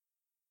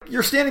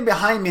you're standing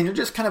behind me and you're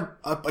just kind of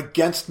up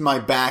against my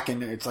back,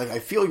 and it's like I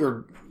feel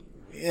you're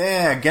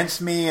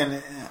against me,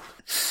 and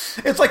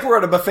it's like we're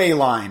at a buffet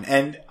line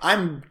and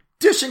I'm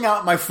dishing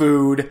out my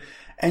food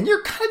and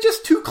you're kind of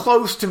just too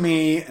close to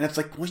me, and it's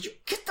like, will you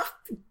get the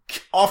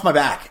off my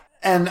back?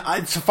 And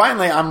so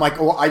finally I'm like,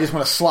 oh, I just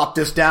want to slop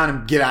this down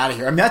and get out of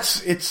here. I mean, that's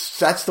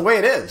the way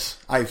it is.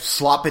 I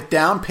slop it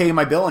down, pay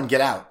my bill, and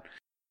get out.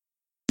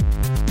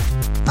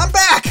 I'm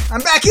back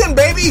in,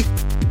 baby.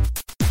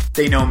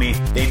 They know me.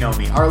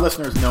 Our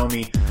listeners know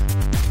me.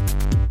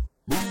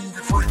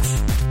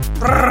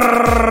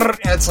 And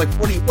it's like,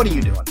 what are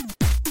you doing?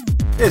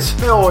 It's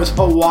always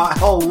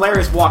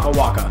hilarious waka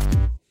waka.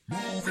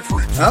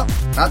 Oh,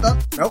 not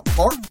that. Nope,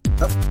 more.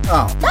 Nope.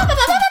 Oh.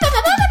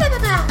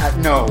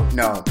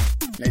 No.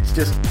 It's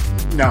just,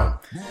 no.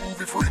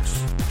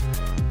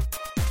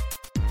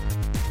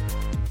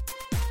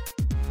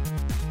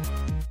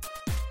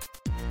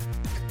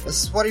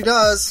 This is what he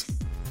does.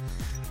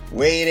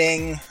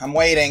 I'm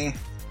waiting.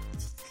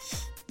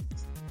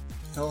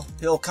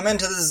 He'll come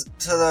into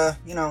the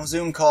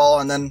Zoom call,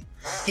 and then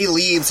he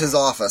leaves his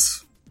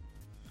office.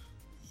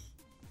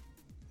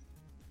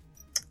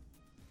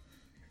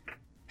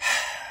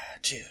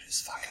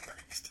 Judas fucking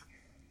Christ.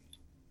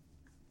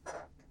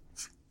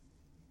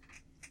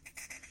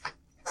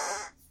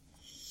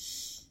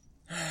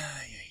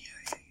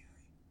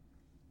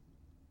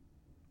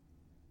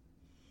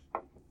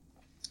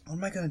 What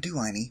am I gonna do,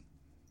 Einie?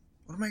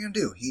 What am I gonna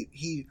do?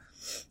 He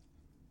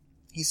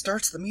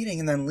starts the meeting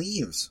and then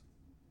leaves.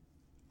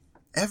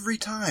 Every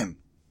time.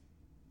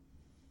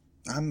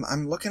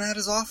 I'm looking at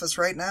his office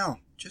right now.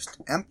 Just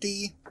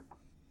empty.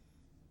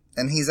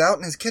 And he's out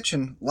in his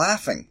kitchen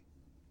laughing.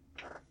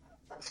 I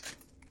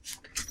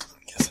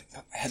guess I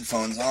got my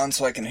headphones on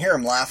so I can hear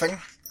him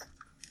laughing.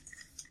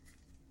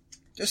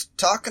 Just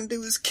talking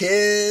to his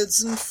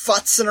kids and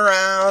futzing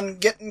around,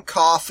 getting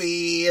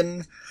coffee,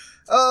 and...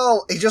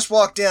 Oh, he just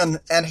walked in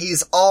and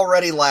he's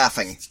already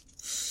laughing.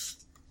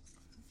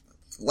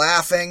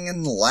 Laughing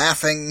and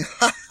laughing.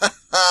 Ha ha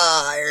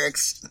ha,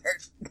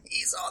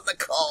 he's on the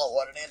call,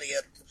 what an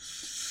idiot.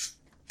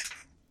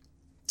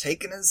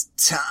 Taking his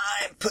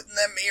time, putting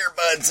them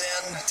earbuds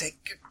in.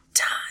 Take your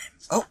time.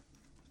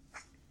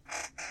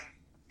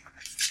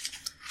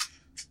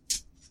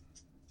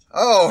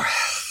 Oh.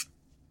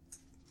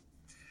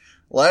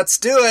 Let's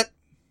do it.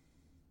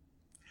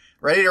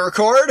 Ready to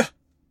record?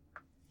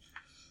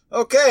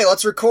 Okay,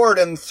 let's record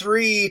in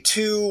 3,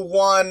 2,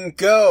 1,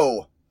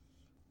 go.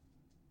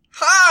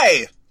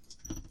 Hi!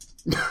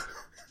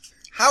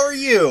 How are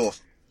you?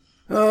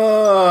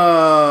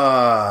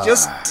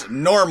 Just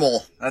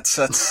normal. That's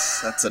a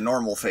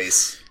normal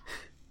face.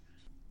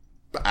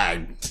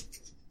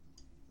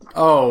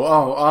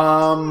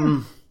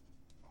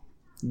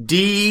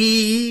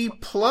 D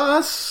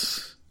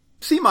plus,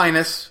 C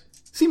minus.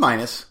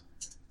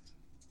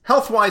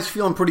 Health-wise,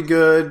 feeling pretty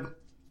good.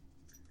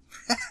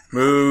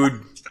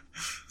 Mood,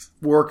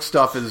 work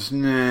stuff is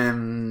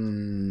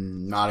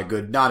not a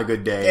good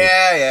day.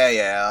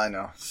 Yeah, I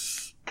know.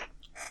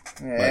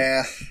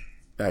 Yeah.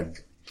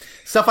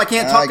 Stuff I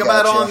can't talk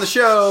about on the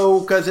show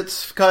because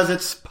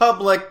it's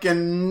public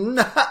and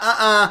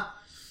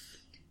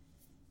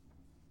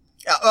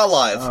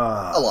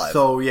alive.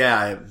 So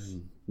yeah,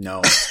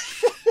 no.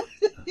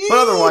 But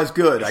otherwise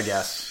good, I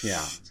guess.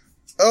 Yeah.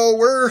 Oh,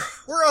 we're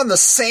on the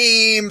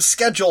same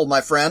schedule,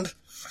 my friend.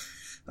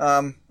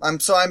 I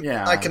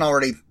can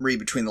already read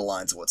between the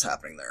lines of what's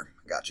happening there.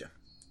 Gotcha.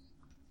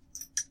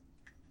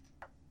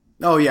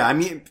 Oh yeah, I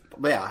mean,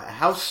 yeah,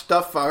 house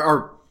stuff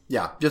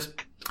just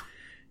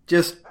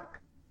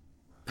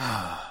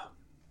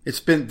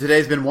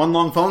today's been one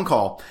long phone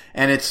call,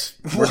 and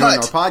we're doing our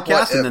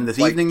podcast, and then this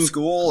evening,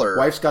 school or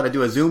wife's got to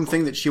do a Zoom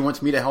thing that she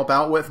wants me to help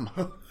out with.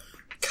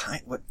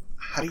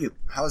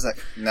 How is that?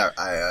 No,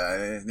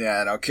 I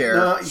don't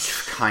care.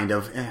 Kind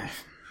of.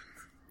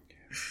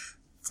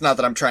 It's not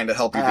that I'm trying to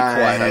help you be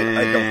quiet.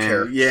 I don't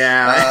care.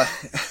 Yeah.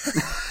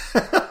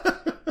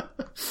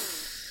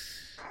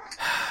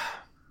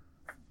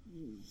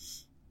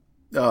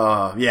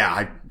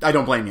 I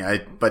don't blame you.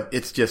 But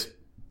it's just,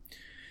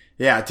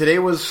 today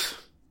was,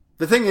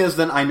 the thing is,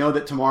 then I know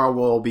that tomorrow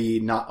will be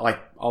not like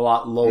a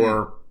lot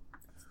lower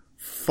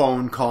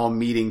phone call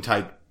meeting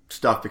type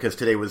stuff because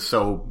today was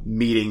so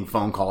meeting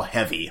phone call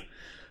heavy.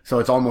 So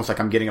it's almost like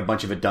I'm getting a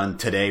bunch of it done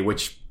today,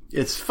 which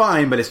it's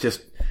fine, but it's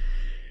just,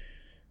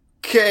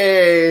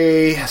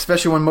 okay,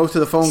 especially when most of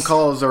the phone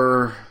calls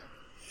are,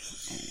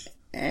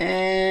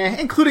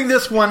 including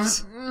this one.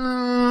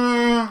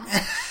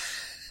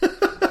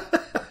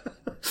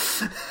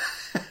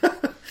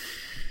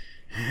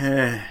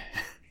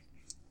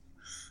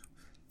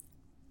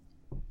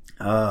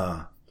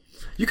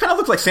 You kind of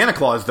look like Santa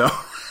Claus, though.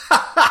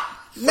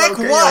 Nick,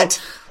 okay,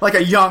 what? Like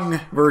a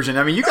young version.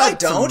 I mean, you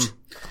got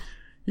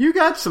you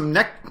got some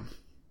neck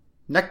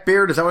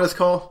beard. Is that what it's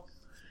called?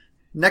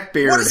 Neck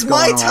beard. What is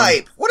my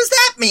type? What does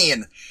that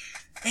mean?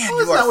 Man,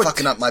 you are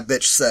fucking up my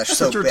bitch sesh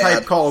so bad. That's what your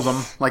type calls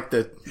them. Like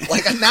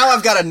now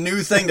I've got a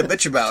new thing to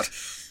bitch about.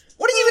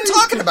 What are you even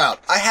talking about?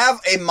 I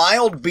have a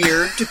mild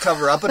beard to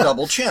cover up a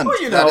double chin.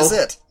 Well, That is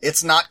it.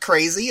 It's not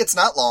crazy. It's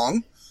not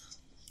long.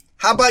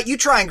 How about you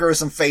try and grow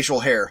some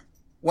facial hair?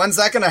 When's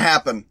that going to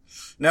happen?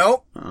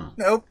 Nope. Oh.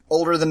 Nope.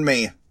 Older than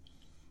me.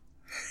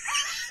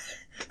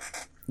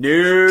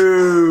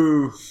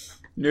 No.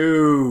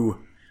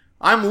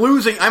 I'm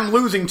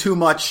losing too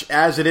much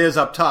as it is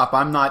up top.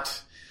 I'm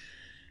not.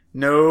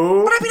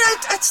 No. But I mean,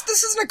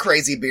 this isn't a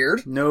crazy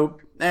beard.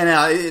 Nope.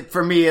 And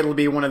for me, it'll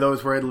be one of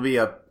those where it'll be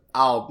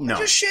no.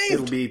 Just shaved.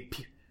 It'll be.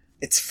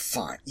 It's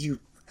fine.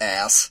 You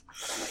ass.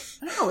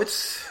 No,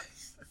 it's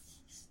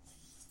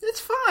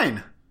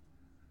fine.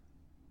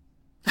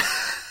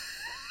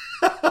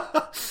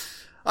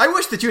 I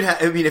wish that you'd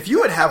have. I mean, if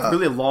you would have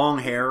really long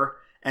hair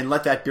and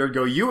let that beard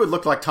go, you would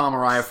look like Tom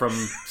Araya from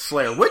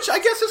Slayer, which I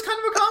guess is kind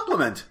of a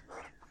compliment.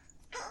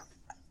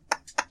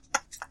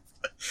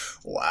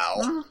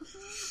 Wow.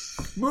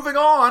 Moving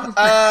on.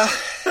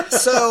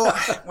 So,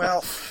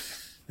 well,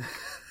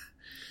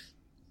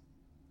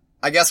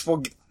 I guess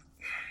we'll.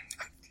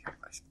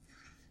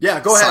 Yeah,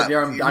 go ahead.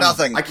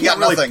 Nothing. I can't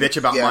really nothing. bitch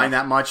about mine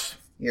that much.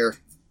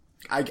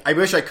 I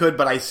wish I could,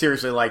 but I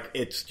seriously,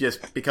 it's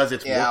just because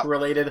it's work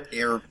related.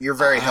 You're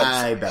very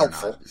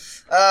helpful.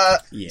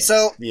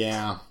 So,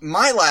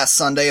 my last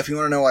Sunday, if you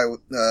want to know why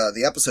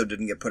the episode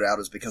didn't get put out,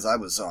 is because I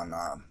was on,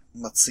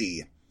 let's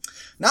see,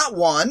 not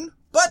one,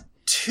 but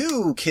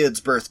 2 kids'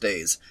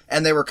 birthdays.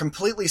 And they were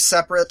completely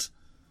separate,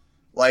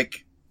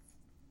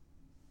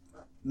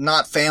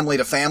 not family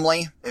to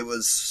family. It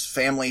was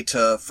family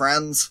to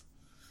friends.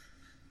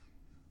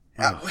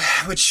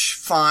 Which,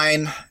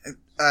 fine.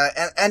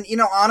 And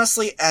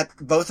honestly, at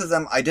both of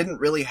them, I didn't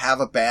really have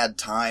a bad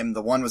time.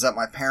 The one was at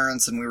my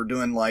parents', and we were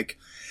doing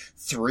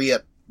 3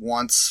 at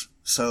once.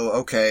 So,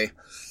 okay.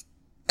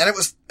 And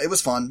it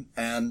was fun.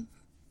 And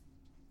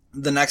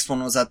the next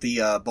one was at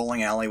the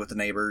bowling alley with the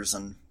neighbors,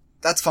 and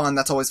that's fun.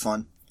 That's always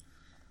fun.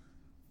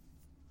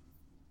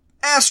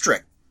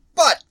 Asterisk.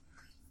 But.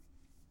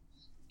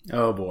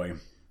 Oh boy.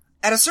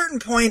 At a certain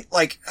point,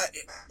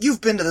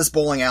 you've been to this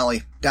bowling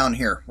alley down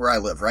here where I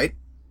live, right?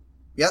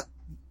 Yep.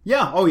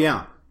 Yeah. Oh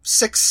yeah.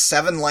 6,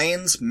 7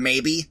 lanes,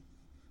 maybe.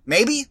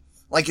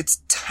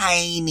 It's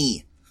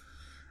tiny.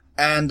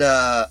 And,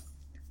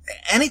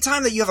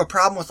 anytime that you have a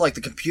problem with,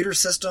 the computer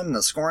system,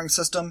 the scoring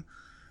system,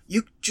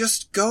 you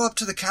just go up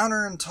to the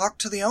counter and talk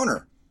to the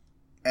owner.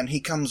 And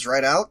he comes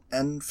right out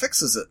and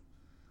fixes it.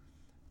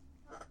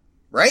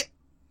 Right?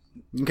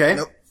 Okay.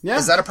 Nope. Yeah.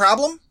 Is that a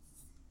problem?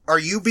 Are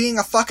you being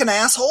a fucking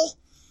asshole?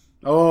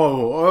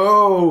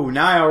 Oh,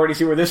 now I already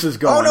see where this is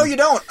going. Oh, no, you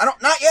don't.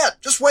 Not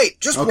yet. Just wait.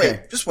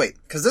 Wait.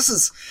 Cause this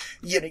is,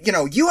 you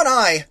and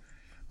I,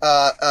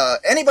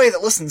 anybody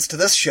that listens to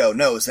this show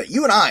knows that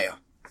you and I are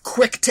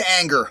quick to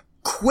anger.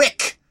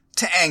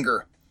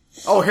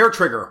 Oh, hair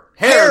trigger.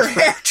 Hair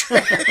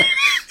trigger.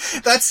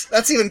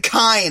 That's even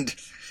kind.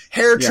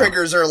 Hair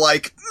triggers are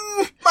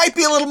might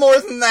be a little more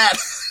than that.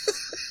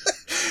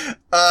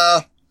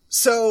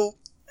 So,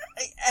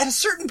 at a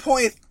certain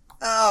point,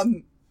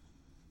 I'm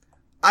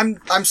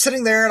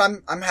sitting there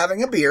and I'm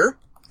having a beer,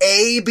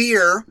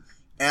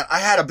 and I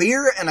had a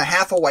beer and a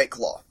half a White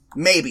Claw,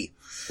 maybe.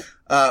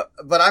 But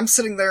I'm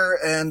sitting there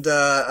and,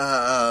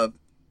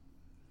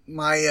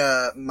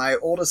 my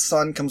oldest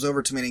son comes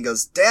over to me and he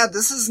goes, Dad,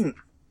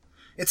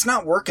 it's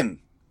not working.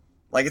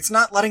 It's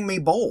not letting me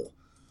bowl.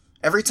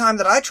 Every time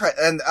that I try,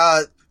 and,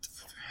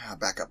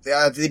 back up.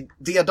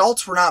 The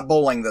adults were not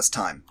bowling this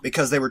time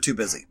because they were too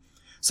busy.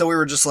 So we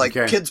were just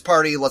kids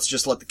party, let's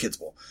just let the kids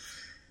bowl.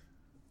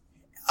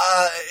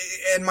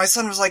 And my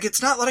son was like,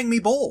 it's not letting me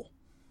bowl.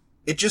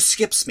 It just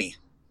skips me.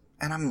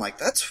 And I'm like,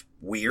 that's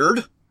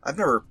weird. I've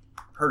never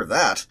heard of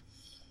that.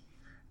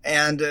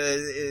 And,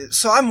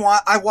 so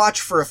I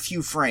watch for a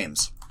few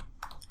frames.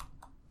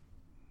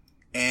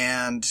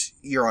 And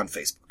you're on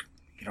Facebook.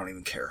 You don't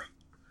even care.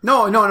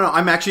 No.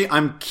 I'm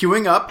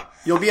queuing up.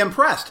 You'll be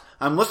impressed.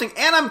 I'm listening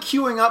and I'm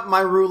queuing up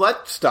my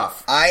roulette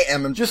stuff. I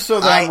am. Just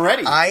so that I'm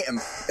ready.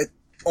 It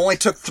only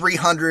took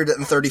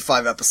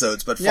 335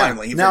 episodes, but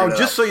finally he figured it out. Now,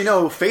 just so you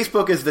know,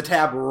 Facebook is the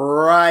tab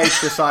right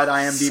beside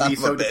IMDb,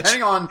 so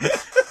depending on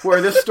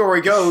where this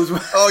story goes.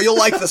 Oh, you'll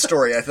like the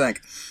story, I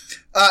think.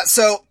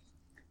 So,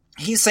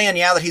 he's saying,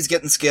 that he's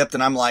getting skipped,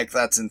 and I'm like,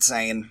 that's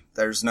insane.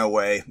 There's no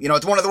way.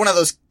 It's one of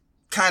those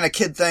kind of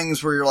kid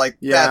things where you're like,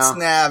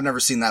 I've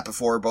never seen that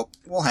before, but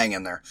we'll hang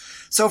in there.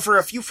 So for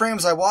a few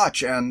frames I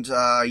watch, and,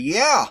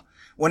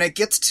 when it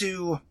gets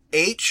to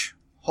H,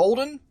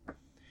 Holden,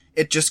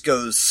 it just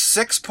goes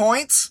 6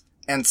 points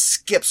and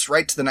skips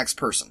right to the next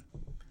person.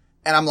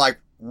 And I'm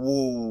like,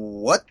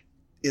 what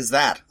is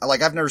that?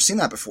 I've never seen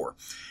that before.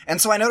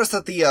 And so I noticed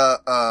that the,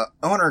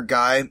 owner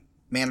guy,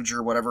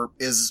 manager, whatever,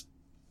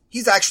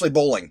 he's actually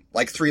bowling,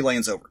 3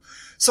 lanes over.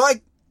 So I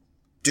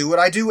do what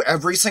I do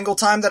every single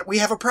time that we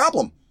have a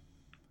problem.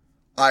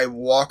 I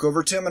walk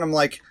over to him and I'm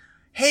like,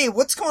 hey,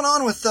 what's going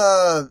on with,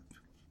 I'm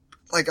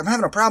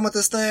having a problem with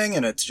this thing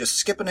and it's just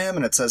skipping him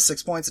and it says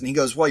 6 points. And he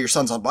goes, well, your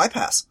son's on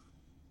bypass.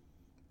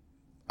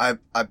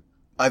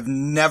 I've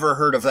never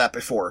heard of that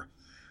before.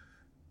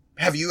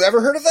 Have you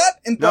ever heard of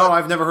that? No,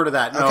 I've never heard of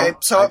that. No, okay,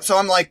 so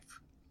I'm like,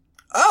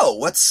 oh,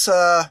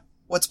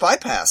 what's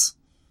bypass?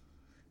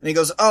 And he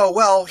goes, oh,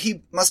 well,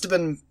 he must have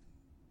been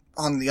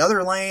on the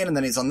other lane, and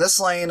then he's on this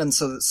lane, and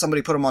so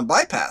somebody put him on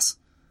bypass.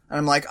 And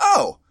I'm like,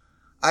 oh,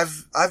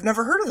 I've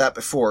never heard of that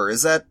before.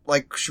 Is that,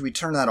 like, should we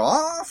turn that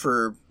off,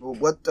 or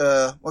what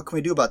can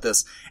we do about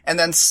this? And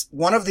then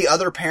one of the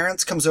other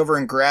parents comes over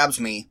and grabs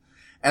me,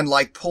 and,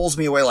 like, pulls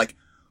me away, like,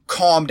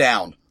 calm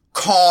down.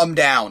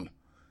 I'm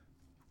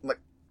like,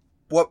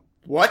 what?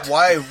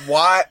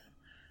 Why?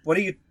 What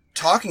are you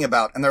talking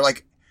about? And they're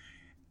like,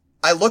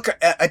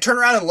 I turn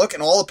around and look,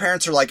 and all the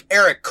parents are like,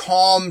 Eric,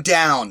 calm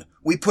down.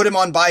 We put him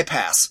on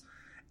bypass.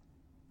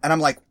 And I'm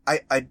like,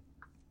 I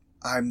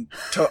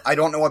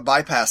don't know what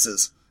bypass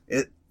is.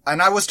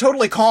 And I was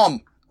totally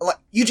calm. Like,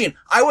 Eugene,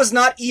 I was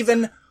not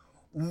even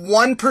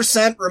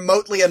 1%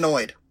 remotely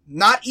annoyed.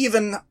 Not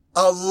even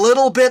a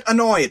little bit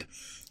annoyed.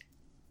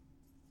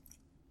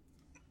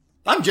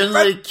 I'm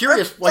genuinely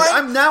curious. Like,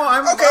 fine.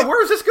 Okay.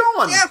 Where is this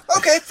going? Yeah,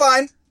 okay,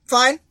 fine.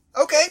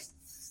 Okay.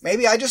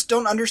 Maybe I just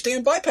don't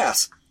understand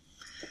bypass.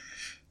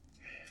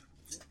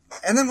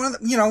 And then one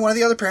of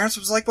the other parents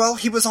was like, well,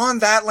 he was on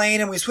that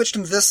lane and we switched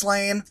him to this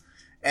lane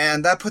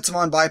and that puts him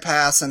on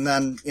bypass. And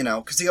then,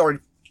 cause he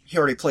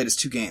already played his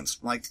 2 games.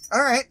 I'm like,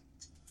 all right.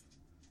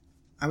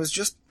 I was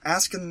just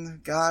asking the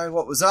guy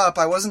what was up.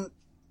 I wasn't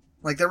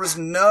like, there was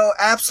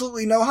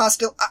absolutely no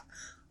hostility.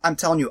 I'm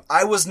telling you,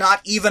 I was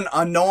not even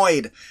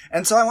annoyed.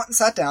 And so I went and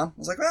sat down. I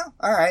was like, well,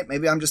 all right,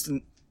 maybe I'm just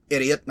an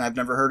idiot and I've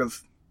never heard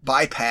of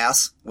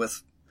bypass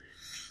with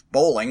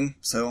bowling.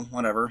 So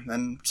whatever.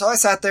 And so I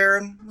sat there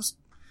and was,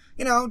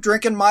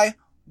 drinking my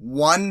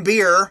 1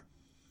 beer.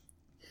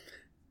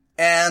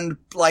 And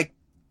like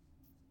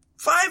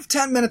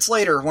 5-10 minutes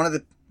later, one of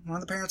the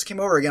parents came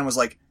over again and was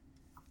like,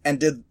 and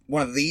did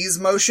one of these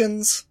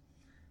motions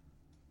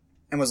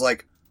and was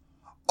like,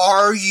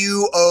 are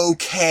you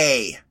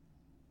okay?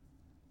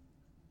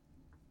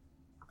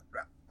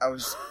 I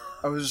was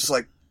just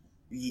like,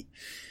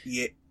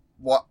 yeah,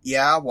 what?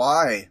 Yeah,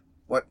 why?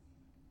 What?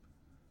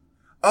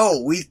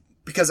 Oh,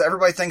 because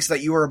everybody thinks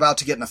that you were about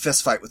to get in a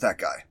fist fight with that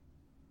guy.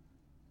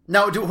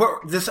 Now,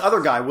 this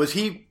other guy, was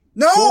he?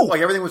 No, cool? Like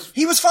everything was.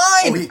 He was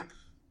fine.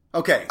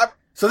 Okay,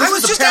 so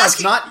this is the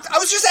past, not. I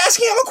was just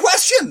asking him a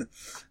question.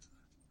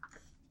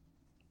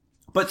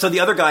 But so the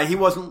other guy, he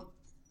wasn't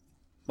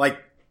like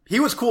he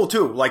was cool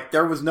too. Like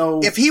there was no.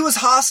 If he was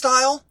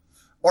hostile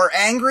or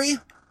angry,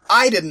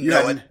 I didn't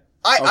know it.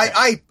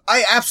 I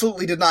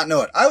absolutely did not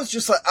know it. I was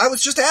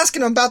just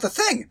asking him about the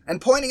thing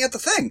and pointing at the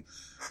thing.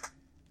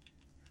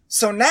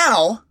 So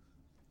now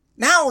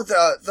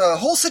the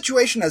whole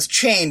situation has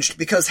changed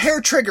because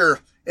Hair Trigger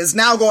is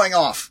now going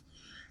off.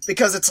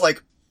 Because it's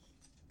like,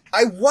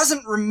 I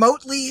wasn't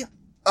remotely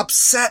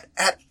upset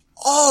at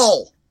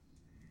all.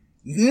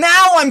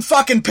 Now I'm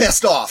fucking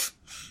pissed off.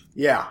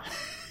 Yeah.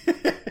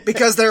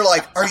 Because they're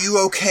like, are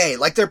you okay?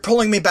 Like they're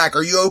pulling me back.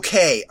 Are you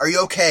okay? Are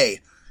you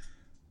okay?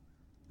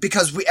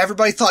 Because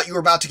everybody thought you were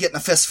about to get in a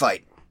fist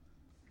fight.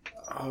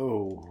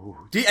 Oh.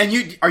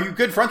 Are you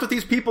good friends with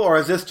these people, or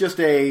is this just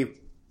a...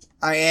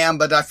 I am,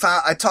 but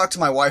I talked to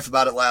my wife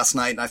about it last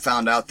night, and I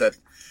found out that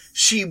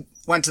she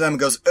went to them and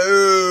goes,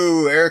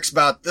 oh,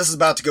 this is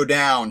about to go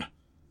down.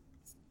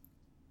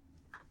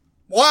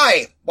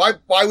 Why?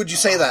 Why would you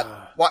say that?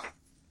 Why?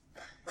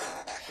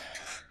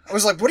 I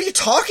was like, what are you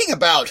talking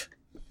about?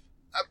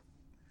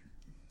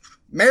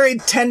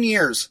 Married 10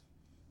 years.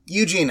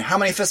 Eugene, how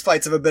many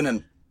fistfights have I been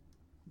in?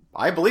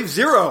 I believe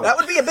 0. That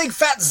would be a big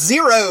fat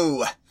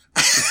 0.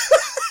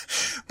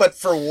 But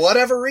for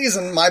whatever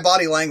reason, my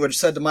body language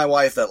said to my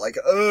wife that like,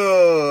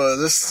 oh,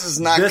 this is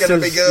not going to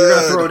be good. You're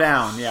going to throw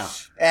down, yeah.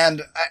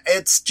 And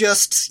it's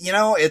just,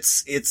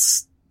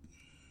 it's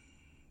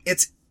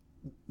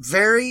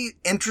very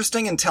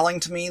interesting and telling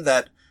to me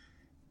that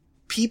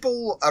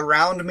people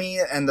around me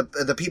and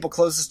the people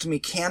closest to me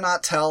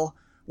cannot tell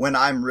when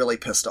I'm really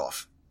pissed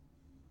off.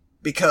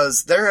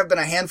 Because there have been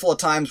a handful of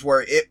times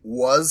where it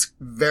was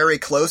very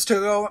close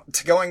to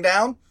going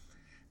down,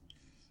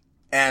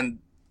 and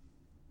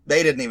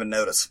they didn't even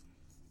notice.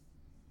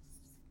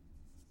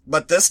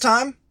 But this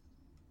time,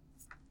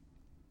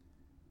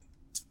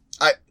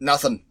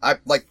 nothing. I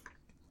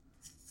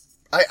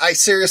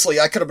seriously,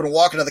 I could have been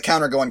walking to the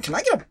counter going, can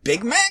I get a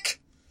Big Mac?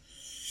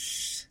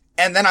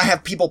 And then I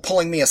have people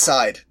pulling me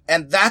aside.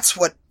 And that's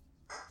what,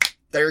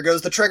 there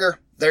goes the trigger.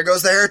 There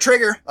goes the hair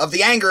trigger of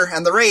the anger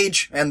and the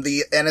rage and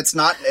it's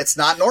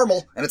not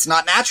normal and it's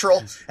not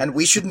natural and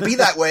we shouldn't be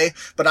that way.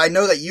 But I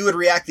know that you would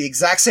react the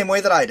exact same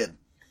way that I did.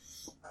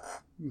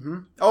 Mm-hmm.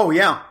 Oh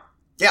yeah.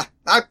 Yeah.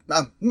 I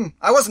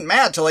wasn't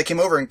mad till they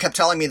came over and kept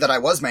telling me that I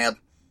was mad.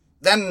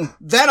 Then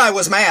I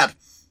was mad.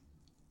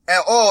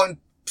 And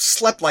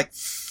slept like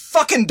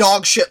fucking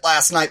dog shit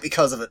last night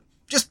because of it.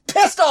 Just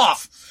pissed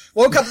off.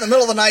 Woke up in the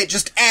middle of the night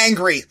just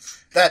angry.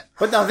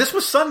 But now this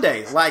was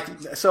Sunday,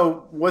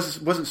 so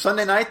wasn't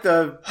Sunday night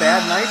the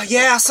bad night?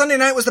 Yeah, Sunday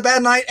night was the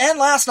bad night, and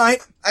last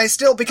night,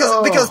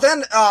 because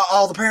then,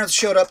 all the parents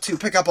showed up to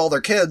pick up all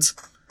their kids,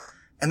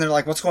 and they're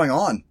like, what's going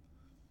on?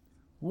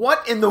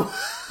 What in the...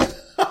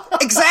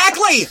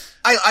 Exactly!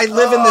 I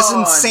live in this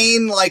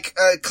insane, like,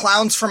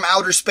 clowns from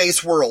outer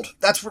space world.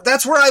 That's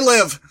where I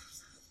live.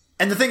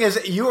 And the thing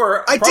is, you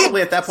are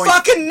probably at that point...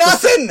 fucking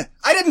nothing!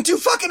 I didn't do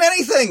fucking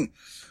anything!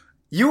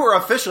 You were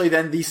officially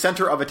then the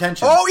center of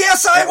attention. Oh,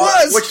 yes, I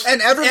was!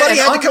 And everybody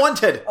had to come...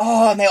 unwanted.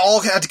 Oh, and they all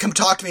had to come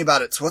talk to me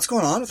about it. So what's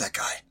going on with that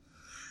guy?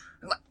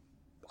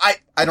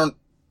 I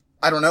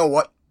don't know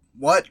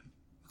what?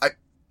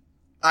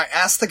 I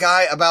asked the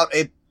guy about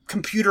a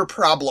computer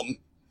problem.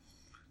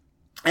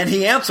 And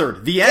he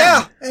answered. The end.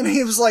 Yeah, and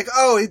he was like,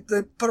 oh,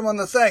 they put him on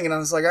the thing. And I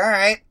was like, all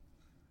right.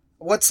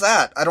 What's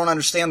that? I don't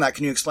understand that.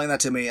 Can you explain that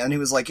to me? And he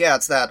was like, yeah,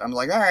 it's that. I'm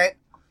like, all right.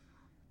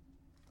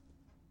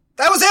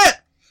 That was it!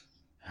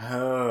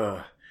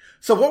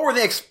 So what were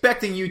they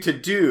expecting you to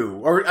do?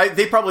 Or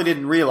they probably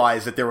didn't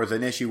realize that there was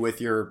an issue with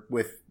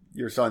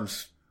your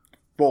son's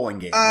bowling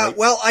game, right?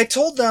 Well, I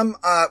told them,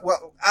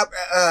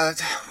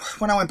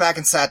 when I went back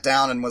and sat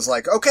down and was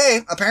like,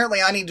 okay,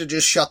 apparently I need to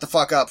just shut the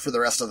fuck up for the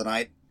rest of the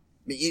night.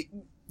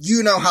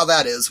 You know how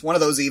that is. One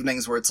of those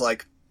evenings where it's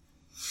like,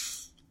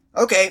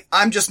 okay,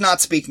 I'm just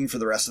not speaking for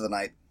the rest of the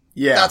night.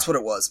 Yeah. That's what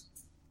it was.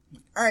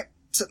 All right,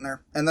 sitting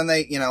there. And then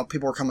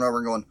people were coming over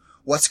and going,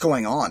 what's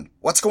going on?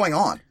 What's going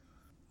on?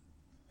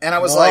 And I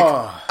was like,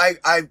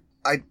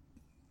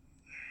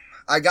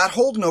 I got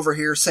Holden over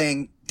here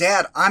saying,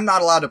 Dad, I'm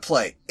not allowed to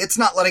play. It's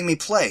not letting me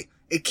play.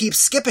 It keeps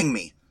skipping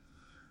me.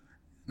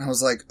 And I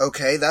was like,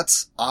 okay,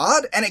 that's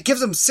odd. And it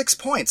gives him 6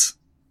 points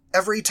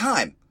every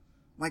time.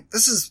 I'm like,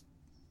 this is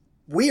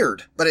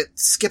weird, but it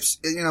skips,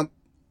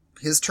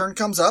 his turn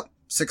comes up,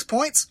 6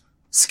 points,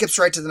 skips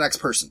right to the next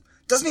person.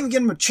 Doesn't even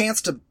give him a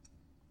chance to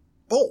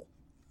bowl.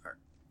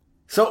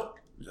 So,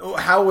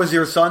 how was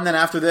your son then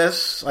after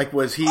this? Like,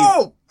 was he...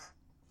 Oh!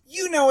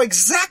 You know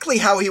exactly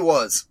how he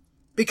was.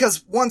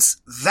 Because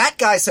once that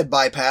guy said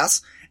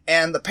bypass,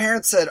 and the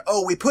parents said,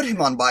 oh, we put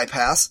him on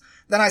bypass,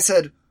 then I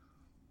said,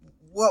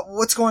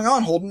 what's going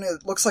on, Holden?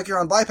 It looks like you're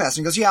on bypass.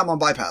 And he goes, yeah, I'm on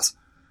bypass.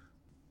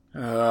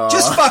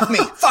 Just fuck me.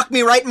 Fuck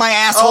me right in my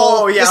asshole.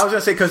 Oh, yeah, I was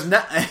gonna say,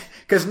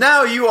 cause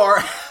now you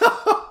are...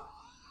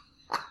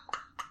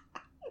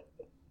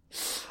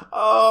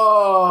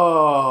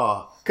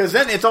 Oh... Cause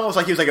then it's almost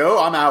like he was like,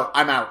 oh, I'm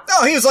out.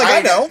 No, he was like,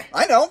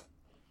 I know.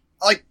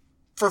 Like,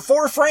 for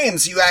 4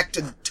 frames, you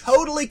acted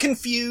totally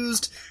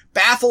confused,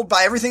 baffled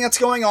by everything that's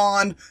going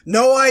on,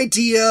 no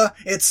idea,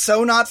 it's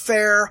so not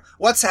fair,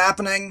 what's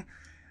happening.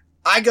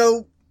 I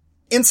go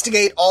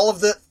instigate all of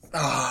the...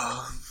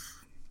 Oh.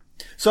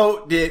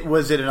 So,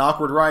 was it an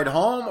awkward ride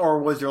home, or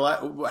was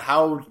your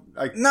how?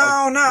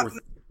 No.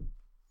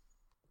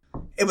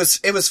 It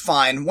was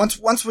fine.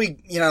 Once we,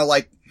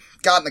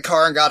 got in the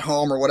car and got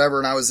home or whatever,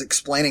 and I was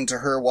explaining to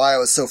her why I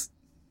was so...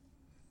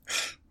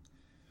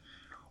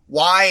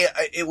 why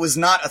it was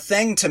not a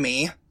thing to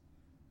me.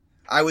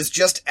 I was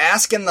just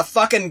asking the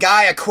fucking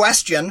guy a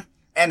question,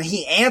 and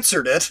he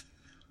answered it.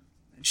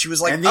 And she was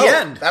like,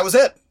 end. That was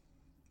it.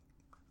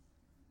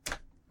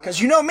 Because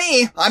you know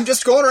me, I'm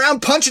just going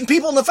around punching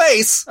people in the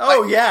face.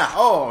 Oh,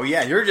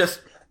 yeah, you're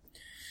just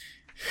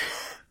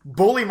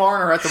Bully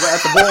Marner at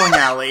the bowling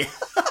alley.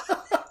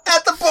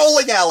 At the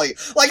bowling alley.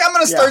 Like, I'm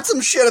gonna start some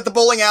shit at the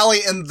bowling alley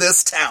in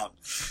this town.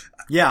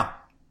 Yeah.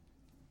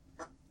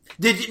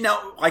 Did you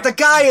know, like... The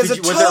guy is a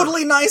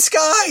totally nice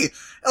guy.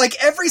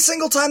 Like, every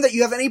single time that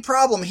you have any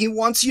problem, he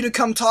wants you to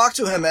come talk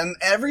to him. And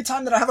every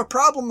time that I have a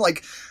problem,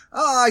 like,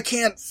 oh, I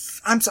can't...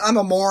 I'm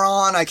a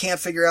moron. I can't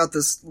figure out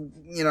this,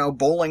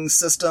 bowling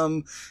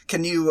system.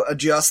 Can you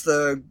adjust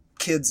the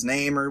kid's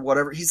name or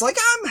whatever? He's like,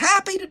 I'm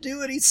happy to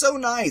do it. He's so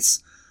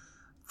nice.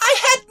 I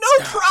had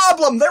no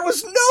problem. There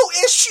was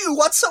no issue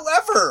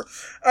whatsoever.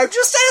 I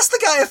just asked the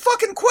guy a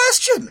fucking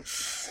question.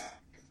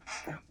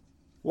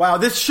 Wow,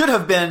 this should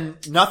have been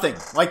nothing.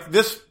 Like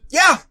this...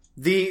 Yeah.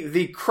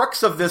 The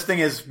crux of this thing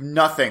is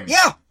nothing.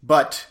 Yeah.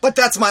 But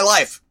that's my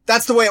life.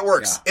 That's the way it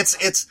works. Yeah.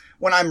 It's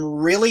when I'm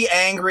really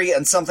angry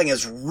and something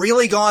has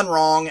really gone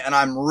wrong and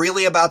I'm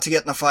really about to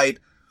get in a fight,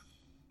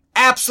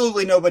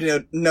 absolutely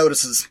nobody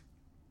notices.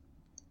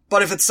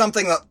 But if it's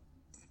something that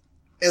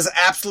is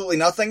absolutely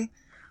nothing,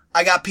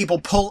 I got people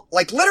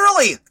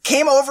literally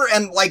came over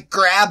and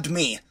grabbed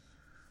me.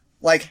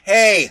 Like,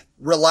 hey,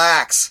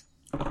 relax.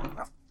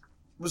 I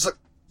was like,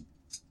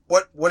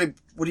 what do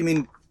you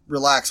mean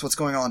relax? What's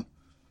going on?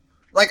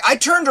 Like, I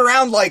turned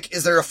around like,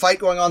 is there a fight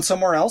going on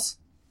somewhere else?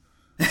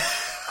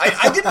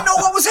 I didn't know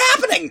what was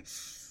happening.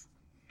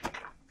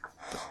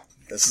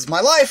 This is my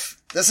life.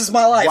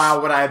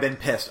 Wow, would I have been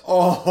pissed.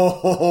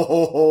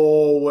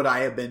 Oh, would I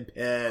have been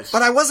pissed.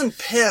 But I wasn't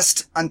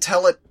pissed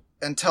until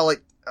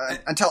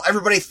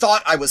everybody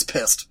thought I was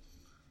pissed.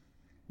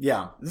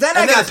 Yeah. Then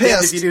I got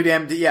pissed. If you do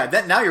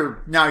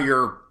now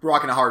you're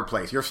rocking a hard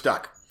place. You're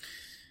stuck.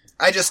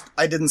 I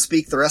didn't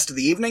speak the rest of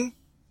the evening.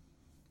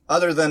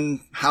 Other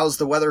than how's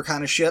the weather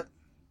kind of shit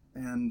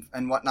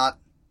and whatnot.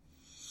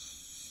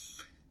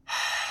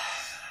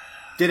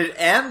 Did it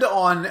end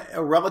on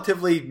a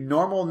relatively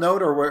normal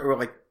note or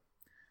like...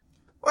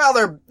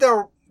 Well,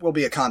 there will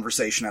be a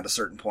conversation at a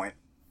certain point.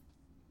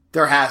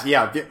 There has,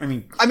 yeah. I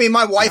mean,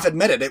 my wife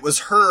admitted it was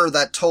her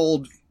that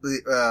told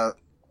the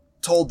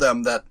told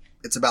them that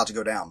it's about to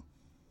go down.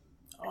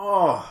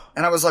 Oh.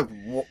 And I was like,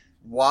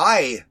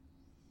 why?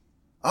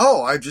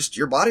 Oh,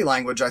 your body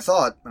language, I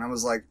thought. And I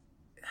was like,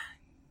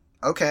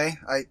 okay,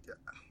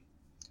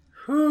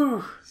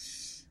 Whew.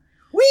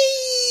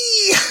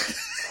 Whee!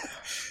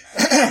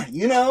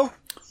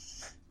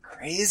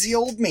 Crazy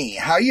old me.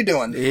 How you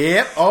doing?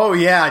 Yep. Oh,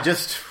 yeah.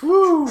 Just,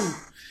 whoo.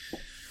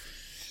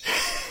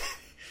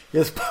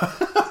 Yes.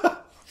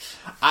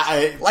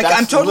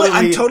 I'm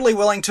totally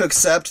willing to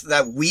accept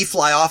that we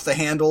fly off the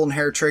handle and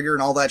hair trigger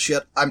and all that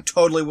shit. I'm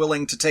totally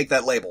willing to take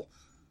that label.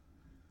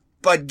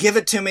 But give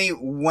it to me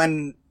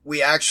when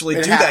we actually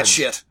do that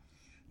shit.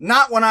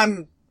 Not when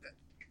I'm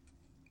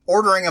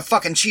ordering a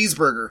fucking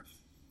cheeseburger.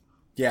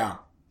 Yeah.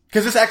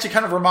 Because this actually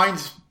kind of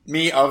reminds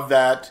me of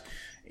that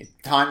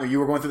time when you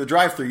were going through the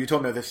drive-thru. You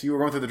told me this. You were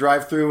going through the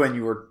drive-thru and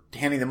you were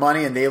handing the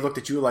money and they looked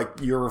at you like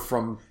you were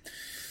from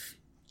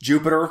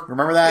Jupiter.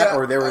 Remember that? Yeah,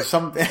 or there was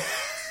some...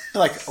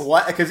 like,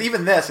 what? Because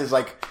even this is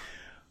like...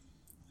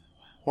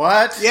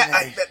 What?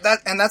 Yeah,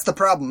 that's the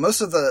problem.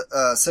 Most of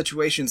the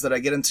situations that I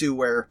get into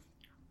where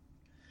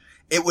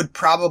it would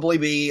probably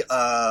be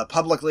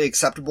publicly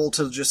acceptable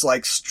to just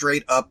like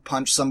straight up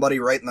punch somebody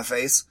right in the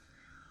face.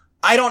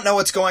 I don't know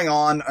what's going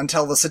on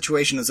until the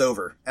situation is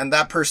over and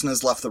that person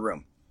has left the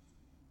room.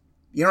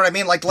 You know what I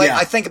mean? Like yeah.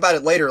 I think about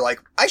it later, like,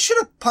 I should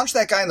have punched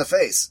that guy in the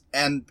face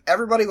and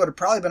everybody would have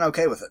probably been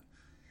okay with it.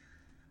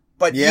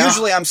 But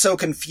usually I'm so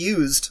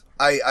confused.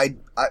 I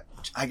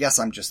guess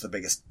I'm just the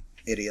biggest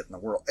idiot in the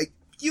world.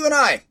 You and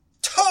I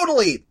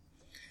totally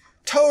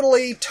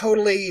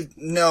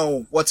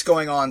know what's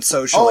going on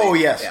socially. Oh,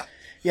 yes.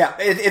 Yeah.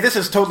 This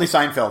is totally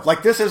Seinfeld.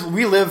 Like,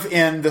 we live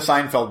in the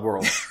Seinfeld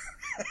world.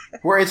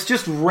 Where it's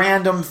just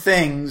random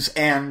things,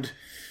 and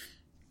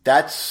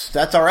that's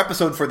our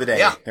episode for the day.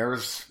 Yeah.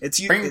 It's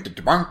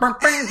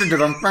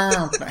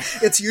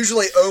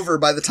usually over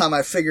by the time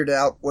I figured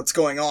out what's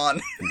going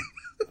on.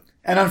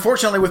 And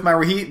unfortunately, with my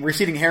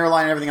receding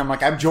hairline and everything, I'm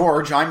like, I'm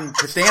George, I'm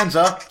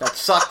Costanza. That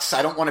sucks.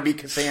 I don't want to be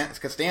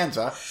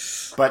Costanza,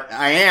 but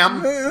I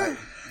am.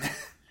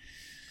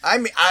 I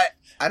mean, I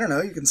don't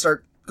know. You can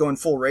start going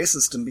full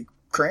racist and be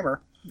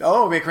Kramer.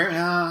 Oh, be Kramer.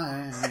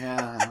 Yeah.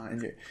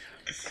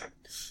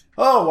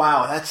 Oh,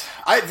 wow.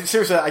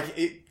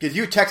 Seriously, because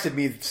you texted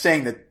me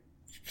saying that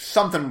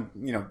something,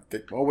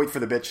 I'll wait for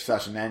the bitch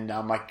session. And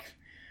I'm like,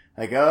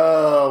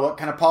 oh, what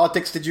kind of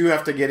politics did you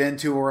have to get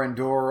into or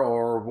endure,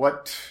 or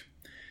what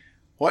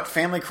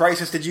family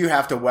crisis did you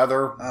have to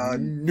weather?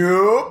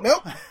 Nope,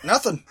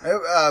 nothing.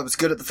 It was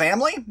good at the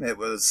family. It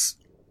was,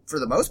 for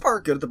the most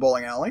part, good at the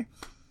bowling alley.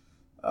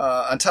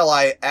 Until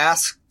I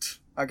asked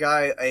a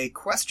guy a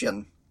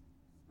question.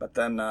 But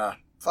then,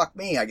 fuck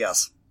me, I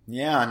guess.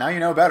 Yeah, now you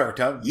know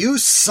better. You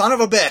son of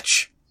a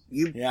bitch.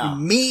 You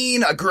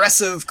mean,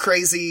 aggressive,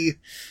 crazy.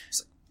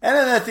 And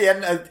then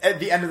at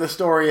the end of the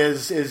story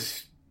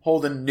is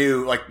Holden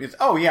knew, like,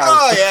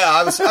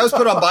 I was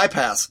put on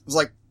bypass. It was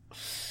like,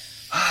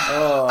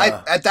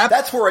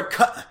 that's where it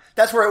cut.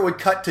 That's where it would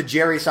cut to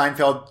Jerry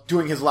Seinfeld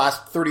doing his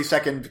last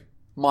 30-second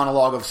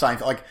monologue of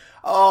Seinfeld. Like,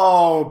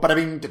 but I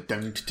mean,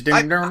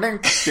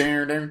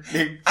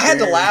 I had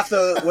to laugh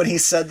though when he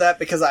said that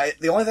because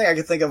the only thing I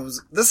could think of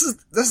was this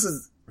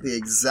is the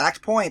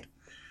exact point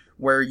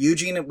where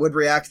Eugene would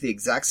react the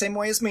exact same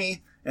way as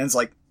me, and it's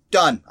like,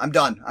 done. I'm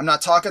done. I'm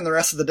not talking the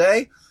rest of the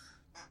day.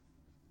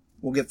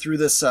 We'll get through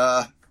this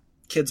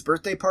kid's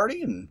birthday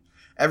party, and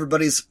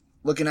everybody's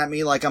looking at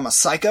me like I'm a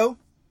psycho.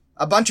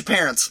 A bunch of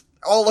parents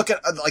all look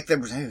at like they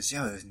were.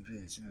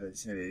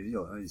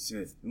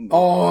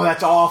 Oh,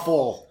 that's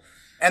awful.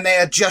 And they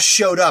had just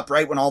showed up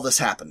right when all this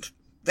happened.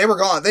 They were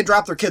gone. They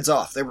dropped their kids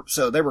off. They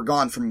were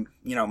gone from,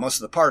 most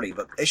of the party,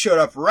 but they showed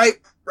up right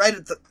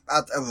at the,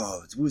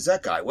 who's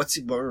that guy? What's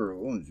he,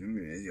 talking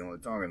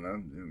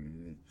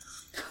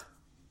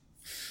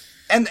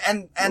and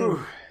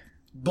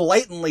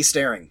blatantly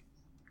staring.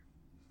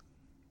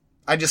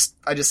 I just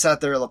sat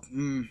there like,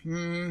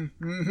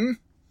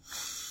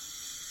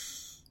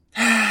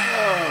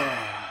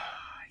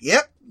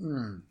 Yep.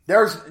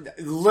 There's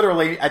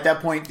literally, at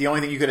that point, the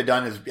only thing you could have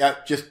done is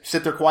just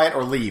sit there quiet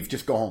or leave.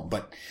 Just go home.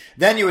 But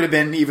then you would have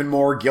been even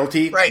more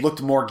guilty. Right. Looked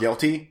more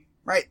guilty.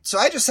 Right. So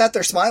I just sat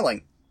there smiling.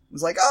 It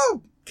was like,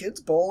 oh, kids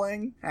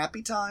bowling,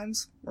 happy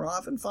times. We're all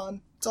having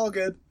fun. It's all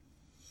good.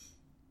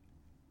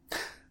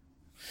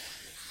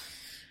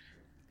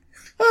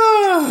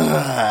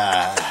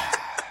 How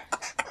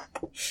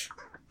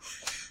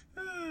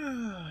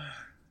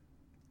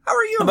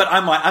are you? But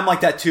I'm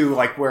like that too,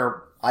 like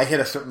where I hit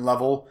a certain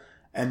level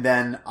and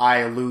then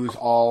I lose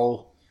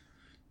all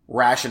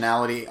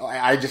rationality.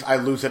 I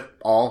lose it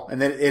all. And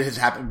then it has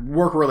happened,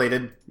 work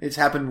related. It's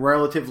happened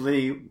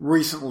relatively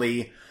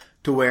recently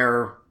to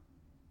where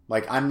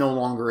like I'm no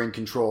longer in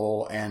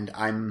control and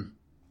I'm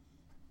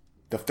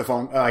the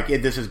phone,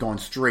 this is going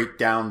straight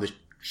down the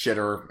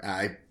shitter.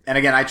 And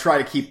again, I try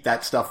to keep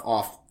that stuff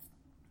off.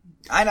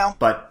 I know.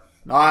 But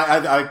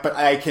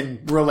I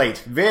can relate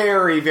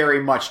very,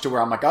 very much to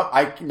where I'm like,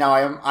 I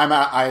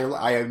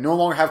no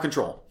longer have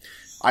control.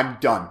 I'm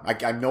done.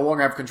 I no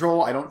longer have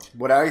control.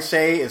 What I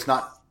say is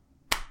not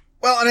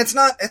Well, and it's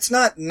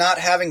not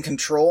having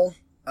control,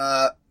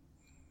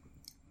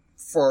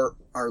 for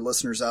our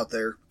listeners out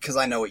there, because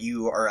I know what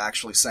you are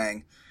actually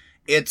saying.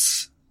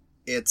 It's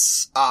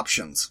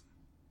options.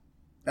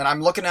 And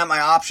I'm looking at my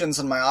options,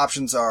 and my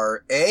options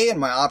are A, and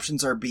my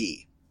options are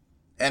B.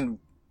 And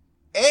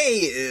A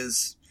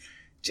is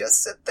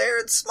just sit there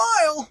and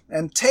smile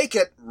and take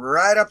it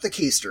right up the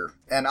keister.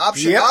 And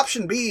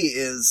option B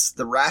is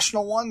the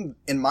rational one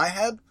in my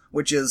head,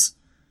 which is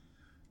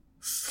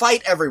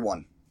fight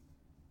everyone.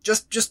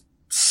 Just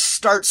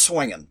start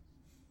swinging.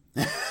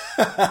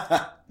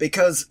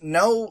 Because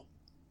no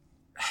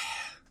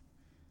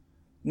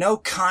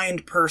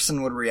kind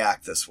person would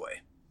react this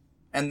way.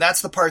 And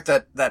that's the part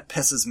that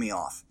pisses me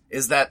off,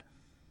 is that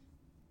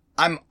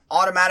I'm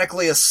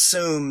automatically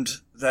assumed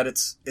that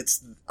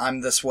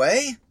I'm this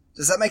way.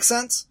 Does that make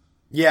sense?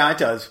 Yeah, it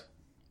does.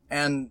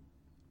 And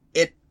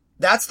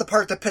that's the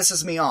part that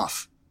pisses me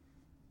off.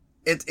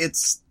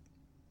 It's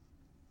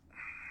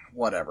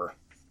whatever.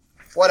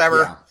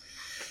 Yeah.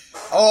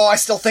 Oh, I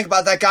still think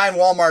about that guy in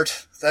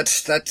Walmart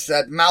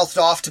that mouthed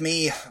off to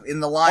me in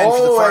the line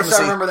for the pharmacy.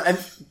 I remember that. And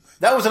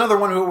that was another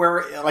one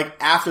where, like,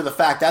 after the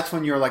fact, that's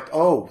when you're like,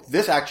 oh,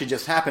 this actually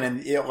just happened.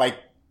 And it, like,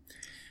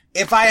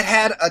 if I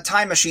had a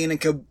time machine and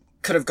could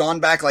have gone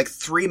back like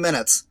 3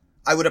 minutes,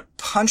 I would have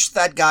punched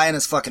that guy in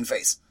his fucking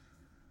face.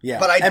 Yeah.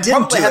 But I and didn't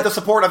probably had the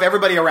support of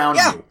everybody around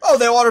you. Oh,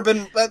 they would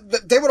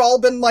all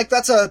have been like,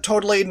 that's a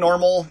totally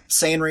normal,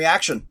 sane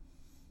reaction.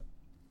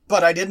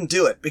 But I didn't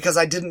do it because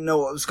I didn't know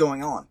what was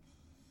going on.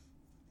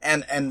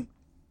 And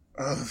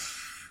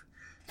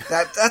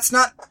that's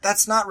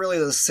not really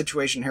the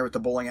situation here with the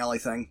bowling alley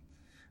thing,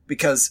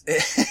 because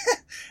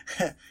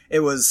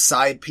it was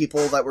side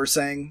people that were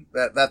saying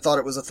that thought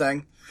it was a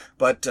thing.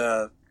 But,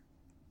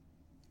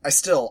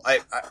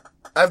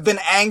 I've been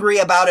angry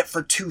about it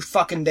for 2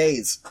 fucking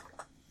days.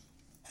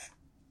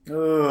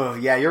 Oh,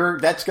 yeah,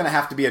 that's gonna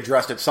have to be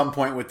addressed at some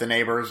point with the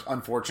neighbors,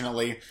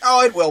 unfortunately.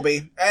 Oh, it will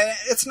be.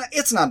 It's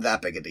not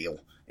that big a deal.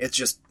 It's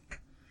just,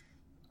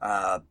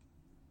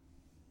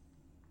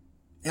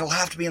 it'll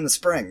have to be in the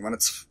spring when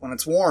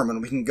it's warm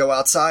and we can go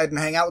outside and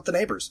hang out with the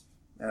neighbors.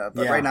 But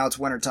right now it's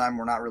wintertime.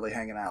 We're not really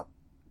hanging out.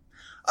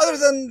 Other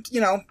than,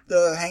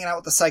 the hanging out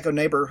with the psycho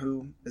neighbor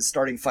who is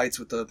starting fights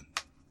with the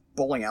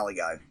bowling alley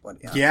guy. But,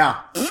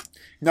 yeah.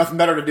 Nothing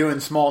better to do in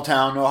small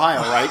town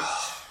Ohio, right?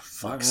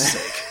 Fuck's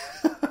sake.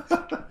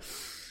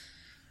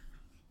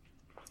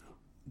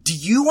 Do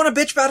you want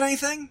to bitch about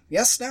anything?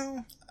 Yes,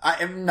 no?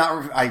 I am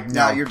not.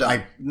 No, you're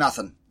done.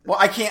 Nothing. Well,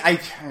 I can't.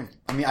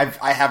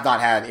 I have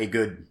not had a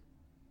good.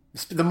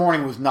 The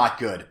morning was not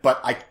good, but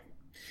I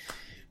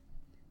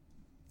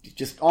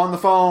just on the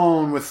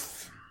phone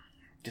with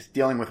just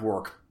dealing with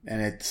work,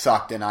 and it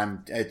sucked,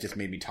 and it just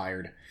made me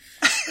tired.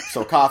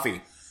 So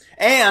coffee,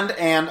 and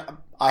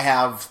I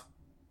have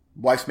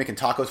wife's making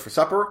tacos for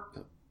supper.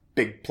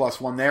 Big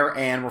 +1 there,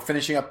 and we're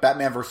finishing up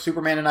Batman vs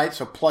Superman tonight,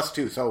 so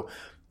 +2. So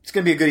it's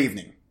gonna be a good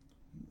evening.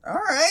 All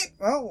right.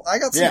 Well, I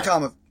got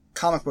some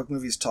comic book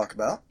movies to talk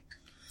about.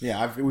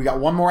 Yeah, we got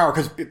 1 more hour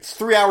because it's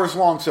 3 hours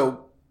long,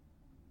 so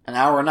an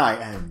hour a night.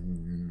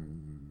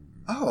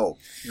 Oh,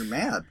 you're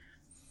mad.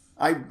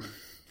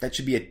 That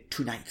should be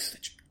 2 nights.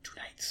 That should be 2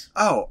 nights.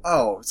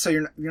 Oh, so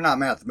you're not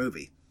mad at the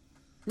movie?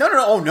 No.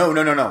 Oh,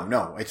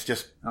 no. It's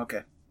just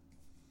okay.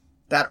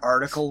 That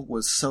article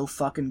was so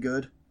fucking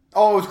good.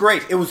 Oh, it was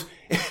great. It was.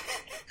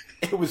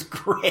 It was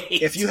great.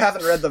 If you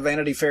haven't read the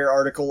Vanity Fair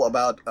article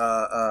about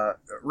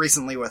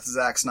recently with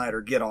Zack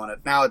Snyder, get on it.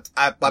 Now,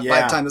 by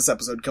the time this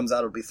episode comes out,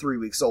 it'll be 3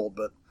 weeks old,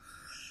 but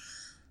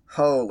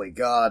holy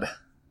God.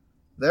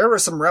 There were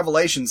some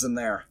revelations in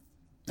there.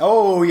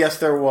 Oh, yes,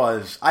 there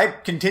was. I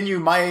continue,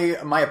 my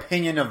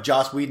opinion of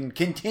Joss Whedon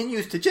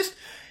continues to just...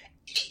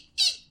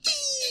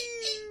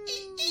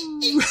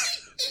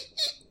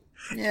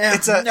 Yeah,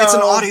 it's an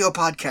audio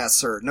podcast,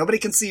 sir. Nobody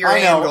can see your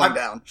hand going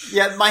down.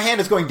 Yeah, my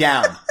hand is going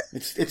down.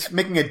 It's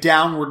making a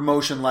downward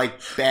motion like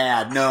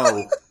bad.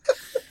 No.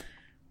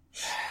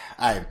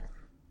 I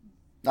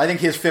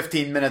think his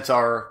 15 minutes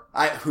are,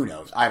 who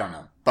knows? I don't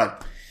know.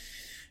 But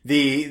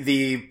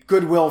the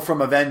Goodwill from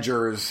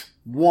Avengers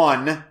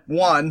 1.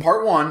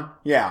 Part 1.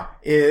 Yeah.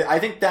 I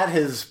think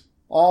that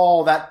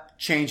all that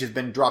change has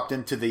been dropped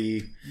into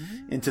the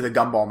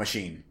gumball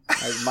machine.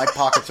 My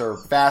pockets are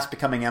fast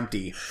becoming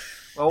empty.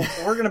 Well,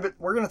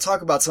 we're gonna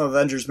talk about some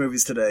Avengers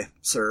movies today,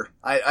 sir.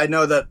 I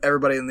know that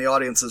everybody in the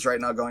audience is right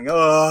now going,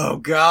 "Oh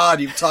God,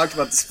 you've talked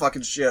about this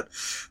fucking shit,"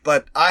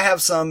 but I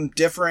have some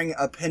differing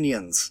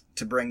opinions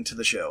to bring to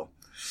the show.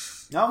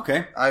 Oh,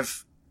 okay.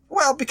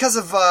 Because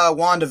of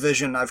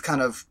WandaVision,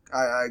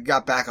 I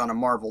got back on a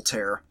Marvel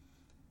tear.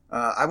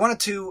 I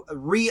wanted to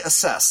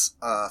reassess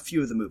a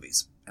few of the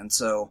movies, and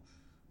so,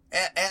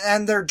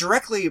 and they're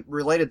directly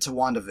related to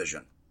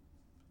WandaVision.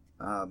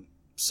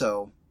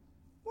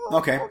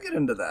 Okay. We'll get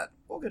into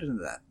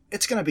that.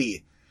 It's gonna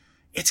be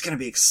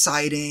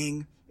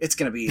exciting. It's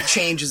gonna be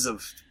changes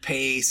of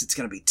pace. It's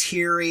gonna be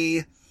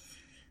teary.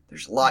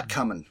 There's a lot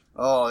coming.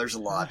 Oh, there's a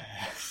lot.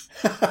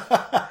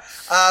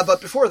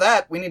 But before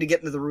that, we need to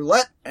get into the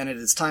roulette, and it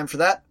is time for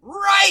that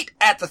right right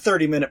at the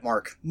 30-minute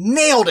mark.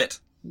 Nailed it.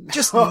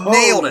 Just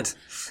nailed it.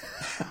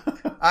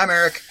 I'm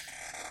Eric.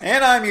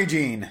 And I'm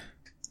Eugene.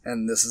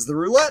 And this is The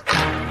Roulette.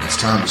 It's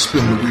time to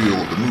spin the wheel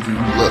of the movie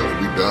roulette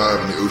where we dive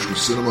in the ocean of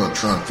cinema and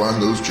try and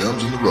find those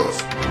gems in the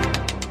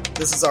rough.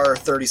 This is our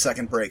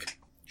 30-second break.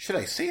 Should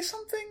I say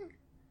something?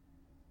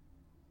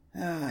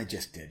 I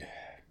just did.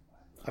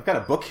 I've got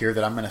a book here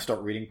that I'm going to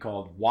start reading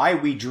called Why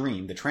We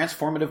Dream, The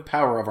Transformative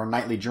Power of Our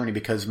Nightly Journey,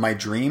 because my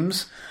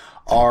dreams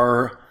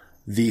are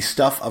the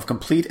stuff of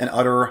complete and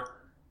utter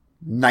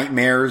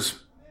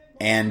nightmares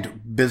and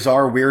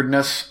bizarre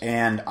weirdness,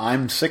 and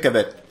I'm sick of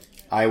it.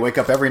 I wake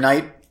up every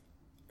night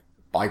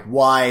like,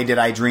 why did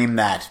I dream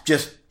that?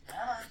 Just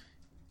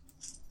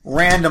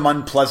random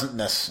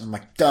unpleasantness. I'm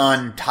like,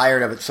 done,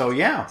 tired of it. So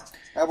yeah.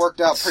 That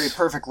worked out pretty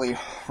perfectly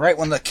right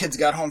when the kids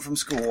got home from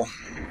school.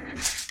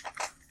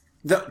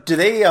 Do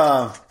they,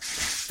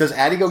 does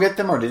Addie go get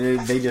them, or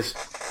did they just...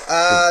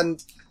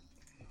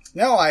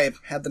 No, I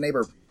had the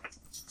neighbor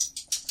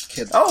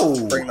kids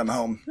bring them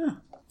home. Yeah.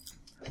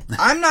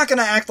 I'm not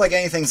gonna act like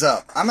anything's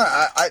up.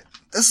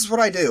 This is what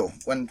I do.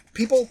 When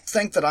people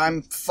think that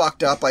I'm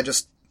fucked up, I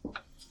just...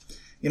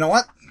 You know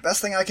what?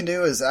 Best thing I can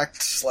do is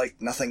act like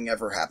nothing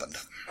ever happened.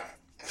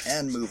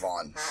 And move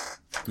on.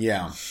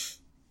 Yeah.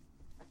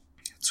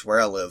 It's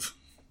where I live.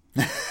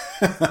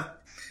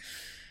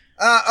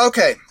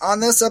 Okay, on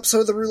this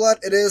episode of The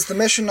Roulette, it is the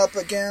mission up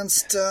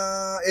against,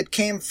 It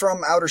Came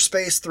From Outer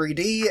Space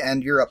 3D,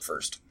 and you're up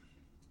first.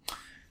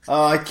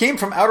 It Came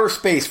From Outer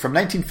Space from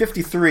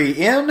 1953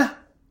 in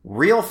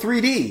real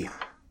 3D.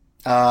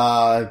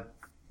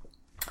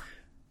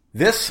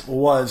 This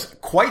was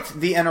quite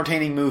the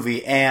entertaining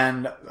movie,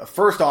 and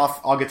first off,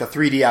 I'll get the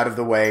 3D out of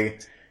the way.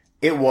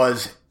 It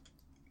was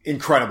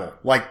incredible.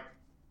 Like,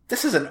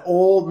 this is an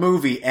old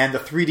movie, and the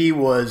 3D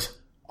was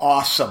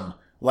awesome.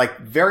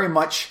 Like, very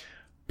much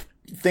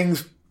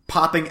things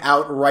popping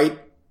out right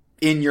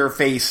in your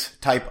face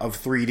type of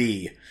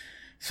 3D.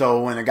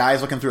 So when a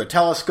guy's looking through a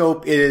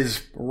telescope, it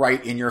is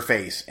right in your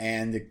face.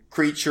 And the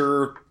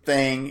creature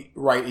thing,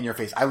 right in your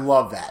face. I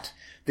love that.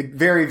 The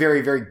very,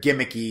 very, very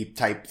gimmicky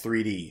type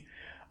 3D.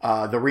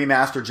 The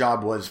remaster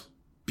job was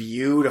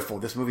beautiful.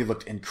 This movie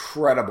looked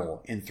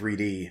incredible in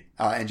 3D,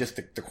 and just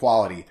the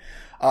quality.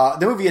 The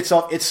movie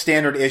itself, it's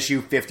standard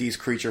issue 50s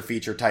creature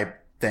feature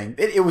type thing.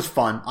 It was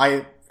fun.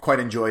 I quite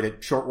enjoyed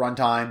it. Short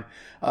runtime.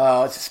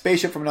 It's a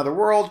spaceship from another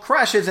world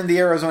crashes in the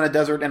Arizona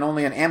desert, and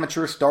only an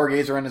amateur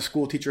stargazer and a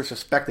school teacher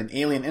suspect an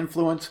alien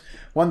influence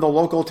when the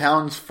local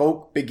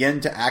townsfolk begin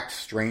to act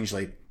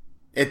strangely.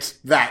 It's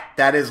that.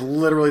 That is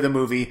literally the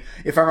movie.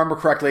 If I remember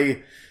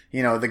correctly,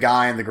 you know, the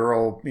guy and the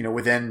girl, you know,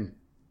 within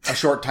a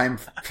short time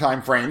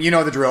frame, you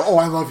know the drill. Oh,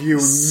 I love you.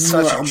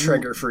 Such a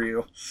trigger for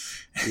you.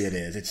 It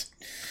is.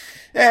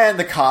 And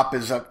the cop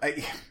is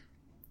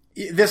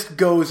this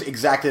goes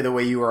exactly the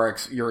way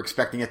you're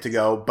expecting it to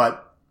go,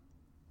 but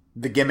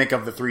the gimmick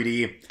of the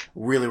 3D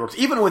really works.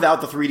 Even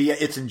without the 3D,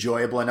 it's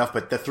enjoyable enough,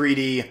 but the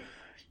 3D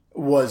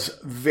was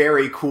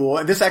very cool.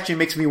 And this actually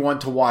makes me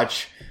want to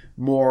watch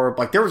more.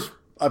 Like, there was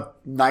a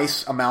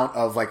nice amount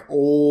of like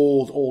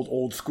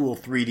old school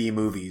 3D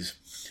movies,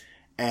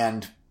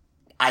 and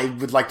I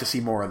would like to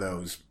see more of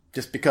those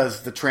just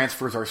because the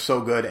transfers are so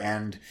good.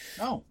 And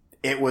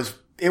it was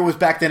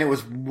back then, it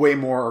was way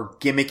more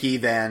gimmicky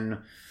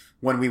than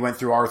when we went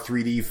through our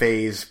 3D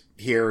phase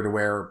here, to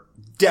where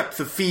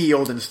depth of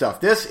field and stuff.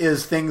 This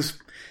is things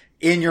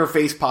in your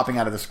face popping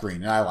out of the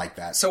screen, and I like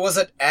that. So was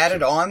it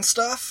added on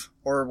stuff,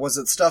 or was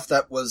it stuff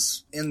that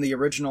was in the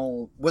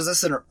original? Was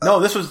this in?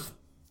 No, this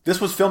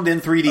was filmed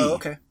in 3D. Oh,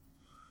 okay.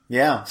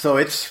 Yeah, so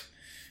it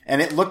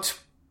looked,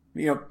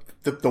 you know,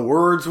 the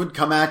words would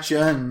come at you,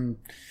 and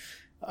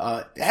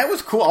that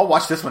was cool. I'll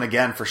watch this one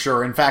again for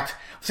sure. In fact,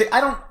 see,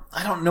 I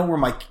don't know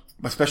where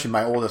especially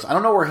my oldest, I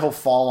don't know where he'll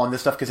fall on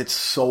this stuff because it's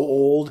so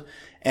old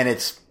and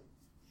it's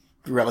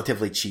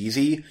relatively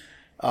cheesy.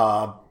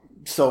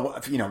 So,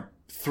 you know,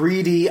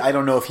 3D, I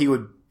don't know if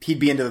he'd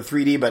be into the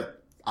 3D,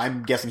 but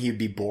I'm guessing he'd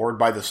be bored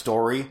by the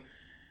story.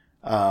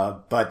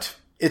 But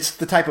it's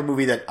the type of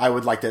movie that I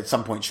would like to at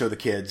some point show the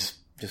kids.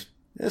 Just,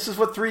 this is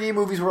what 3D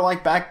movies were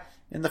like back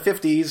in the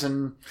 50s,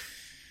 and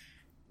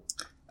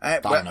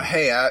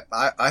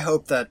I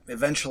hope that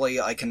eventually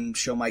I can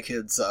show my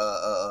kids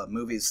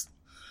movies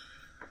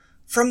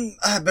from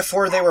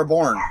before they were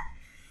born.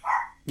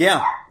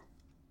 Yeah.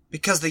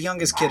 Because the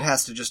youngest kid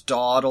has to just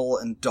dawdle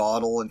and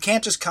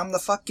can't just come the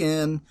fuck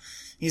in.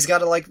 He's got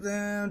to like,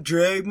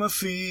 drag my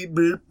feet,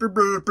 blah, blah,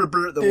 blah,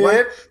 blah,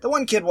 blah. The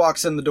one kid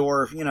walks in the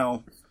door, you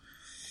know,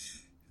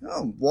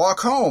 walk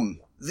home.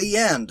 The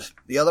end.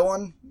 The other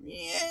one,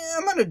 yeah,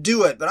 I'm gonna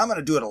do it, but I'm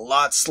gonna do it a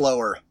lot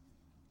slower.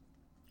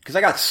 Because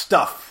I got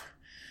stuff.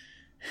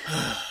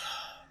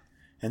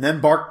 And then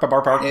bark, bark,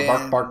 bark,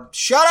 bark, bark.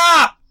 Shut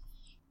up!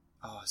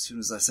 Oh, as soon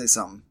as I say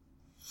something.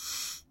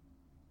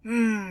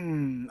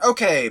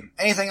 Okay.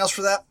 Anything else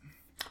for that?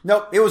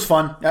 Nope, it was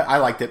fun. I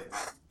liked it.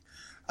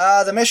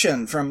 The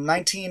Mission from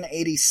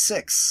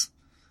 1986.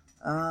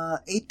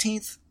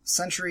 18th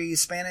century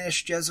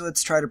Spanish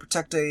Jesuits try to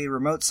protect a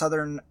remote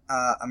southern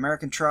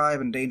American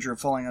tribe in danger of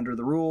falling under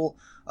the rule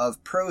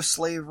of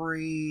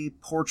pro-slavery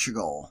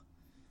Portugal.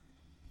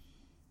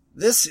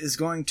 This is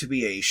going to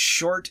be a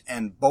short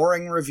and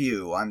boring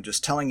review. I'm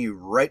just telling you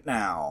right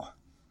now.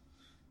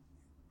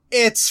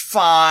 It's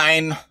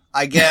fine,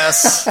 I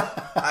guess.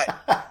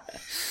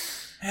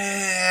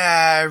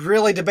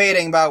 Really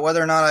debating about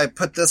whether or not I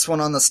put this one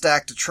on the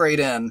stack to trade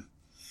in.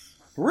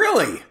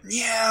 Really?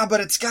 Yeah,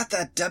 but it's got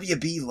that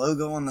WB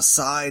logo on the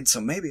side,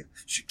 so maybe I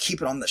should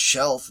keep it on the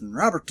shelf. And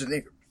Robert De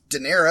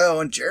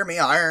Niro and Jeremy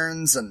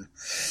Irons and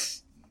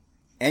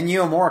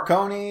Ennio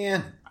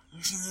Morricone.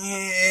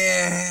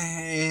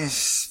 Yeah,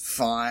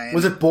 fine.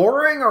 Was it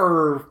boring,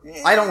 or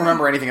I don't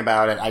remember anything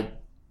about it.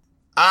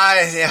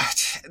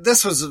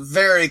 This was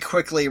very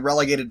quickly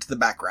relegated to the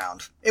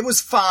background. It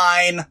was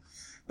fine,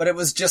 but it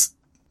was just,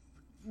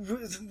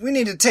 we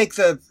need to take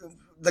the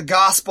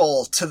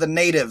gospel to the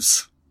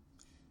natives.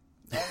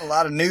 A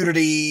lot of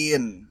nudity,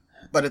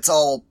 but it's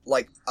all,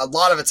 like, a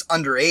lot of it's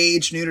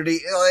underage nudity.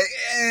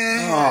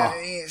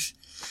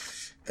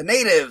 The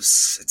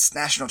natives, it's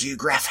National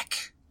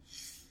Geographic.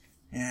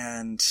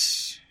 And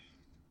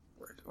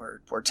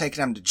we're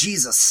taking them to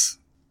Jesus.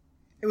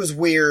 It was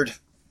weird.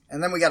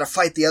 And then we got to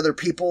fight the other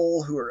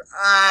people who are,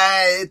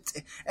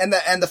 and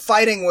the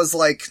fighting was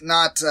like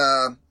not,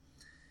 I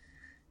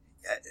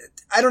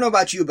don't know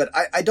about you, but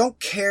I don't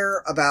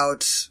care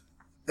about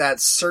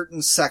that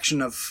certain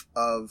section of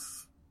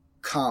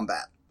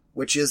combat,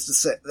 which is to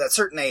say, that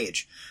certain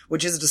age,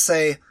 which is to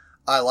say,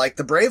 I like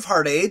the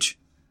Braveheart age,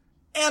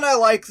 and I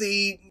like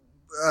the,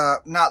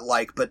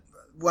 but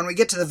when we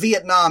get to the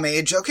Vietnam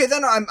age, okay,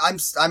 then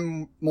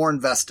I'm more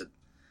invested.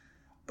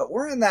 But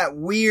we're in that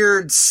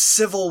weird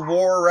Civil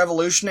War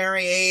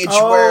revolutionary age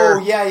where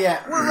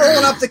we're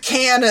rolling up the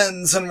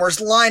cannons and we're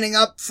lining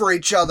up for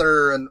each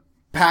other and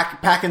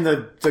packing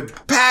the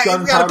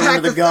gunpowder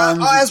into the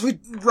guns. As we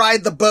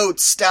ride the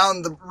boats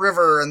down the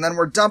river, and then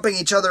we're dumping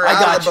each other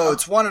out of the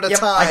boats one at a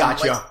time. I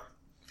got you.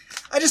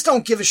 I just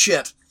don't give a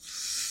shit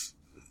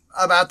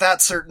about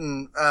that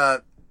certain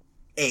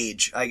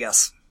age, I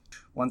guess.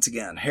 Once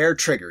again, hair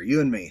trigger, you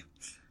and me.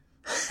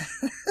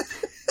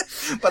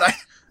 But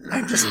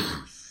I'm just...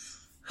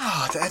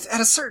 at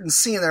a certain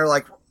scene, they're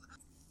like,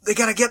 they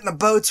gotta get in the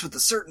boats with the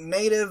certain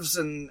natives,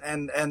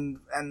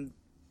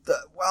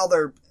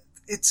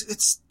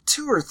 it's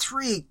 2 or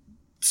 3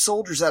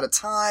 soldiers at a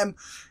time,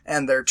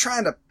 and they're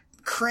trying to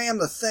cram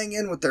the thing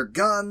in with their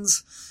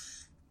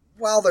guns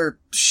while they're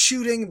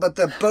shooting, but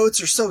the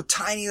boats are so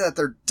tiny that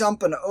they're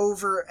dumping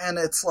over, and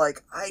it's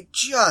like, I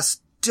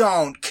just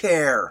don't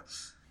care.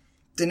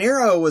 De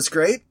Niro was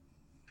great.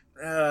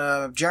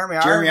 Jeremy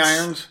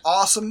Irons,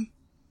 awesome.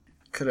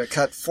 Could have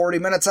cut 40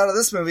 minutes out of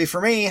this movie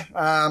for me.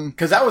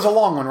 Because that was a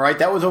long one, right?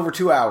 That was over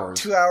 2 hours.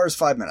 2 hours,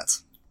 5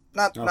 minutes.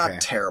 Not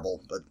terrible,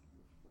 but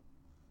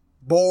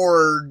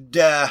bored.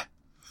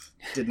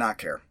 Did not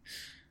care.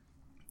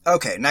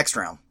 Okay, next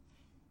round.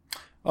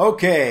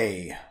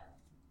 Okay.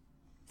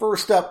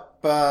 First up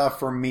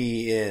for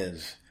me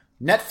is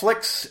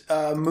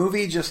Netflix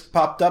movie just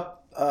popped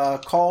up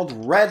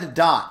called Red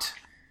Dot.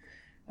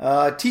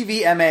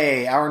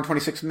 TVMA, hour and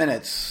 26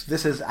 minutes.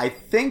 This is, I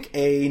think,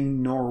 a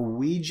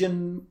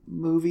Norwegian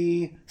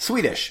movie.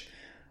 Swedish.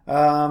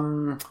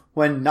 When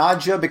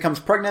Nadja becomes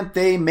pregnant,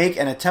 they make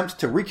an attempt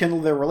to rekindle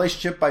their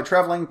relationship by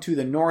traveling to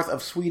the north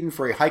of Sweden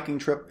for a hiking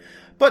trip,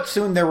 but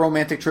soon their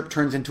romantic trip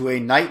turns into a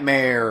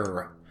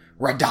nightmare.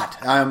 Red Dot.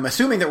 I'm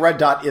assuming that Red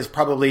Dot is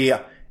probably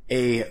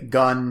a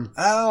gun.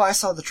 Oh, I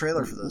saw the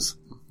trailer for this.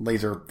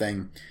 Laser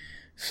thing.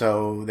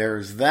 So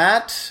there's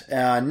that.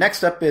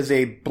 Next up is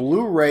a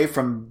Blu-ray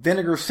from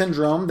Vinegar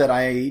Syndrome that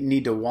I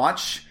need to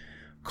watch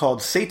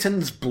called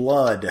Satan's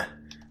Blood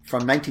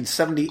from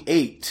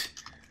 1978.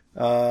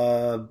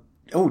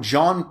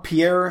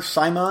 Jean-Pierre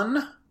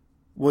Simon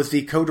was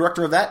the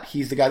co-director of that.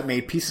 He's the guy that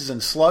made Pieces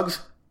and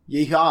Slugs.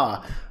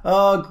 Yeehaw.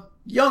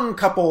 Young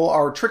couple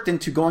are tricked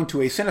into going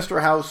to a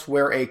sinister house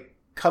where a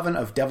coven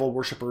of devil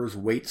worshippers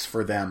waits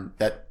for them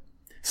that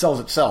sells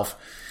itself.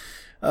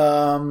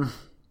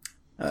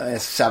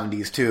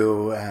 70s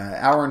too.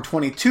 Hour and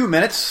 22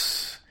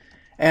 minutes.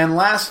 And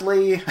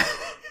lastly,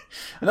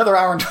 another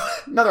hour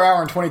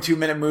and 22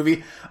 minute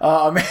movie.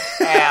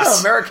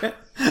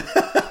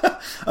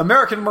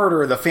 American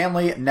Murder, The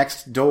Family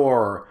Next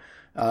Door.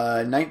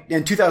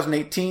 In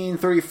 2018,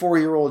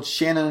 34-year-old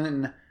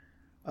Shannon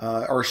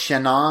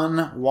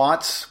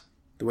Watts.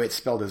 The way it's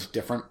spelled is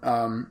different.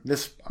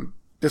 This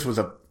was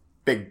a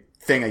big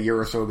thing a year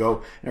or so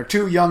ago. And her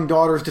 2 young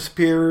daughters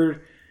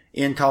disappeared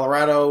in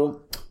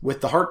Colorado.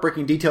 With the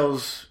heartbreaking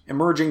details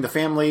emerging, the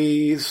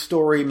family's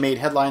story made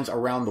headlines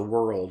around the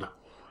world.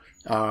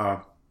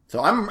 So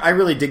I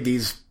really dig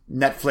these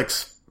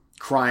Netflix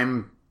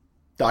crime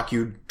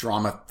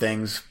docudrama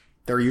things.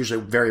 They're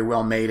usually very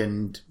well made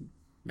and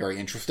very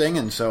interesting,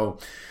 and so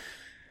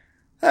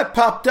that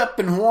popped up,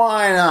 and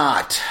why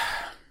not?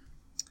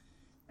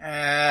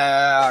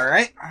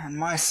 Alright, on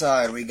my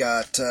side we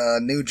got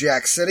New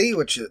Jack City,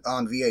 which is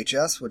on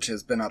VHS, which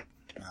has been up,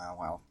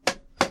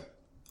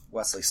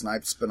 Wesley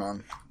Snipes been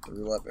on the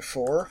roulette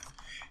before.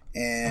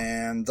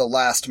 And The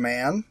Last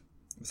Man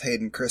with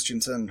Hayden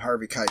Christensen and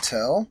Harvey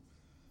Keitel.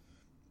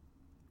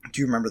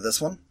 Do you remember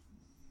this one?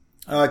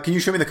 Can you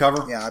show me the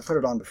cover? Yeah, I put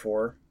it on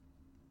before.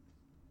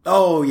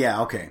 Oh,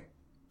 yeah, okay.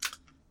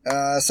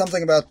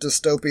 Something about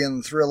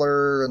dystopian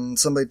thriller, and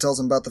somebody tells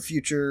him about the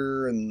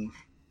future, and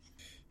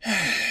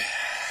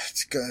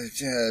it's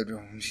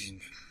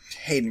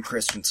Hayden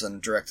Christensen,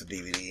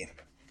 direct-to-DVD.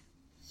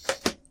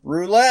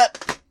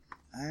 Roulette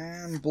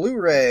and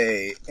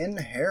Blu-ray,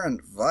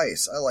 Inherent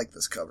Vice. I like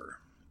this cover.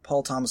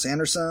 Paul Thomas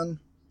Anderson.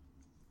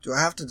 Do I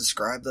have to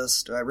describe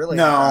this? Do I really?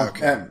 No.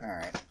 Okay. All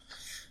right.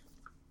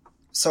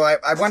 So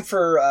I went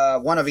for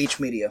one of each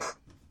media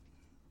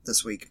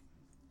this week.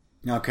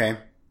 Okay.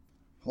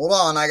 Hold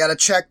on, I gotta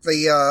check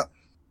the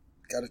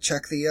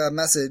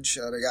message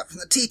that I got from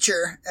the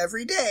teacher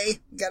every day.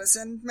 Gotta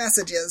send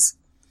messages.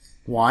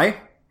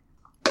 Why?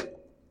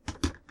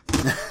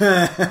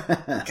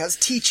 Because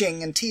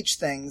teaching and teach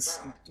things.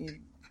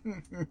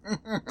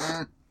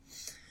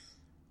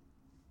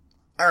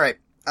 Alright,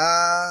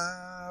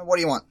 what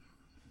do you want?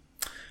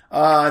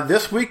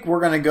 This week we're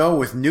gonna go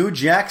with New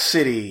Jack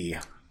City.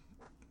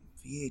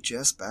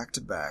 VHS back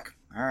to back.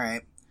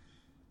 Alright.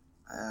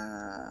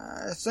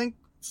 I think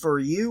for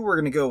you, we're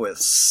going to go with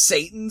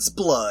Satan's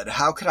Blood.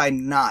 How could I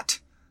not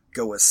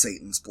go with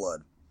Satan's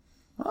Blood?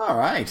 All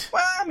right.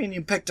 Well, I mean,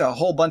 you picked a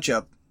whole bunch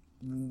of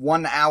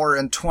 1 hour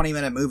and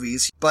 20-minute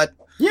movies, but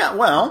yeah,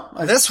 well,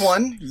 this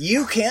one,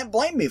 you can't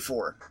blame me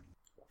for.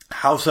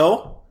 How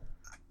so?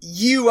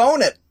 You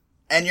own it,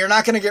 and you're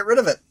not going to get rid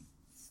of it.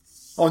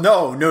 Oh,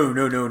 no.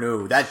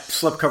 That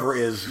slipcover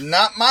is...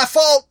 Not my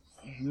fault.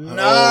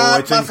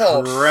 Not my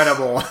fault. It's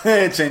incredible.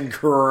 It's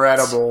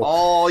incredible.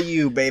 All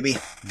you, baby.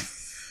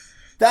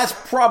 That's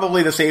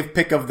probably the safe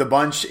pick of the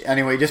bunch.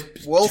 Anyway,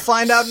 we'll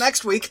find out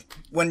next week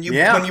when you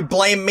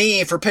blame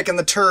me for picking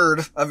the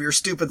turd of your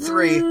stupid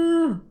 3.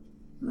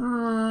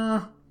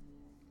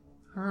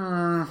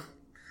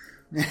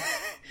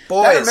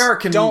 Boys,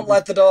 don't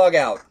let the dog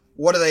out.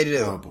 What do they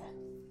do? Oh,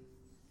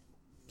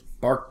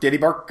 bark, diddy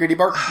bark, giddy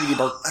bark, giddy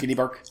bark, giddy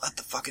bark. Let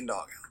the fucking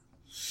dog out.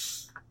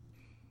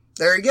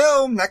 There you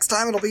go. Next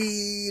time it'll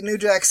be New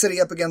Jack City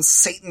up against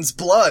Satan's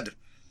Blood.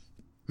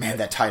 Man,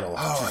 that title.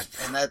 Oh,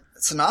 and that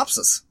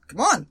synopsis.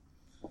 Come on.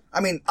 I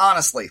mean,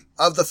 honestly,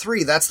 of the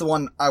 3, that's the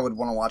one I would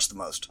want to watch the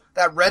most.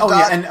 That red dot.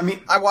 Yeah, and I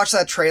mean, I watched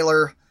that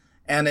trailer,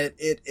 and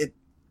it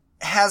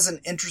has an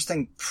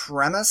interesting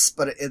premise,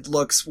 but it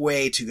looks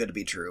way too good to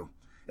be true.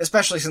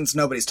 Especially since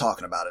nobody's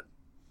talking about it.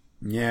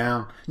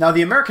 Yeah. Now,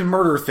 the American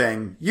Murder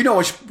thing, you know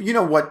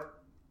what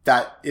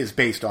that is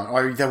based on,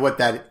 or what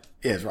that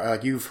is, right?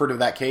 Like, you've heard of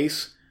that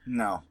case?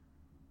 No.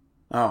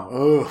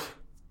 Oh, ugh.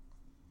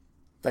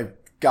 That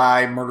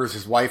guy murders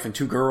his wife and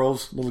 2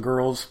 little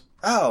girls.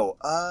 Oh,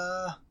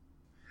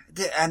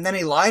 and then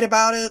he lied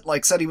about it?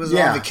 Like, said he was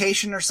on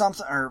vacation or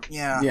something? Or,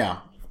 yeah. Yeah.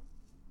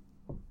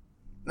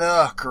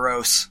 Ugh,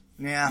 gross.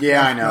 Yeah.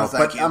 Yeah, I know. No,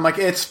 but you. I'm like,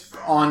 it's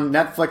on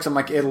Netflix. I'm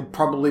like, it'll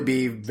probably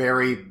be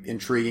very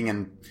intriguing,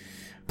 and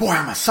boy,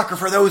 I'm a sucker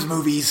for those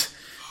movies.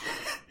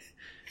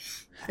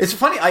 It's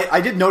funny.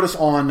 I did notice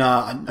on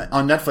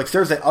Netflix,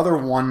 there's that other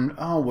one.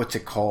 Oh, what's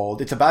it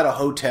called? It's about a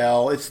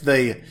hotel. Is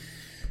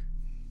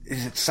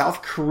it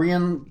South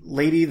Korean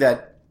lady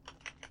that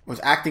was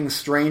acting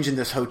strange in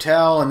this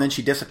hotel and then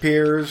she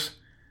disappears?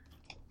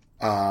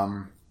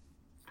 I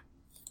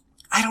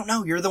don't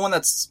know. You're the one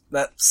that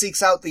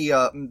seeks out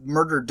the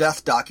murder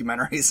death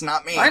documentaries,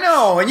 not me. I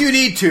know, and you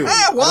need to. Why?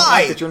 I don't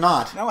like that you're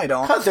not. No, I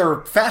don't. Because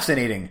they're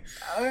fascinating.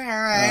 All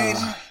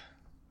right.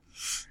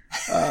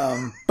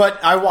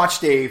 But I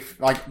watched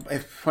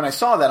when I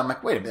saw that, I'm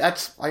like, wait a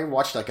minute, I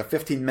watched like a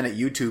 15-minute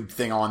YouTube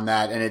thing on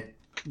that, and it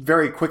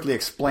very quickly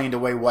explained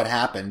away what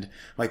happened.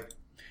 Like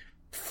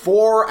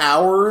 4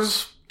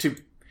 hours and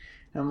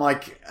I'm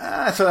like,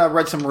 so I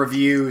read some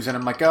reviews, and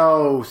I'm like,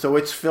 oh, so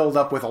it's filled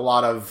up with a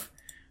lot of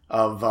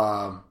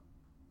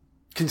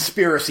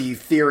conspiracy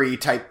theory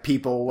type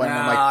people. And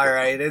I'm like, all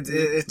right,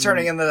 it's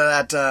turning into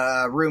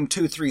that Room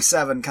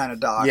 237 kind of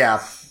doc.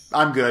 Yeah,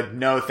 I'm good.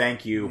 No,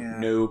 thank you. Yeah.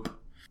 Nope.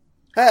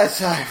 That's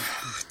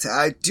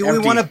do we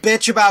empty. want to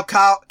bitch about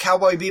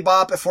Cowboy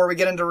Bebop before we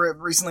get into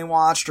recently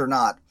watched or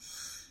not?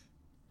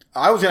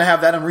 I was going to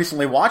have that on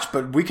recently watched,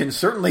 but we can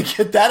certainly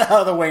get that out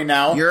of the way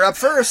now. You're up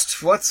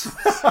first. What?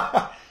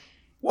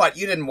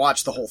 You didn't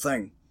watch the whole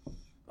thing?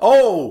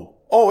 Oh,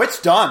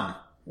 what?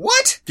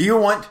 What? Do you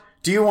want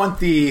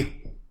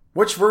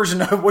which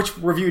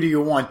review do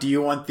you want? Do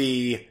you want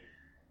the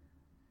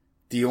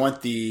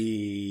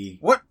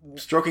what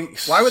stroking?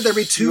 Why would there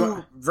be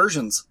 2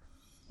 versions?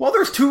 Well,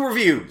 there's 2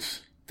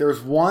 reviews. There's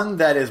one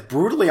that is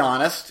brutally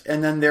honest,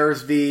 and then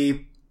there's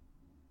the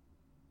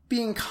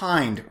being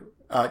kind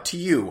to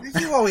you.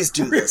 You always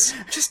do this.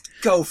 Just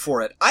go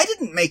for it. I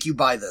didn't make you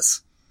buy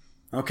this.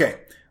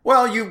 Okay.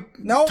 Well, you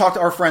talked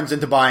our friends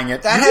into buying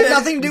it. That had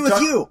nothing to do with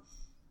you.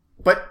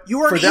 But you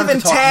weren't even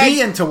tagged.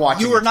 Me into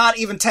watching you were not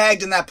even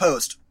tagged in that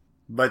post.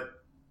 But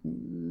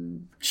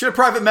should have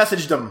private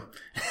messaged them.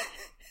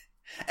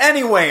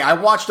 Anyway, I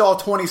watched all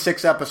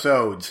 26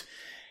 episodes.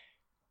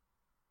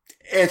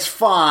 It's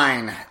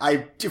fine.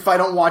 If I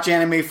don't watch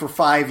anime for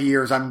 5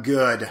 years, I'm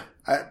good.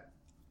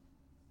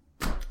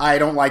 I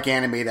don't like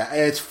anime.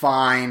 It's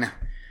fine.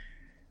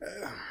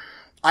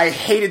 I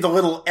hated the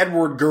little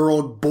Edward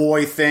girl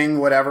boy thing,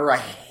 whatever. I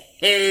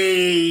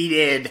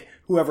hated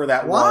whoever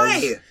that was.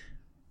 Why?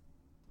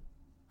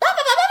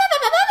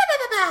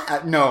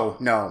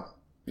 No.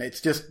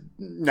 It's just,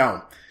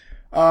 no.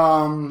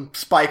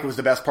 Spike was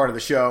the best part of the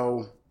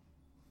show.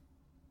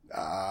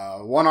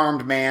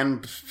 One-armed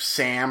man,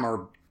 Sam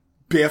or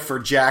Biff or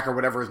Jack or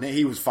whatever his name,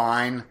 he was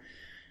fine.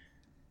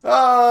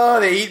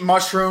 They eat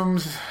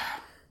mushrooms.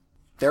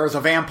 There's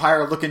a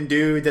vampire-looking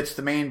dude that's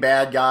the main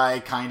bad guy,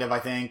 kind of, I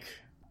think.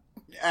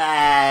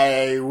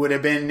 I would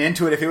have been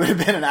into it if it would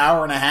have been an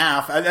hour and a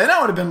half. And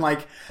I would have been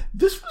like,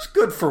 this was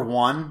good for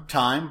one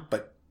time,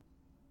 but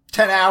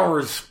 10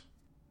 hours...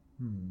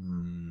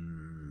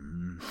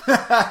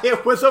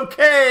 it was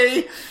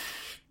okay.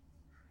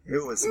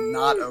 It was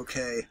not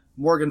okay.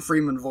 Morgan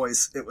Freeman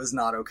voice, it was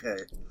not okay.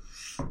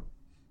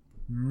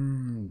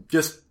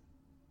 Just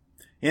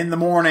in the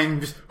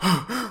morning, just,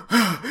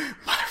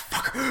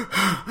 motherfucker.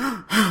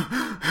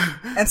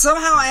 And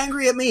somehow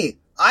angry at me.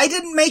 I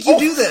didn't make you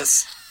do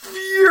this.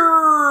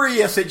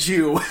 Furious at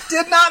you.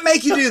 Did not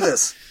make you do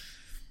this.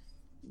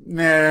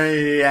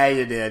 Yeah,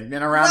 you did.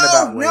 In a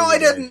roundabout way. No, I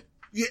didn't.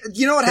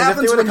 You know what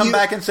happens if they would when have come you...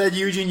 back and said,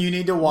 Eugene, you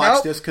need to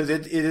watch this because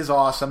it is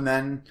awesome,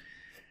 then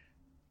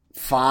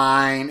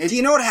fine. Do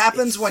you know what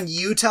happens when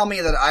you tell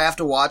me that I have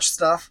to watch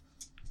stuff?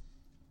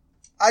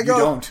 I go,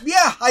 you don't.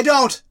 Yeah, I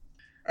don't.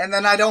 And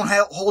then I don't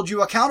hold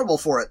you accountable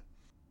for it.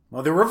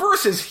 Well, the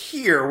reverse is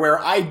here, where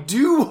I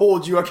do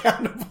hold you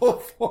accountable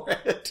for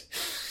it.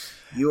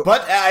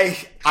 But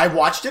I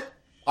watched it.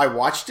 I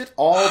watched it,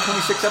 all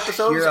 26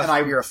 episodes.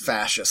 You're a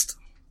fascist.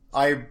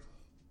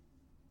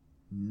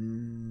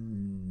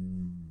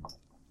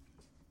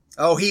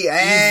 Oh, he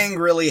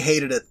angrily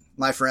hated it,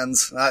 my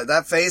friends.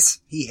 That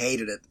face, he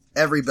hated it.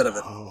 Every bit of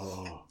it.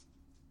 Oh.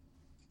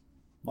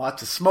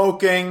 Lots of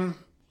smoking.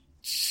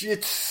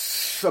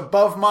 It's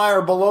above my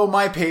or below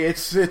my pay. You're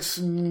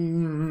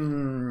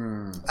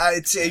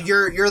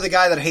the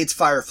guy that hates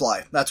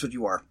Firefly. That's what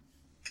you are.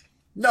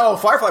 No,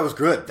 Firefly was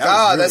good.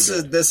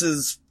 This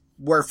is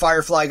where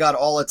Firefly got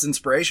all its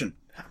inspiration.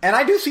 And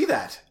I do see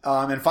that.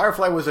 And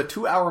Firefly was a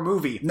 2-hour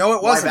movie. No,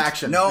 it wasn't. Live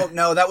action.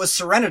 No, that was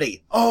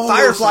Serenity. Oh,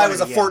 Firefly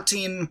was a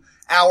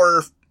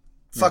 14-hour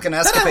fucking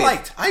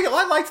escapade.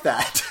 I liked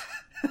that.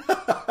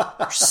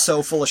 You're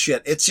so full of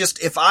shit. It's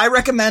just, if I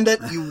recommend it,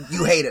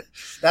 you hate it.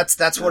 That's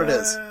what it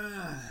is.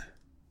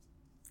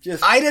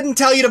 I didn't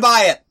tell you to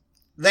buy it.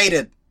 They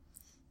did.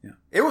 Yeah.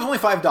 It was only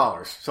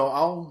 $5, so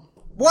I'll...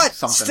 What?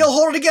 Something. Still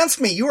hold it against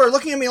me. You are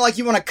looking at me like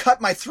you want to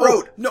cut my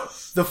throat. Oh, no,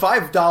 the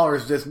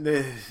 $5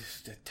 doesn't...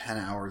 10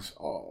 hours.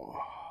 Oh.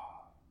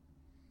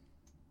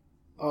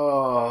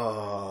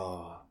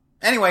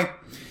 Anyway,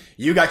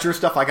 you got your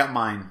stuff, I got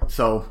mine.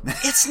 So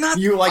it's not.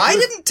 I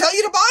didn't tell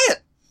you to buy it.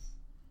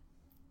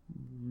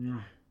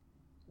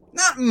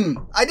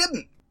 I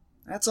didn't.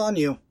 That's on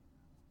you.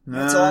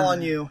 That's all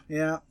on you.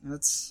 Yeah,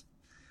 that's...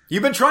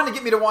 You've been trying to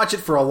get me to watch it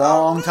for a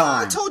long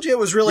time. I told you it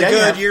was really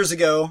good years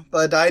ago,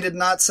 but I did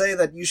not say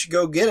that you should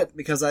go get it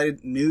because I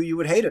knew you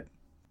would hate it.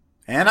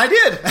 And I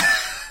did.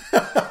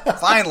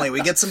 Finally,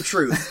 we get some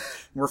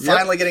truth. We're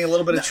finally getting a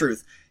little bit of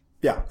truth.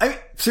 Yeah. I mean,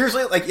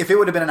 seriously, like, if it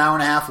would have been an hour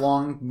and a half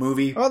long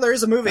movie. Oh, there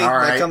is a movie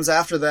that comes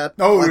after that.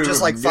 Oh,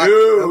 just like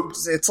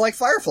it's like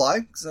Firefly,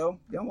 so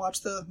watch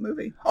the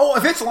movie. Oh,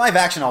 if it's live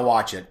action, I'll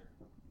watch it.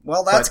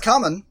 Well, that's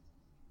coming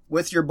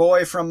with your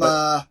boy from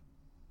the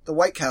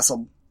White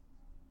Castle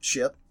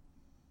shit.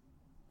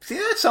 See,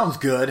 that sounds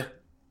good.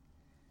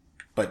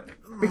 But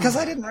because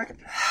I didn't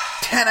recommend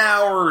 10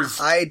 hours.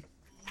 I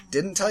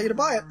didn't tell you to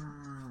buy it.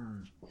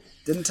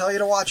 Didn't tell you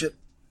to watch it.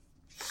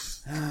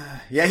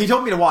 Yeah, he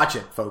told me to watch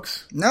it,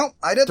 folks. No,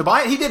 I didn't. To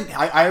buy it, he didn't.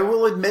 I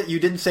will admit you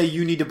didn't say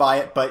you need to buy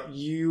it, but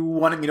you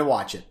wanted me to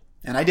watch it.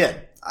 And I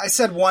did. I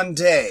said one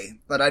day,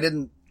 but I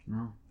didn't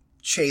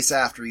chase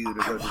after you to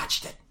go.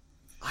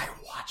 I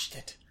watched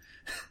it.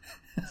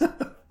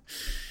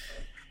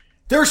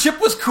 Their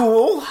ship was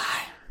cool.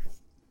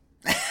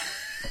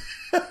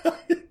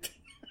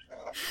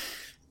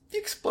 The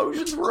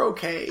explosions were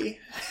okay.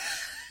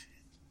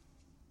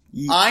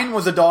 Ein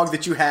was a dog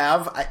that you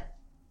have.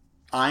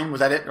 Ein, was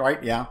that it,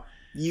 right? Yeah.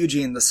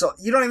 Eugene,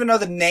 you don't even know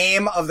the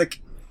name of the...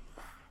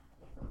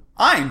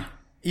 Ein.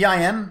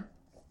 E-I-N.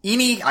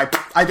 Eenie.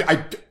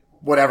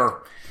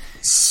 Whatever.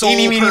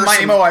 Eenie, meenie,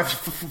 miny, mo.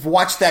 I've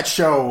watched that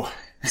show.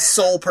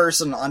 Sole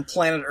person on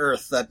planet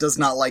Earth that does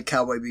not like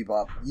Cowboy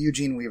Bebop.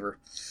 Eugene Weaver.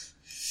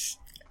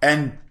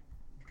 And...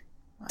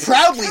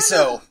 Proudly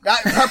so.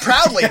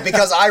 Proudly,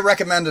 because I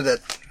recommended it.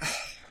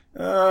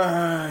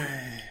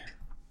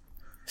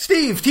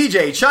 Steve,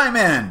 TJ, chime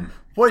in.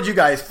 What did you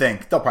guys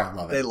think? They'll probably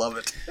love it. They love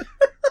it.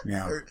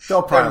 Yeah,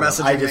 they'll probably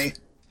messaging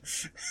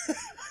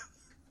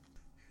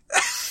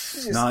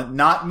me.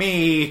 Not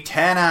me.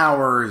 10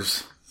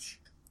 hours.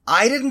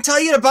 I didn't tell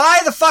you to buy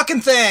the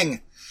fucking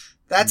thing.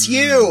 That's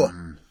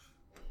you.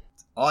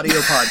 Audio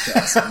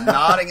podcast.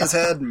 Nodding his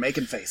head and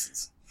making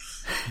faces.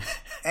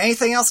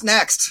 Anything else?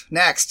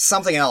 Next.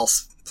 Something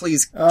else.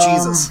 Please,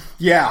 Jesus.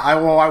 Yeah, I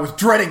was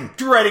dreading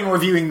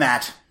reviewing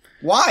that.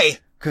 Why?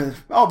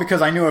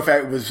 Because I knew if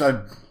it was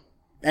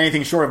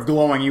anything short of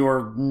glowing, you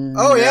were...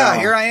 Oh, yeah,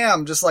 here I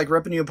am, just like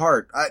ripping you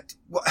apart.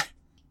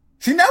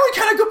 See, now we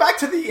kind of go back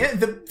to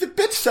the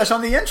bitch sesh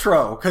on the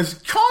intro, because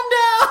calm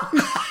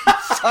down!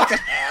 Fucking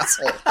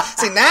asshole.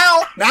 See,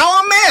 now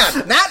I'm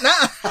mad.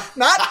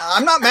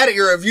 I'm not mad at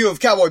your review of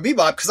Cowboy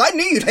Bebop, because I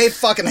knew you'd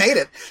fucking hate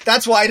it.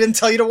 That's why I didn't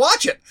tell you to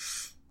watch it.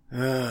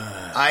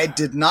 I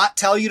did not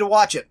tell you to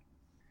watch it.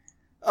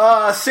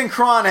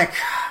 Synchronic.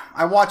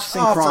 I watched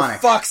Synchronic. Oh,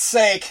 for fuck's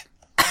sake.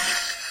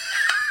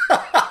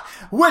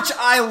 Which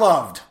I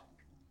loved.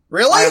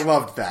 Really? I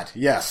loved that,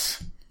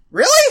 yes.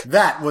 Really?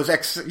 That was I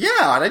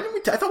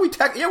thought we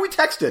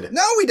texted.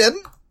 No, we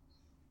didn't.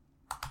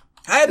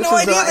 I had no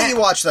idea that you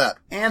watched that.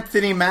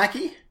 Anthony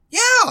Mackie?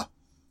 Yeah.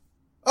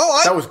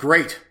 Oh, that was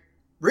great.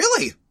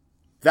 Really?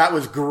 That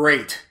was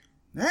great.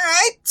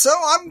 Alright, so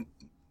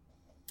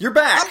You're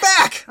back. I'm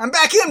back. I'm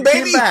back in,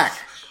 baby. Came back.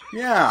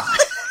 Yeah.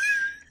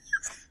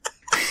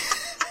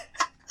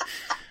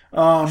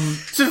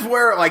 This is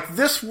where, like,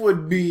 this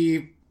would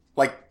be,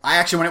 like,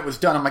 when it was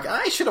done, I'm like,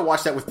 I should have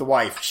watched that with the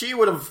wife. She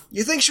would have...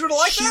 You think she would have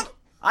liked that?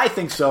 I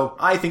think so.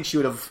 I think she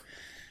would have,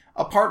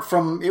 apart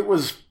from, it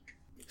was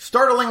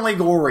startlingly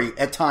gory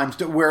at times,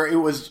 to where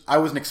I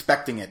wasn't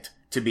expecting it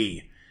to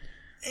be.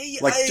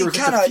 Like, there was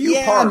a few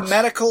parts.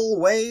 Medical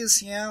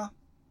ways, yeah.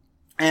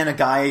 And a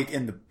guy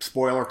in the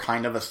spoiler,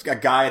 kind of, a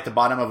guy at the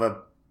bottom of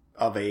a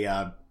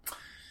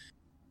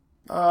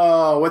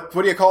what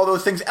do you call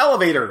those things?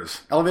 Elevator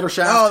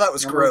shaft. Oh, that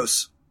was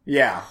gross.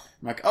 Yeah.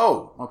 I'm like,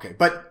 oh, okay.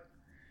 But,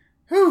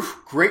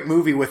 great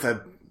movie with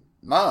a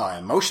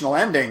emotional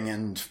ending,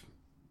 and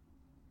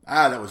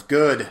that was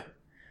good.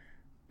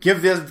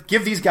 Give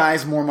these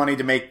guys more money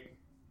to make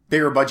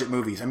bigger budget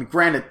movies. I mean,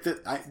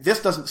 granted,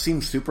 this doesn't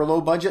seem super low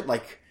budget.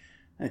 Like,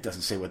 it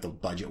doesn't say what the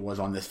budget was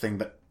on this thing,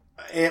 but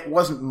it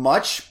wasn't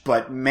much.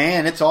 But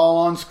man, it's all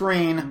on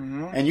screen,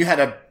 and you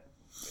had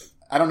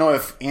I don't know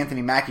if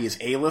Anthony Mackie is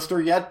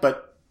A-lister yet,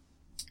 but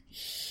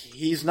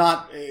he's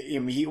not. He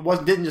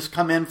didn't just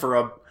come in for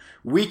a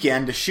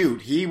weekend to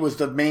shoot. He was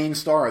the main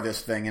star of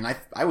this thing, and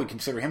I would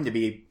consider him to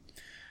be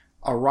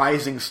a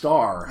rising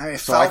star.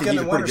 Falcon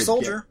and Winter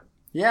Soldier.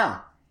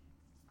 Yeah,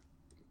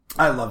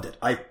 I loved it.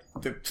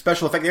 The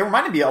special effect, they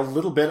reminded me a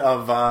little bit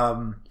of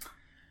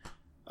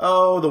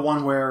the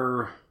one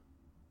where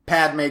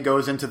Padme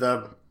goes into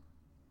the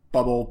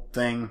bubble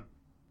thing.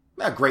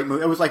 A great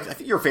movie. It was like, I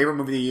think your favorite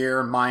movie of the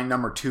year, mine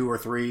number 2 or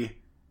 3.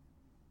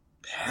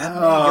 Padme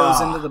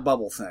goes into the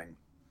bubble thing.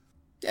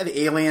 Yeah,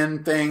 the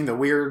alien thing, the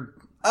weird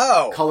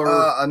color.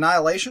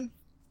 Annihilation?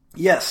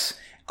 Yes.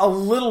 A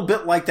little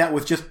bit like that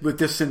with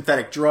this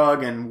synthetic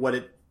drug and what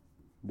it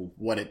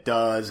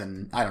does,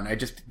 and I don't know, it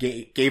just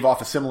gave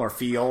off a similar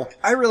feel.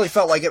 I really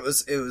felt like it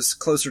was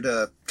closer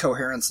to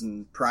Coherence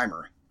and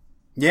Primer.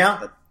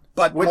 Yeah.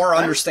 But more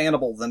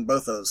understandable than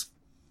both those.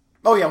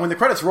 Oh yeah, when the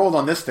credits rolled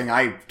on this thing,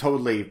 I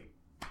totally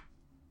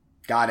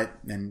got it,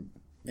 and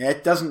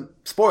it doesn't,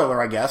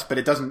 spoiler I guess, but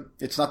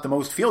it's not the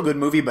most feel-good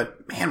movie,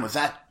 but man,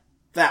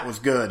 that was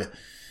good.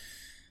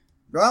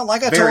 Well,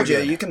 like I told you,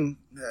 you can,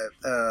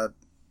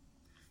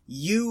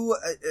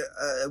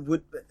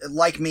 would,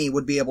 like me,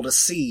 would be able to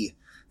see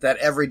that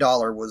every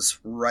dollar was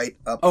right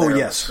up there on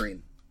the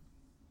screen.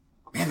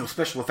 Man, those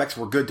special effects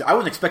were good. I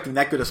wasn't expecting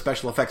that good of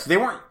special effects. They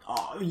weren't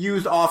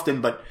used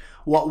often, but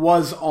what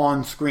was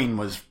on screen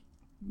was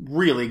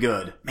really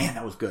good. Man,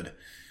 that was good.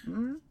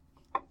 Mm-hmm.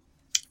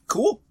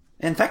 Cool.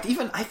 In fact,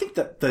 even, I think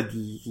that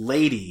the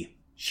lady,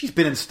 she's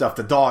been in stuff,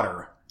 the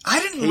daughter.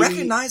 I didn't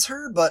recognize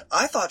her, but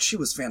I thought she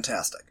was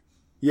fantastic.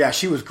 Yeah,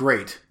 she was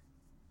great.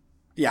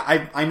 Yeah,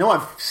 I know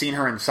I've seen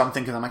her in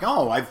something, because I'm like,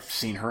 oh, I've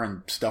seen her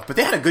in stuff. But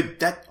they had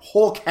that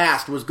whole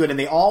cast was good, and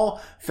they all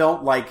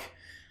felt like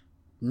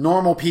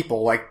normal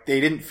people. Like,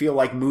 they didn't feel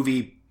like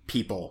movie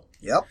people.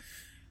 Yep.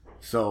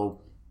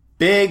 So,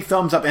 big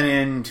thumbs up.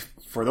 And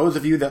for those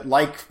of you that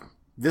like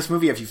this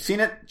movie, if you've seen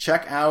it,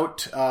 check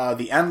out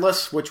The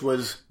Endless, which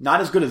was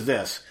not as good as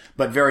this,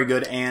 but very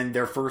good, and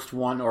their first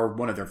one, or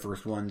one of their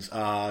first ones,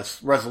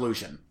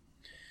 Resolution.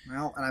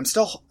 Well, and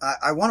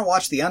I want to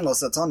watch The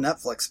Endless. That's on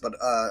Netflix, but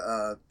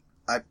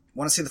I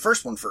want to see the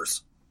first one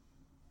first.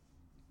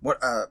 What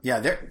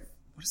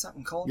is that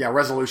one called? Yeah,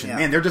 Resolution. Yeah.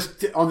 Man, they're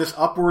just on this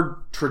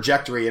upward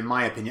trajectory, in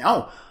my opinion.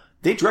 Oh,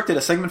 they directed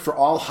a segment for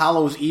All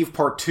Hallows Eve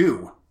Part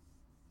 2.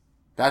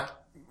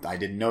 I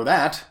didn't know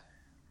that.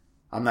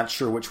 I'm not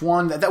sure which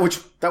one. That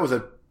was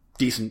a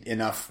decent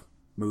enough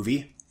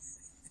movie.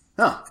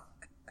 Huh.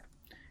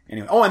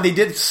 Anyway. Oh, and they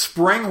did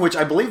Spring, which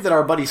I believe that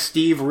our buddy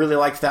Steve really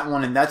liked that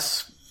one, and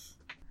that's...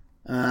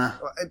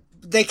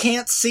 They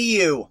can't see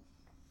you.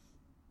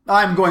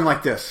 I'm going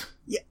like this.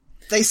 Yeah,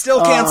 they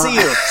still can't see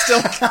you.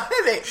 Still,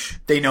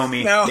 they know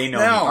me. No, they know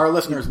me. Our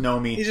listeners know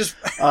me. He just...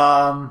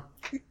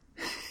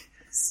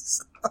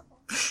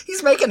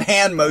 He's making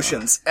hand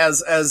motions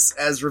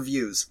as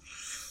reviews.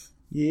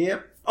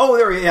 Yep. Oh,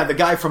 the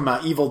guy from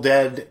Evil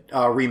Dead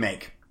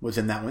remake was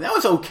in that one. That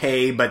was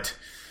okay, but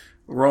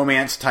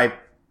romance type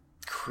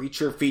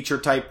creature feature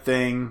type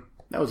thing.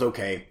 That was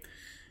okay.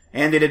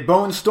 And they did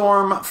Bone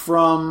Storm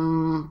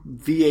from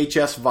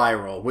VHS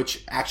Viral,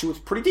 which actually was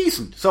pretty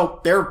decent.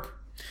 So they're,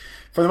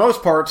 for the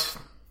most part,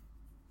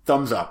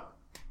 thumbs up.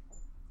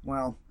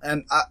 Well,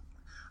 and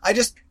I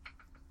just,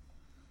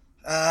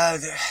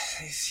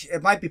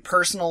 it might be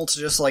personal to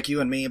just like you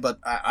and me, but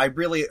I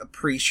really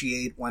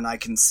appreciate when I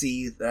can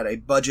see that a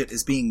budget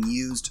is being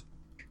used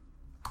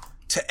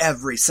to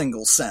every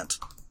single cent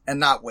and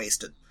not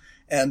wasted.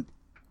 And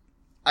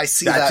I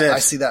see I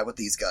see that with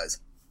these guys.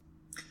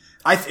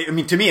 I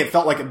mean, to me, it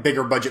felt like a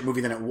bigger budget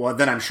movie than it was,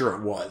 than I'm sure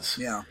it was.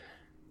 Yeah.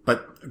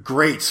 But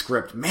great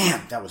script.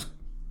 Man, that was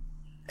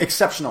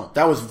exceptional.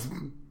 That was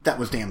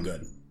damn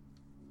good.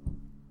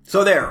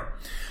 So there.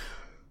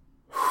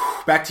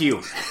 Back to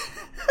you.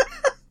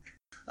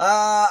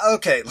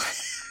 Okay.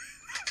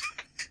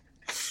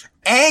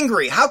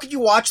 Angry. How could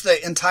you watch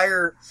the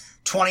entire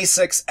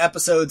 26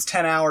 episodes,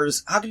 10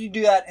 hours? How could you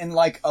do that in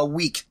like a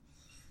week?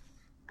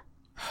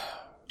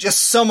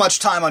 Just so much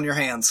time on your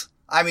hands.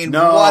 I mean,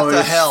 what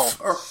the hell?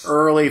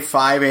 Early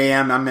 5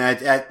 a.m. I'm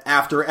at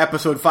after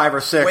episode 5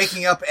 or 6.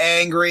 Waking up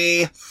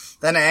angry,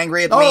 then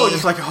angry at me. Oh,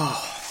 just like,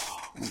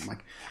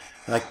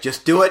 like,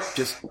 just do it.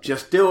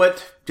 Just do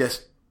it.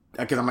 Just,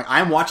 because I'm like,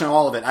 I'm watching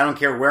all of it. I don't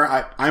care where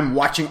I'm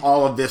watching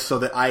all of this so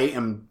that I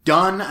am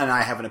done and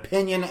I have an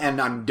opinion and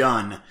I'm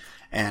done.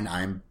 And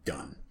I'm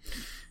done.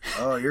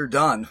 Oh, you're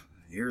done.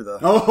 You're the...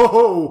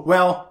 Oh,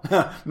 well,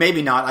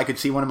 maybe not. I could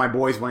see one of my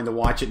boys wanting to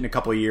watch it in a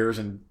couple of years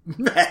and...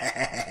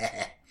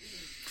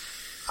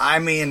 I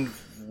mean,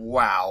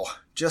 wow.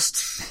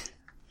 Just...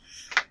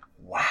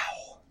 wow.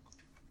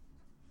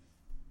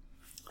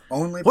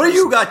 Only what person, do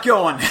you got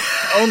going?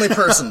 Only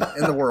person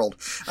in the world.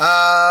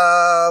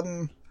 I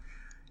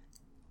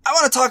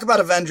want to talk about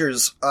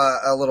Avengers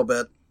a little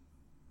bit.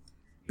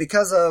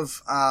 Because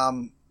of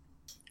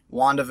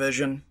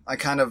WandaVision, I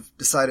kind of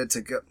decided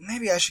to go...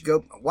 Maybe I should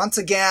go... Once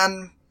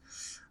again,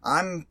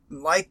 I'm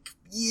like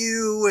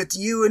you. It's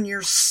you and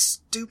your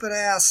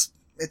stupid-ass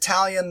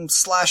Italian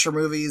slasher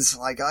movies.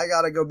 Like, I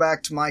gotta go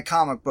back to my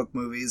comic book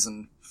movies,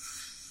 and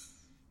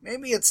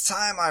maybe it's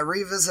time I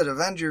revisit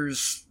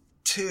Avengers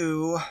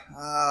 2,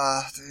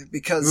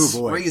 because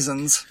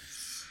reasons.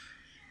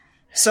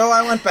 So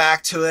I went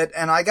back to it,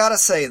 and I gotta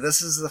say,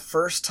 this is the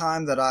first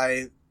time that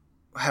I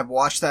have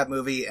watched that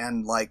movie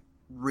and, like,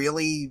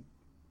 really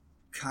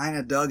kind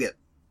of dug it.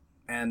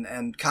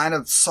 And kind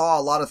of saw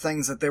a lot of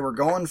things that they were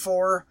going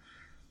for.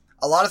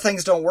 A lot of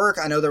things don't work.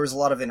 I know there was a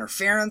lot of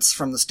interference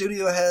from the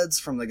studio heads,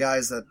 from the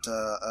guys that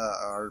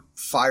are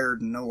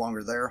fired and no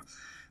longer there.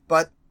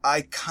 But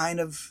I kind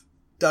of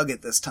dug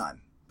it this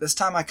time. This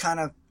time I kind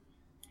of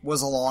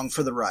was along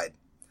for the ride.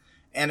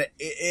 And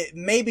it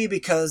may be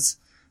because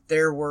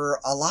there were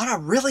a lot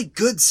of really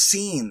good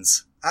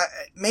scenes.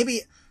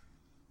 Maybe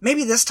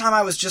this time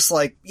I was just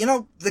like, you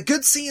know, the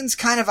good scenes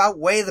kind of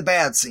outweigh the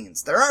bad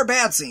scenes. There are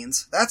bad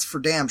scenes, that's for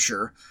damn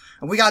sure.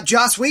 And we got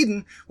Joss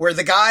Whedon, where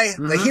the guy,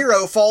 the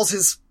hero, falls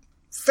his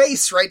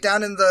face right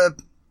down in the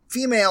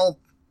female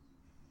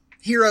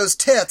hero's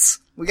tits.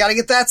 We gotta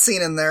get that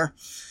scene in there.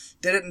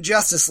 Did it in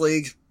Justice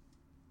League.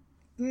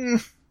 Did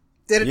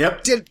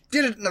it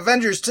in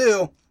Avengers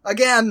 2.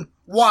 Again,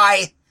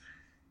 why?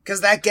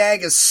 Because that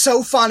gag is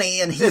so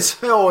funny, and he's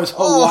hilarious.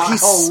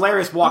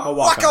 Waka waka.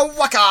 Waka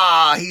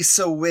waka. He's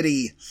so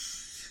witty.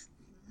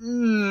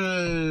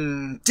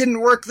 Didn't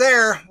work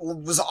there. It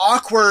was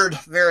awkward.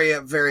 Very,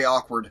 very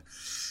awkward.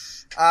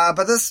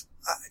 But this,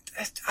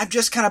 I'm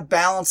just kind of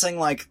balancing,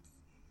 like,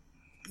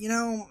 you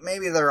know,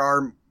 maybe there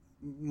are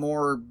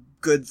more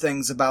good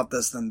things about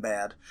this than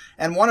bad.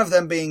 And one of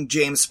them being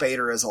James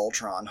Spader as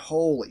Ultron.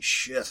 Holy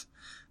shit.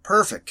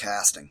 Perfect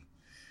casting.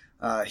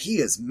 He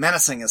is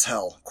menacing as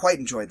hell. Quite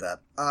enjoyed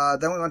that.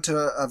 Then we went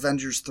to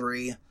Avengers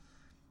 3,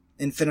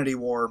 Infinity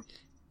War,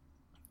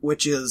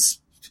 which is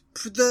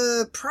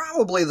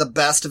probably the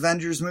best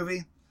Avengers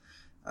movie.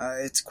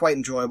 It's quite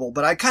enjoyable,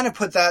 but I kind of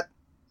put that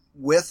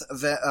with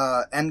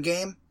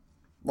Endgame,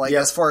 like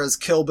as far as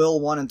Kill Bill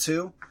 1 and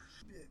 2.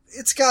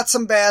 It's got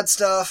some bad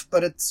stuff,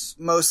 but it's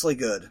mostly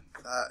good.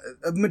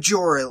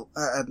 Majorly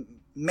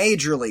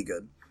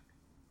good.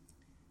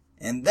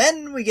 And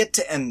then we get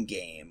to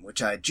Endgame,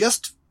 which I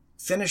just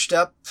finished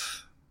up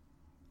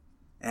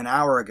an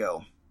hour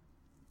ago.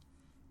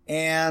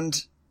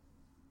 And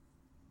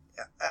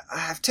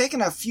I've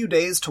taken a few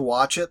days to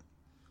watch it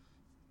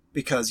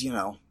because, you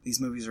know, these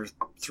movies are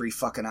 3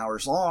 fucking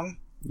hours long.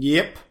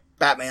 Yep.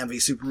 Batman v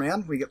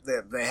Superman.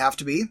 They have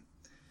to be.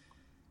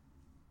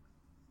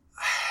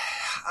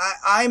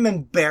 I'm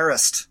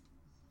embarrassed,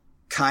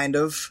 kind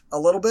of, a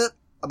little bit,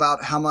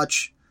 about how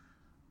much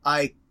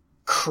I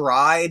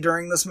cry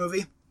during this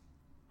movie.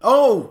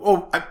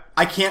 I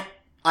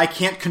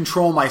can't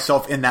control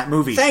myself in that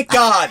movie. Thank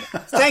God.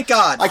 Thank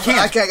God. I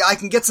can't. I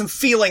can get some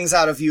feelings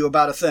out of you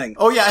about a thing.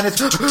 Oh yeah, and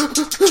it's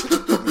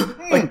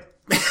like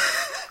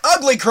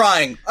ugly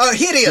crying.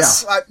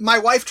 Hideous. Yeah. My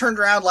wife turned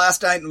around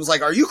last night and was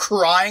like, "Are you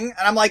crying?"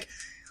 And I'm like,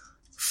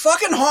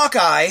 fucking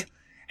Hawkeye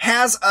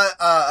has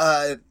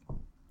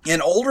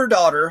an older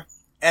daughter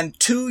and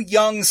 2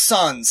 young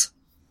sons.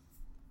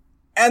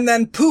 And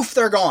then poof,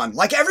 they're gone.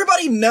 Like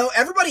everybody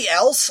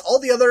else, all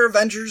the other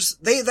Avengers,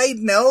 they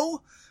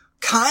know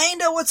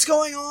kinda what's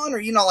going on,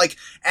 or, like,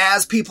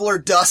 as people are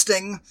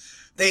dusting,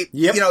 they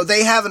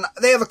have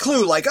a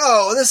clue, like,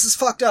 oh, this is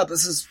fucked up.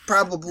 This is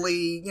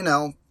probably,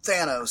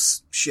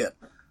 Thanos shit.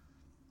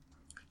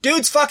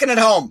 Dude's fucking at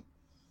home.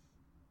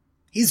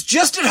 He's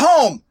just at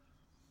home.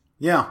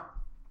 Yeah.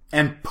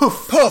 And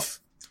poof. Poof.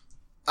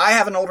 I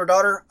have an older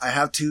daughter. I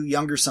have 2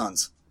 younger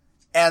sons.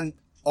 And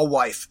a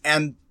wife.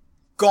 And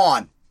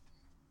gone.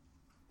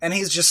 And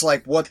he's just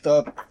like, what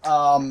the,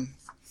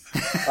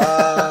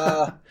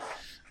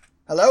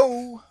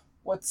 hello?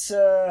 What's,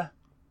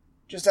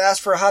 just asked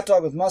for a hot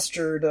dog with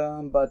mustard,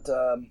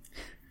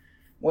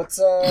 what's,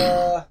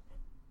 the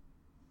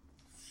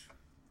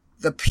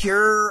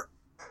pure,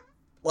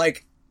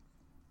 like,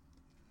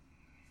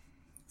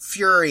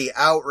 fury,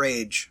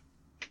 outrage,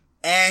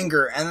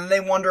 anger, and then they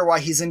wonder why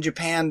he's in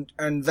Japan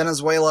and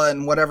Venezuela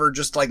and whatever,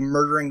 just like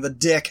murdering the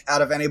dick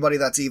out of anybody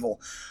that's evil.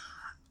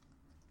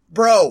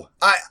 Bro,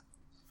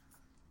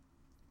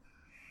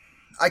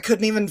 I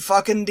couldn't even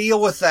fucking deal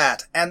with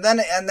that. And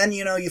then,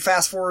 you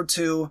fast forward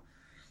to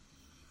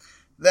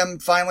them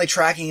finally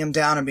tracking him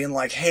down and being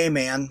like, hey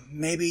man,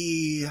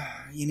 maybe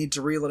you need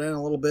to reel it in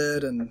a little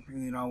bit, and,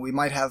 we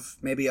might have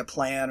maybe a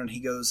plan. And he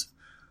goes,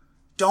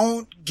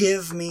 don't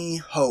give me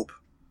hope.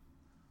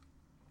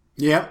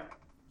 Yep.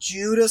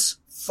 Judas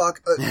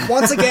fuck,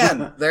 once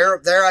again,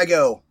 there I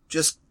go.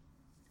 Just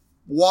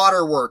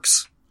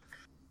waterworks.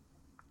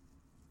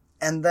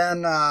 And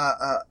then,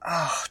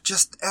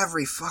 just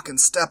every fucking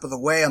step of the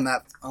way on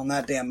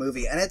that damn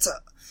movie. And it's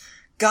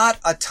got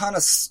a ton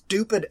of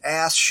stupid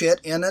ass shit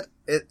in it.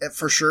 It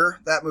for sure,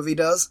 that movie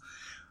does.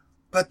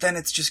 But then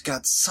it's just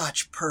got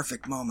such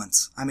perfect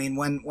moments. I mean,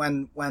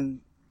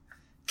 when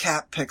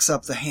Cap picks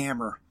up the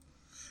hammer,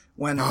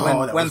 when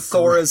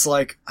Thor is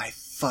like, I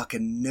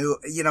fucking knew,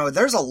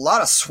 there's a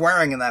lot of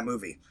swearing in that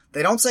movie.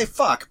 They don't say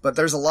fuck, but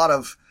there's a lot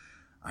of,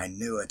 I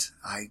knew it.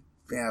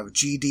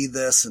 GD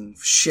this and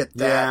shit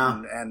that.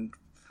 Yeah. And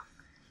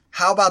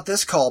how about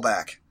this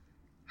callback?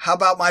 How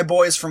about my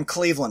boys from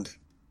Cleveland?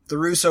 The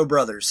Russo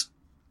brothers.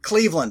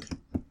 Cleveland.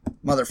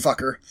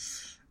 Motherfucker.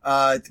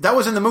 That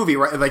was in the movie,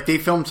 right? Like, they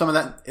filmed some of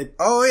that.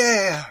 Oh,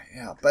 yeah.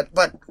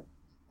 But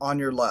on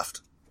your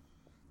left.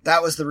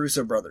 That was the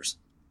Russo brothers.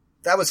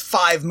 That was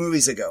 5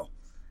 movies ago.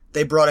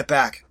 They brought it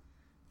back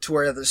to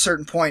where at a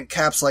certain point,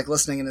 Cap's like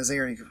listening in his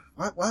ear and he goes,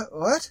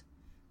 what?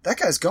 That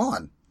guy's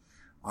gone.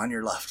 On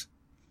your left.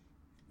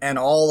 And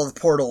all of the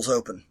portals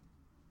open.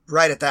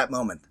 Right at that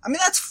moment. I mean,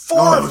 that's 4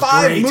 or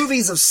 5 great.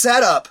 movies of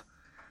setup,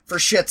 for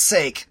shit's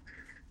sake.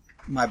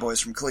 My boys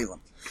from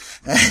Cleveland.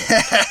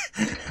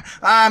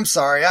 I'm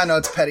sorry. I know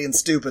it's petty and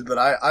stupid, but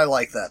I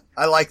like that.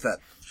 I like that.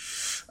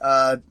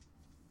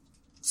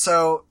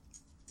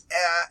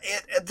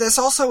 This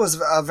also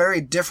was a very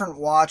different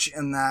watch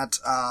in that,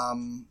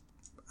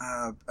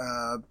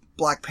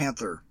 Black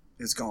Panther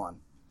is gone.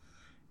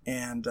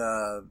 And,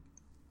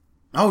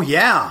 oh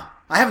yeah.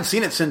 I haven't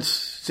seen it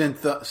since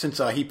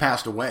he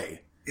passed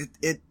away.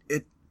 It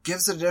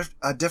gives it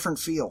a different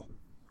feel.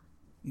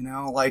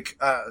 Like,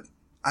 I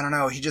don't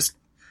know,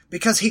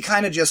 because he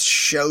kind of just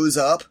shows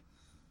up,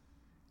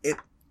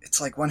 it's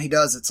like when he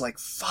does, it's like,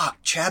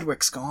 fuck,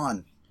 Chadwick's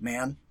gone,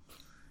 man.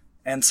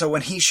 And so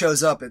when he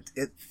shows up,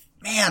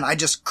 man, I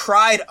just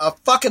cried a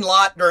fucking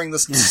lot during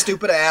this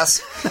stupid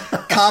ass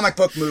comic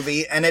book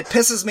movie, and it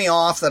pisses me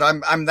off that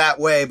I'm that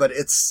way, but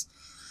it's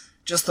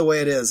just the way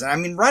it is. And I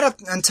mean, right up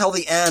until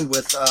the end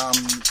with,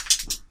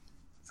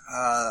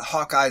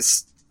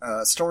 Hawkeye's,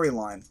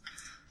 storyline,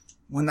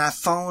 when that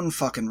phone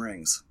fucking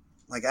rings,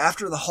 like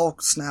after the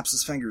Hulk snaps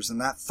his fingers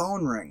and that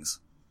phone rings,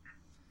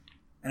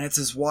 and it's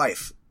his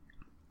wife.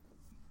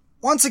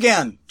 Once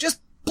again, just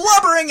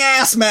blubbering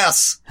ass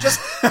mess. Just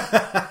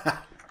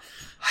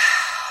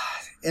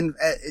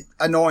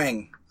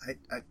annoying.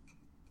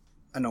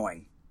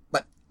 Annoying.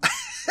 But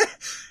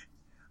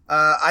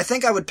I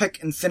think I would pick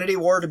Infinity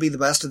War to be the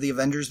best of the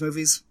Avengers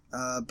movies.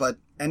 But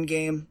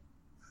Endgame,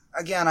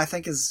 again, I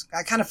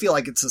kind of feel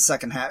like it's the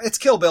second half. It's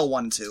Kill Bill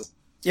 1 and 2.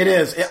 It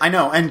is. I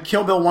know. And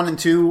Kill Bill 1 and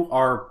 2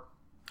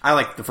 I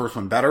like the first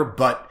one better,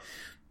 but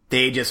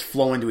they just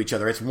flow into each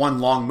other. It's one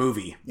long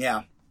movie.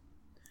 Yeah.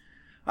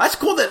 That's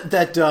cool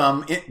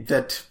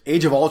that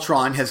Age of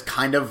Ultron has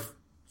kind of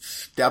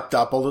stepped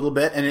up a little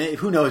bit, and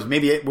who knows,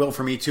 maybe it will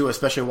for me too,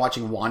 especially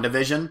watching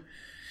WandaVision,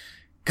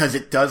 because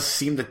it does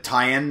seem to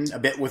tie in a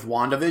bit with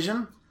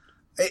WandaVision.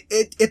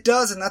 It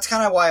does, and that's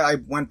kind of why I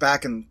went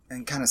back and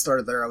kind of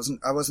started there.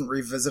 I wasn't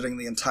revisiting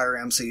the entire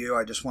MCU.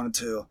 I just wanted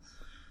to.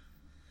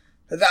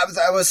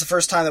 That was the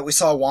first time that we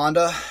saw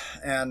Wanda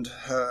and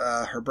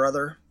her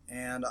brother,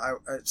 and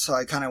so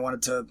I kind of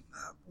wanted to.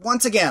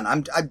 Once again,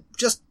 I'm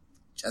just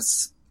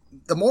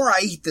the more I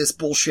eat this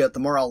bullshit, the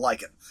more I'll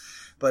like it.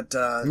 But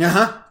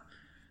I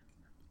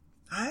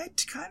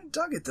kind of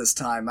dug it this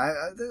time.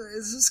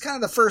 This is kind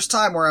of the first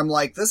time where I'm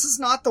like, this is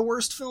not the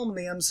worst film in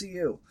the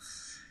MCU.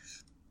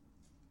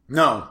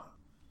 No.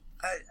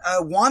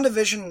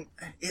 WandaVision,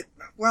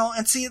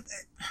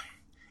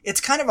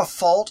 it's kind of a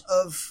fault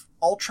of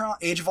Ultron,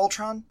 Age of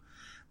Ultron,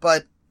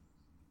 but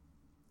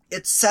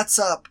it sets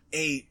up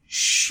a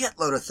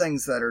shitload of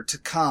things that are to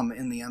come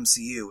in the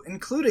MCU,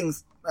 including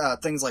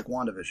things like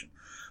WandaVision.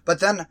 But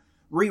then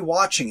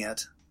rewatching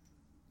it,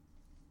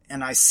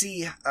 and I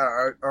see,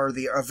 or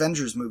the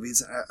Avengers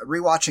movies,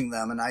 rewatching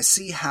them, and I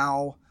see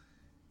how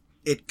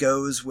it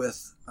goes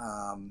with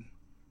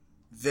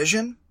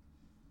Vision.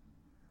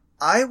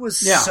 I was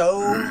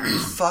so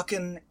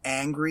fucking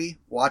angry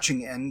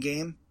watching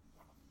Endgame.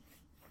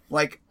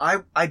 Like,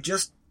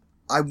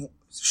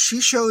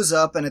 she shows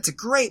up, and it's a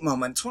great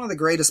moment. It's one of the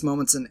greatest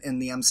moments in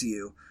the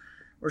MCU,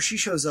 where she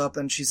shows up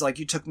and she's like,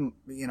 you took,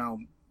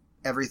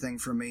 everything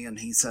from me, and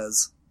he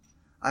says,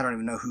 I don't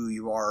even know who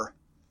you are.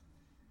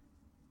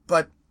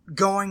 But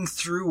going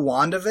through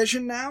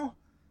WandaVision now,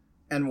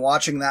 and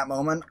watching that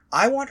moment,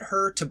 I want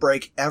her to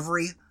break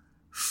every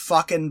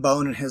fucking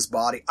bone in his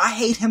body. I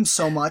hate him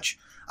so much.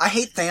 I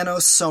hate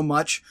Thanos so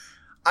much.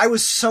 I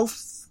was so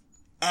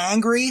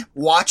angry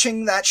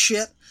watching that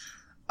shit.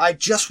 I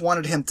just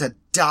wanted him to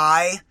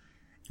die,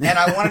 and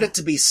I wanted it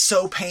to be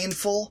so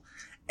painful,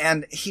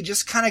 and he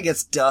just kind of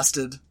gets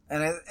dusted,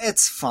 and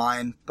it's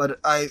fine, but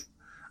I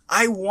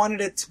wanted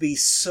it to be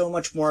so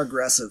much more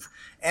aggressive,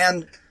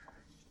 and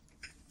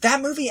that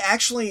movie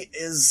actually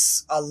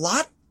is a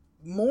lot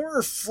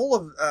more full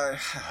of,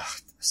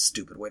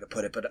 stupid way to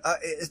put it, but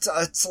it's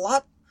a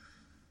lot,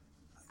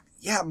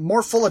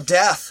 more full of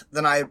death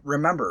than I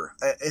remember.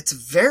 It's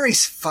very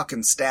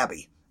fucking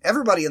stabby.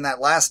 Everybody in that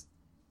last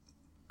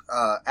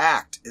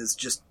act is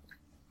just,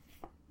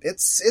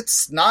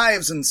 it's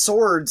knives and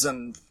swords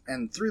and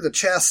through the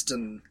chest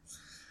and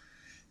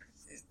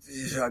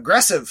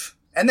aggressive.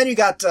 And then you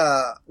got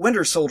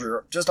Winter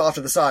Soldier just off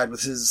to the side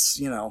with his,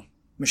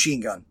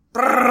 machine gun.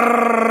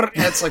 And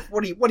it's like,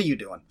 what are you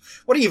doing?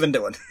 What are you even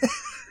doing?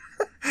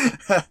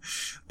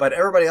 But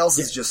everybody else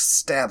is just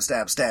stab,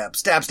 stab, stab,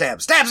 stab,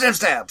 stab, stab, stab,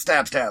 stab,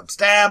 stab, stab,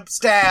 stab,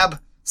 stab,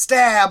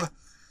 stab.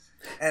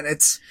 And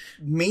it's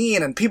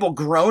mean and people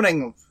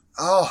groaning.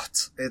 Oh,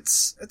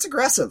 it's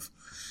aggressive.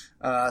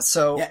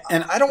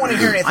 And I don't want to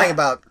hear anything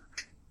about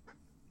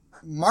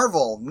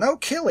Marvel. No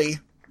killy.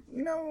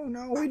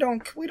 No, we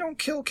don't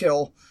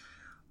kill.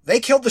 They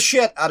killed the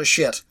shit out of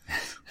shit.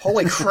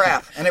 Holy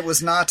crap. And it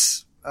was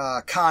not,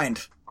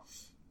 kind.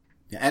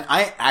 Yeah, and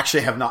I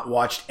actually have not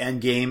watched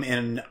Endgame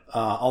in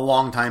a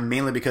long time,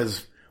 mainly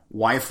because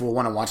wife will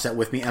want to watch that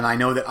with me, and I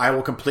know that I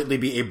will completely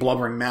be a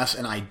blubbering mess,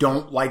 and I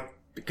don't like,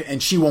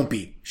 and she won't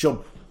be.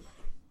 She'll,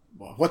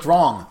 what's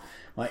wrong?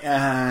 Like,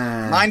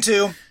 Mine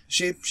too.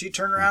 She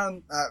turned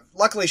around.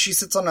 Luckily, she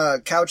sits on a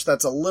couch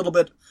that's a little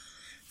bit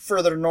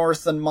further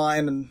north than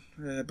mine, and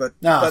but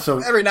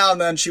every now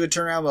and then she would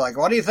turn around and be like,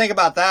 "What do you think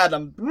about that?"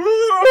 And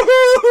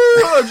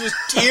I'm just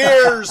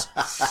tears.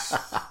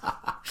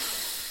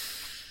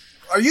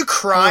 Are you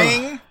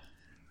crying?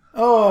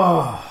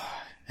 Oh.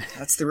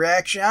 That's the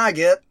reaction I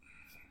get.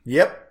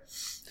 Yep.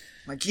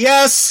 Like,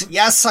 yes,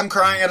 I'm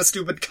crying at a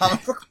stupid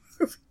comic book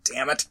movie.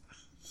 Damn it.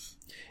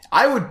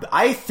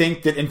 I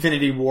think that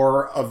Infinity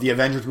War of the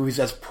Avengers movies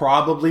is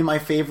probably my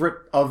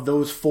favorite of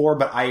those four,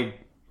 but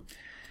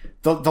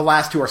the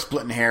last two are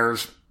splitting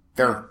hairs.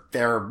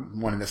 They're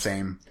one and the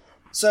same.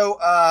 So,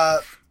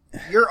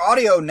 your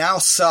audio now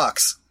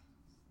sucks.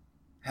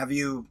 Have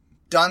you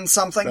done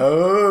something?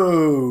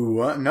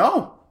 Oh,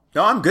 no,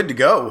 I'm good to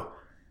go.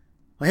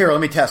 Well, here, let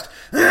me test.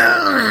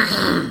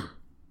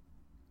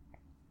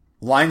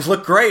 Lines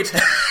look great.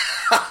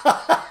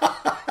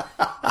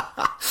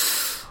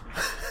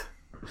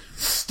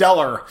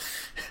 Stellar.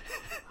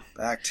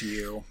 Back to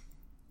you.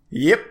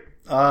 Yep.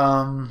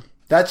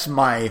 That's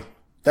going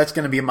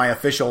to be my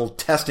official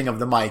testing of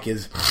the mic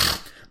is,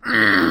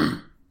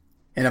 and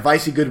if I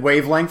see good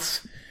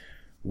wavelengths,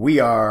 we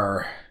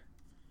are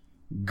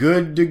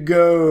good to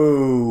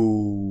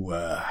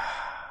go.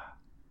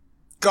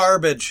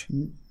 Garbage.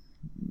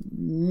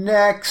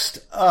 Next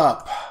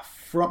up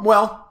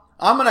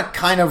I'm going to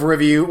kind of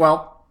review, I'm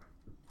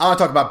going to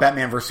talk about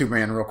Batman vs.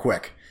 Superman real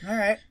quick. All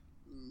right.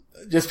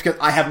 Just because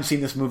I haven't seen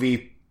this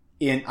movie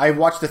I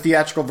watched the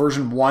theatrical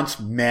version once,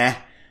 meh,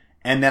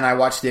 and then I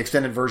watched the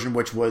extended version,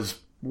 which was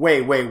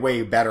way, way,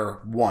 way better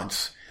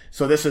once.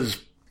 So this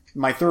is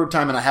my third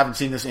time and I haven't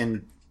seen this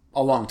in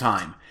a long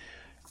time.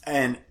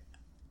 And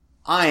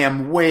I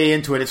am way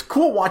into it. It's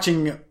cool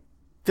watching.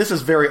 This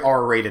is very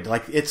R-rated.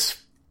 Like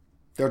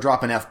they're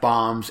dropping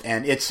F-bombs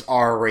and it's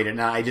R-rated.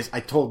 And I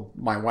told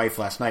my wife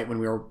last night when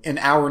we were in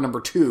hour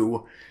number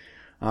 2,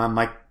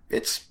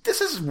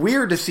 this is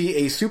weird to see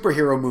a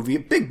superhero movie, a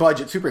big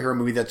budget superhero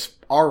movie that's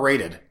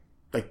R-rated.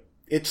 Like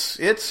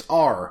it's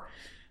R.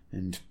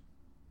 And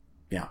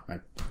yeah,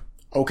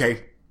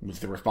 okay was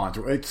the response.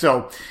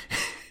 So,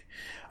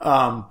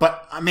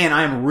 but man,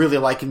 I am really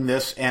liking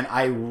this, and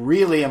I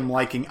really am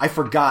liking. I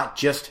forgot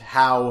just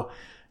how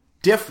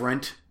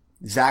different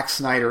Zack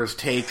Snyder's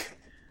take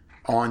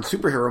on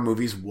superhero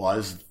movies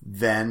was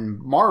than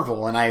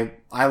Marvel, and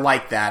I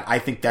like that. I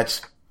think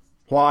that's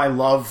why I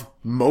love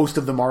most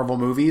of the Marvel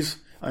movies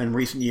in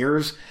recent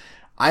years.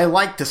 I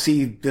like to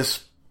see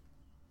this,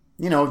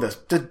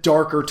 the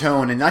darker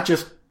tone, and not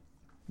just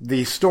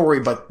the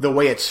story, but the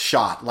way it's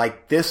shot.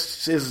 Like,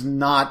 this is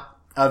not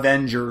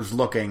Avengers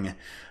looking.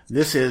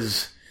 This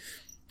is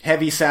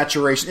heavy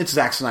saturation. It's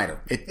Zack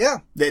Snyder.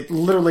 It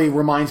literally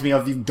reminds me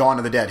of the Dawn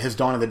of the Dead, his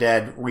Dawn of the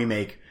Dead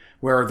remake,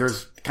 where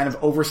there's kind of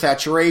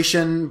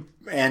oversaturation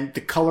and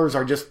the colors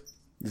are just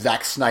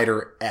Zack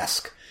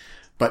Snyder-esque.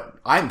 But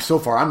I'm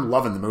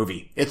loving the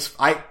movie.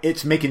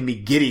 It's making me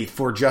giddy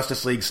for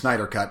Justice League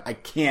Snyder Cut. I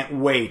can't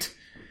wait.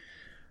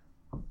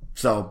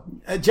 So,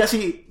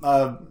 Jesse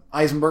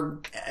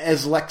Eisenberg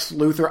as Lex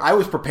Luthor, I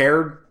was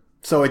prepared,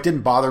 so it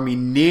didn't bother me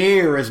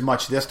near as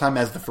much this time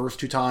as the first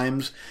two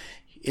times.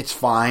 It's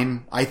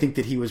fine. I think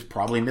that he was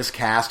probably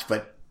miscast,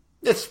 but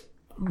it's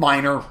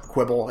minor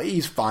quibble.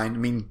 He's fine. I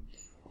mean,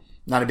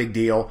 not a big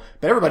deal.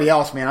 But everybody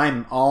else, man,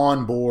 I'm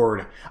on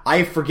board.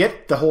 I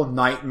forget the whole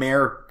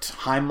nightmare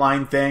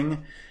timeline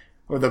thing,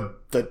 or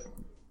so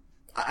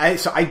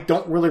I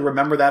don't really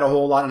remember that a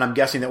whole lot, and I'm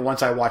guessing that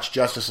once I watch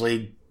Justice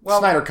League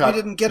Snyder Cut,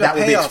 he didn't get a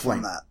payoff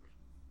on that.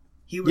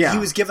 He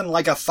was given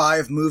like a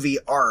 5-movie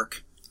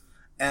arc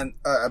and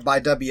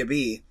by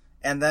WB,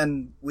 and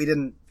then we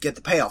didn't get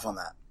the payoff on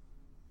that.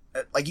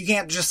 Like, you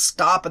can't just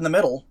stop in the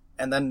middle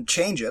and then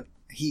change it.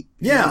 He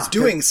was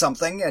doing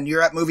something, and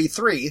you're at movie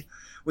 3.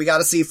 We got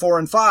to see 4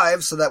 and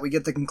 5 so that we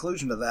get the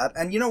conclusion to that.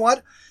 And you know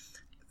what?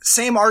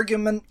 Same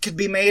argument could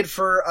be made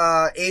for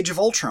Age of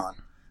Ultron.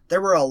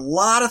 There were a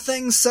lot of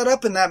things set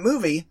up in that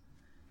movie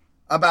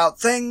about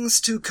things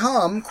to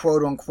come,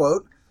 quote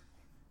unquote,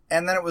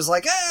 and then it was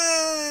like,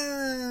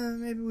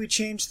 maybe we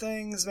change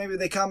things, maybe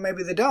they come,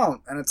 maybe they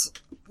don't. And it's,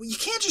 well, you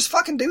can't just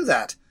fucking do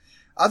that.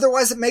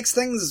 Otherwise it makes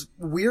things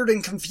weird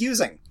and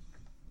confusing.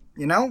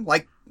 You know?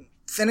 Like,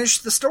 finish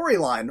the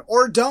storyline,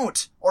 or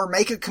don't, or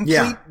make a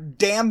complete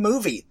damn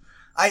movie.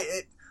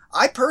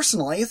 I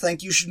personally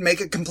think you should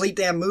make a complete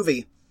damn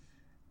movie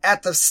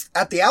at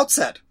the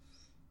outset.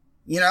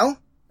 You know?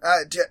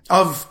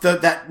 Of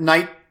that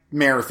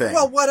nightmare thing.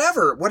 Well,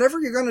 whatever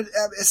you're gonna,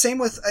 same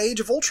with Age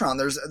of Ultron.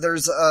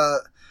 There's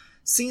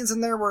scenes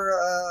in there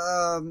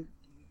where,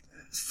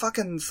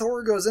 fucking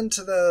Thor goes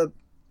into the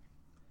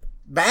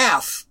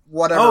bath,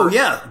 whatever. Oh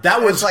yeah,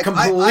 that was like,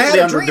 completely I had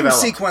a dream underdeveloped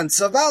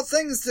sequence about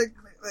things that,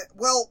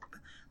 well,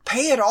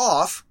 pay it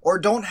off, or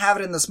don't have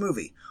it in this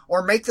movie,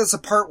 or make this a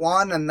part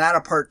 1 and that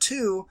a part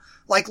 2.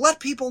 Like,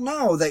 let people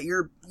know that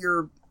you're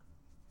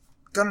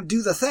gonna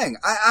do the thing.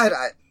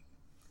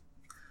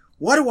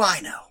 What do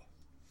I know?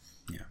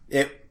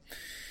 Yeah,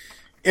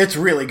 it's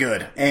really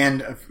good,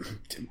 and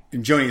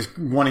Joni's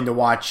wanting to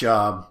watch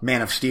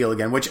Man of Steel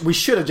again, which we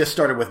should have just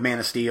started with Man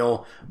of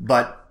Steel,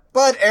 but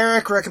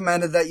Eric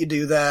recommended that you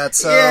do that,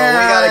 so we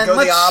gotta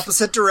go the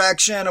opposite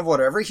direction of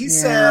whatever he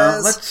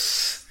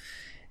says.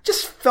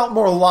 Just felt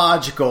more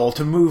logical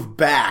to move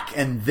back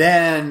and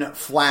then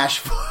flash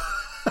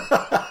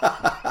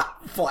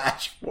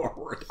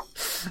forward.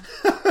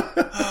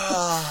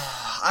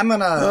 I'm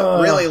gonna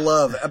really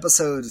love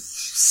episode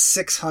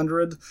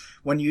 600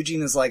 when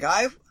Eugene is like,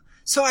 I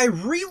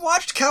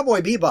rewatched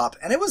Cowboy Bebop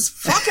and it was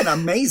fucking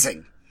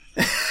amazing.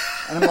 And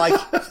I'm like,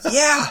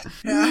 yeah,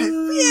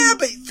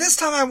 but this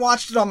time I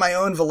watched it on my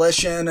own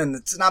volition, and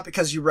it's not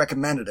because you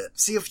recommended it.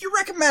 See, if you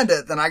recommend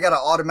it, then I gotta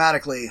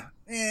automatically,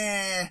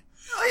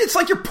 It's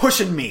like you're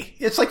pushing me.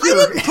 It's like I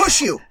didn't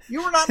push you.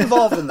 You were not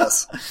involved in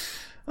this.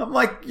 I'm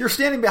like, you're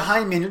standing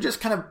behind me and you're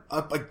just kind of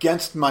up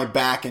against my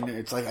back, and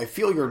it's like I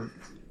feel you're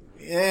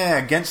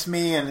against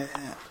me, and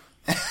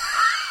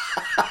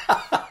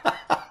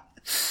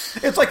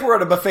it's like we're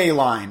at a buffet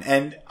line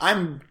and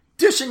I'm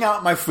dishing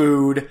out my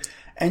food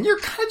and you're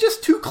kind of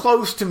just too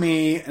close to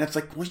me, and it's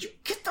like, will you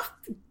get the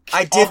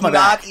I did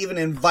not even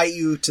invite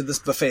you to this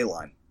buffet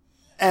line.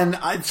 And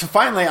so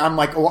finally I'm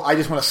like, oh, I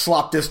just want to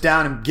slop this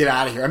down and get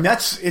out of here. I mean,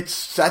 that's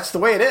the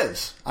way it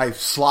is. I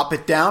slop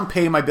it down,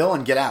 pay my bill,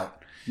 and get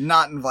out.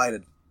 Not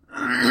invited.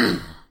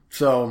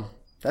 So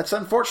that's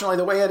unfortunately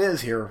the way it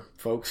is here,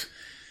 folks.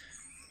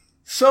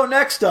 So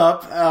next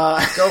up,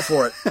 go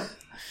for it.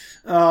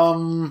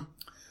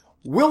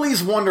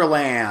 Willy's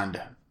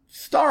Wonderland,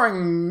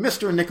 starring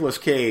Mr. Nicolas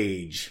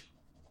Cage.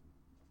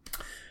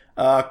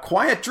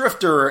 Quiet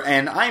Drifter,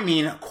 and I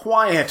mean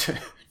Quiet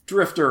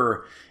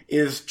Drifter,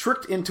 is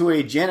tricked into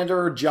a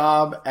janitor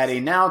job at a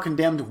now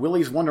condemned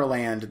Willy's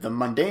Wonderland. The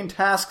mundane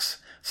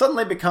tasks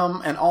suddenly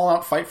become an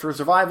all-out fight for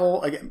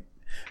survival. Again,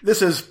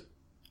 this is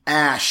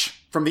Ash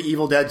from the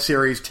Evil Dead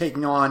series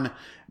taking on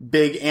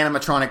big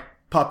animatronic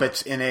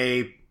puppets in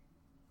a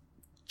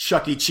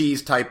Chuck E.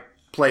 Cheese type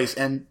place,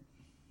 and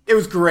it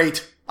was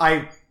great.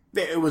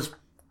 It was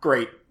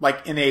great,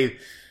 like in a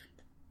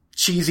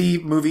cheesy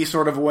movie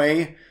sort of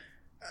way.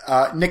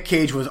 Nick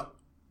Cage was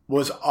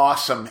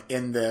awesome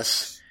in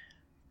this.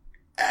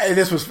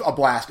 This was a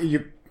blast.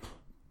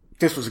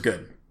 This was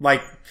good.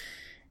 Like,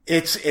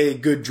 it's a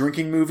good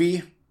drinking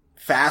movie,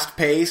 fast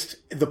paced.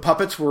 The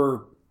puppets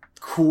were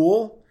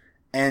cool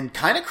and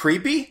kind of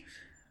creepy.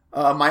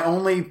 My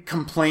only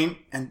complaint,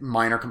 and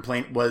minor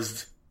complaint,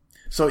 was,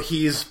 so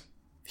he is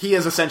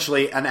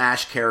essentially an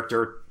Ash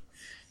character,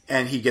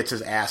 and he gets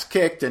his ass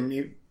kicked,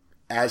 and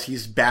as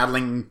he's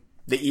battling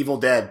the Evil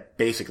Dead,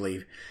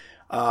 basically.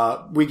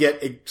 We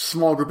get a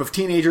small group of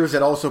teenagers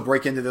that also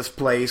break into this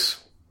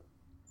place,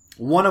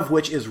 one of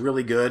which is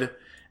really good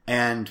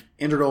and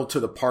integral to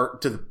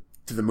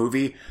the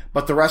movie,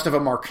 but the rest of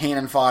them are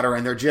cannon fodder,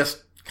 and they're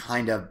just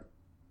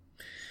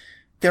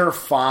they're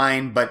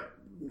fine, but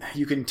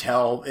you can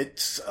tell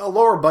it's a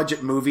lower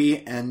budget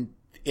movie, and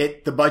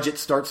the budget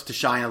starts to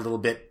shine a little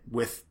bit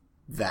with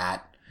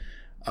that.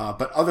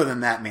 But other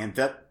than that, man,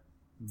 that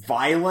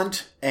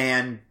violent,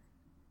 and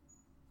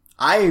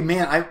I'm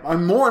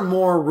more and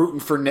more rooting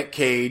for Nick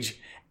Cage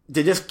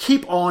to just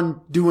keep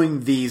on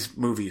doing these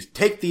movies.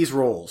 Take these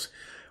roles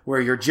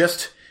where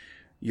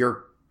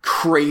you're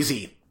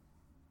crazy.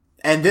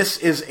 And this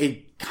is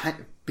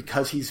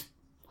because he's,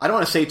 I don't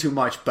want to say too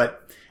much,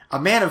 but a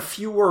man of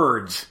few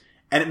words,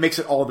 and it makes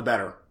it all the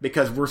better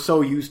because we're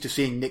so used to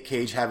seeing Nick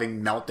Cage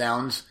having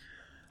meltdowns.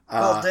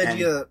 Well, did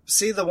you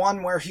see the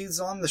one where he's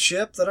on the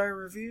ship that I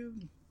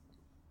reviewed?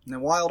 The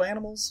Wild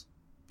Animals?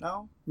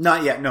 No?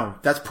 Not yet, no.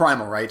 That's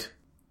Primal, right?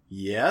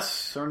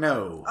 Yes or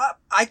no?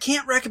 I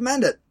can't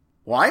recommend it.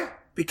 Why?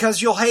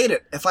 Because you'll hate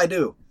it if I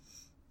do.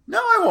 No,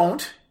 I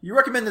won't. You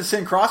recommended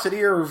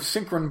Syncrosity or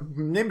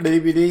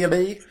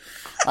Synchronimity.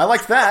 I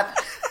like that.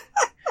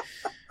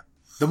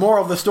 The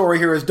moral of the story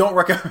here is don't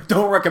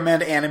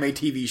recommend anime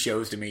TV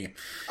shows to me.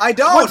 I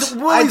don't.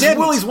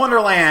 Willy's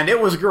Wonderland.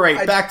 It was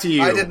great. Back to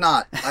you. I did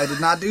not. I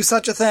did not do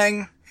such a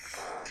thing.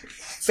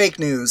 Fake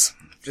news.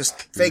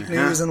 Just fake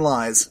news and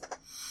lies.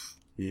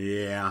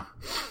 Yeah.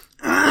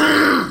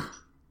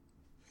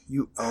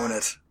 You own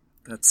it.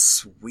 That's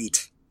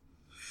sweet.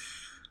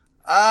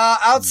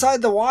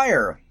 Outside the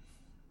Wire.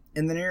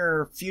 In the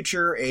near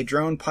future, a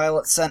drone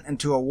pilot sent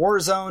into a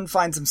war zone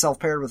finds himself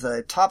paired with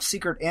a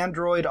top-secret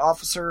android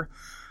officer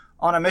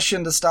on a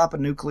mission to stop a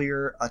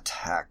nuclear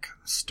attack.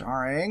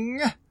 Starring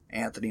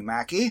Anthony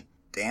Mackie,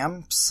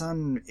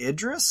 Damson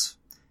Idris,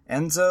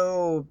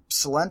 Enzo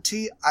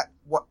Salenti,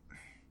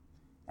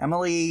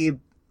 Emily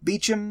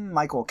Beecham,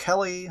 Michael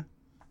Kelly.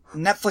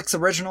 Netflix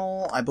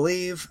original, I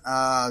believe.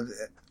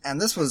 And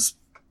this was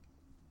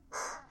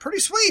pretty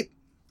sweet.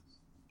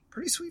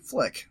 Pretty sweet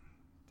flick.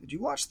 Did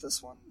you watch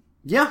this one?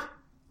 Yeah.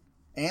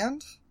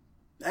 And?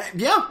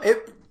 Yeah,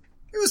 it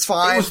was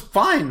fine. It was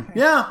fine.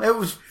 Yeah, it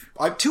was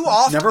too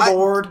often. Never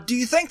bored. Do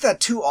you think that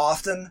too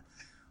often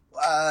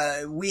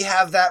we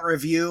have that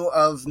review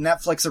of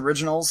Netflix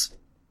originals?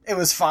 It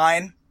was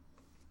fine.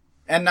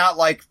 And not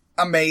like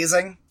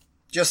amazing.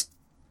 Just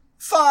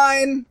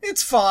fine.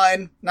 It's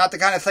fine. Not the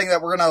kind of thing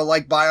that we're gonna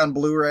like buy on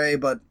Blu-ray,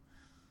 but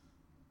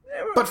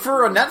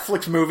for a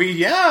Netflix movie,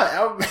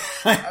 yeah,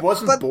 I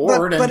wasn't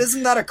bored. But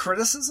isn't that a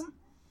criticism?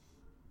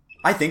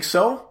 I think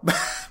so.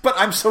 But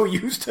I'm so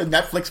used to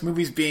Netflix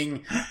movies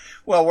being...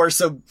 Well, we're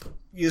so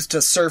used to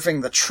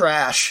surfing the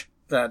trash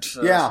that...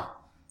 Yeah.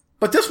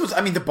 But this was,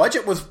 the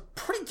budget was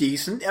pretty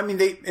decent.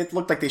 It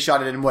looked like they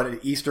shot it in, an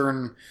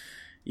Eastern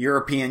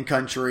European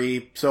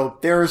country. So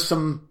there's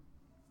some,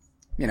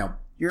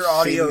 Your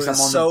audio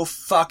is so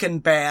fucking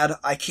bad,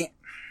 I can't...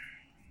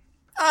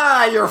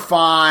 You're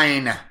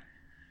fine.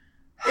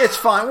 It's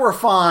fine. We're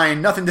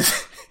fine. Nothing to...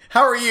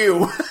 How are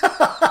you?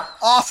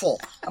 Awful.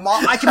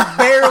 I can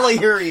barely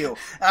hear you.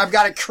 And I've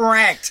got it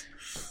cranked.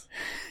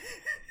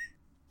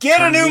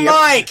 Get a new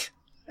mic!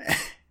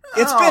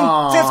 It's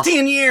been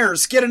 15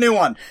 years. Get a new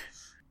one.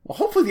 Well,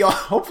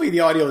 hopefully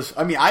the audio's...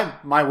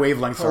 my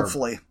wavelengths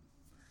hopefully.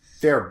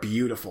 They're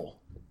beautiful.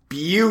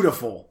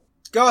 Beautiful.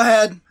 Go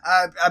ahead.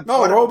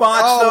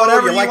 Robots.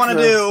 Whatever you want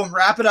to do.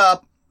 Wrap it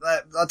up.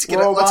 Let's get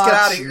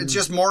out of here. It's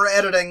just more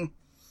editing.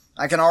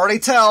 I can already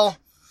tell.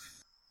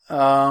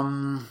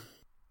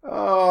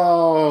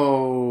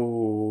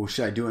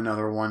 Should I do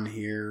another one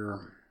here?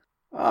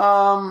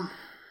 I'm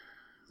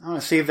going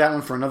to save that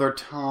one for another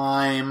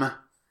time.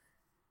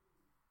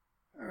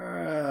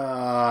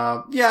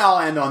 I'll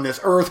end on this.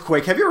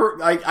 Earthquake. Have you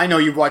ever... I know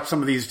you've watched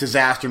some of these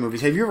disaster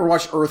movies. Have you ever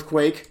watched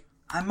Earthquake?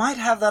 I might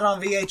have that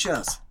on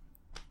VHS.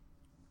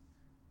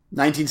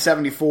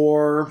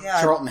 1974.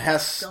 Yeah, Charlton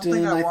Heston. I don't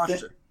think I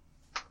watched it.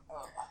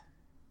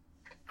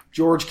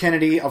 George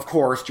Kennedy. Of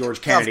course,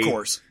 George Kennedy. Of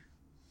course.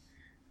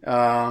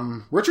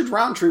 Richard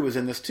Roundtree was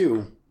in this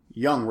too.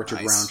 Young Richard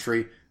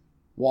Roundtree.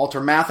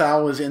 Walter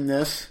Matthau was in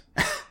this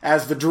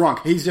as the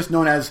drunk. He's just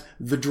known as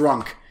the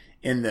drunk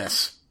in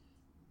this.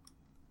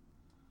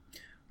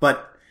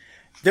 But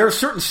there are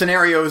certain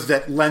scenarios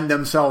that lend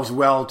themselves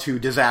well to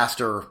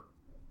disaster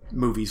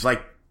movies,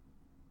 like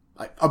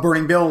a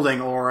burning building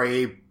or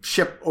a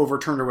ship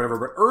overturned or whatever.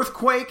 But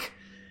Earthquake,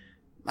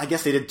 I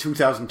guess they did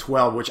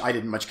 2012, which I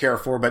didn't much care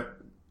for, but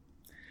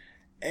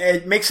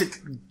it makes it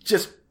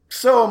just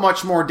so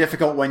much more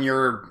difficult when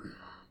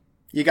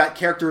you got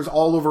characters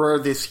all over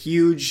this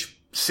huge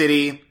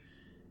city,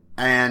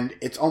 and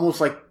it's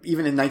almost like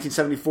even in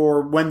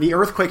 1974, when the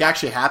earthquake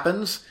actually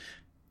happens,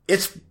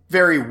 it's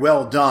very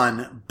well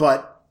done,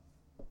 but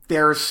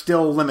there's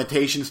still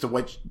limitations to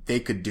what they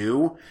could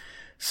do.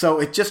 So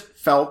it just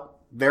felt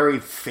very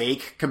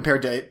fake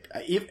compared to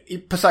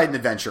Poseidon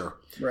Adventure.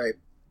 Right.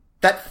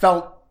 That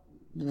felt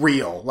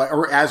real,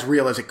 or as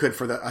real as it could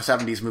for a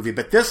 70s movie,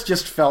 but this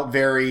just felt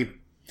very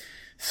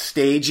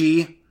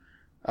stagey,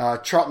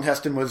 Charlton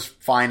Heston was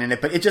fine in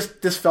it, but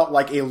this felt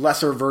like a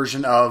lesser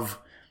version of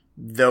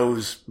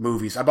those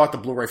movies. I bought the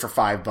Blu-ray for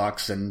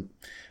 $5 and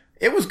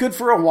it was good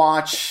for a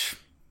watch.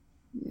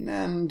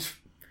 And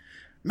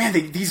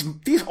man,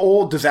 these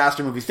old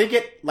disaster movies, they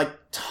get like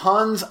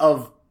tons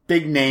of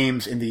big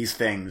names in these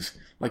things.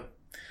 Like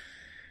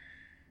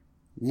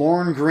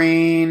Lorne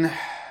Greene,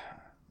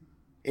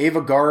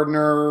 Ava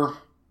Gardner.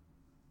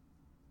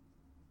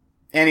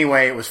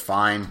 Anyway, it was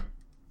fine.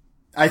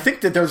 I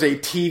think that there's a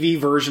TV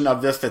version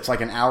of this that's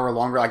like an hour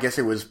longer. I guess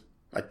it was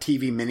a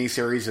TV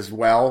miniseries as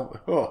well.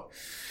 Oh.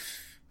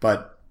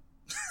 But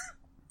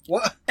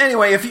what?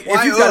 Anyway, if you've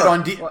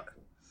got it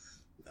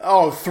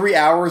on 3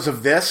 hours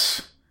of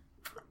this.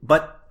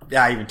 But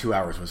yeah, even 2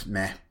 hours was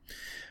meh.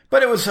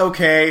 But it was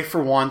okay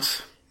for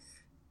once.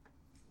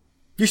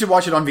 You should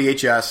watch it on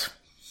VHS.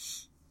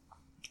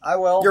 I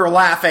will. You're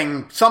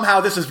laughing.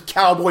 Somehow this is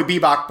Cowboy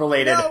Bebop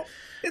related. No,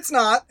 it's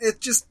not. It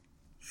just...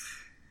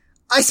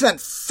 I spent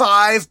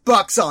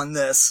 $5 on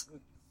this.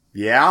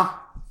 Yeah?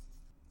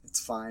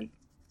 It's fine.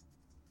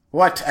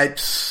 What?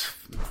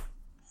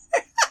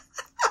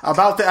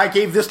 About that, I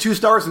gave this 2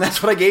 stars, and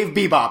that's what I gave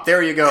Bebop.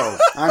 There you go.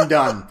 I'm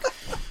done.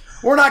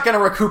 We're not going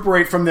to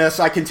recuperate from this.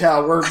 I can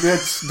tell.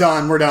 It's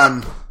done. We're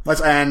done.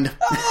 Let's end.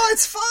 Oh,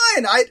 it's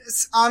fine.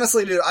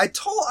 Honestly, dude, I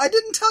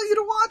didn't tell you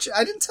to watch it.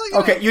 I didn't tell you.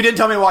 Okay, you didn't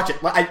tell me to watch it.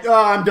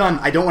 I'm done.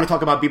 I don't want to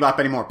talk about Bebop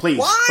anymore. Please.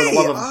 Why? For the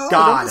love of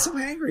God. Don't get so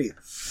angry.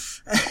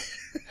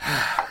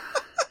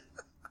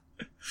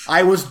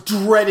 I was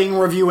dreading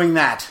reviewing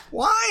that.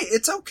 Why?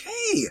 It's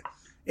okay.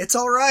 It's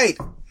alright.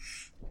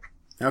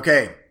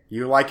 Okay.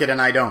 You like it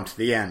and I don't.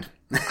 The end.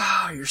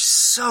 Oh, you're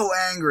so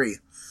angry.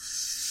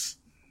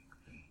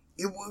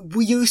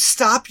 Will you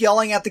stop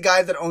yelling at the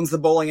guy that owns the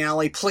bowling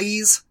alley,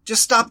 please?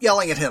 Just stop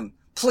yelling at him.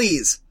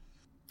 Please.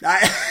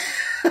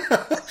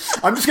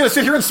 I'm just gonna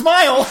sit here and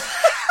smile.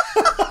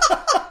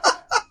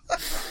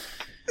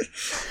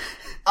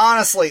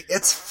 Honestly,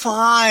 it's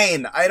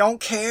fine. I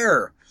don't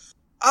care.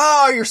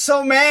 Oh, you're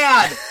so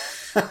mad.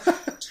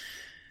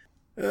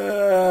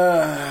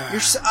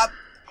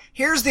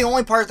 Here's the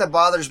only part that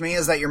bothers me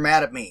is that you're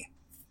mad at me.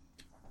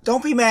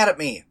 Don't be mad at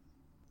me.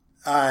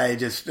 I'm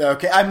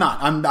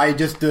not. I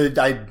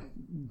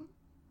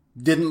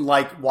didn't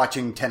like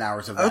watching 10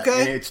 hours of that.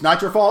 Okay. It's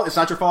not your fault. It's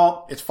not your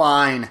fault. It's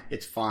fine.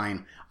 It's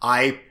fine.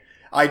 I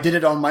did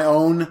it on my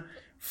own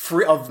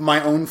free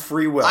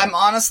will. I'm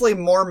honestly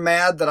more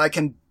mad that I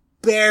can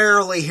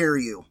barely hear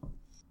you.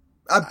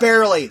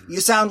 Barely. You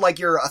sound like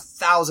you're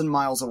 1,000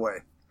 miles away.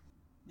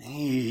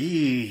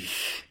 I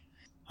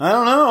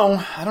don't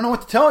know. I don't know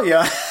what to tell you.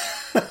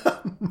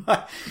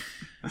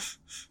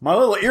 My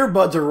little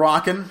earbuds are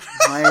rocking.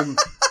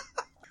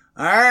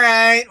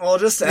 Alright, we'll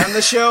just end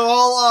the show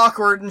all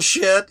awkward and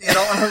shit. You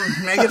don't want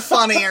to make it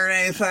funny or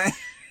anything.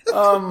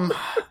 I'm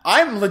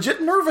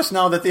legit nervous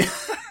now that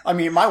my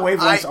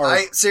wavelengths are...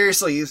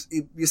 Seriously,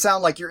 you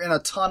sound like you're in a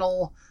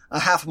tunnel a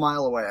half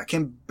mile away. I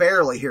can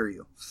barely hear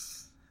you.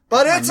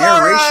 But it's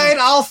alright,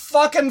 I'll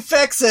fucking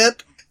fix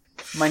it.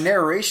 My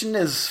narration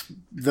is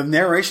the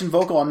narration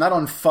vocal. I'm not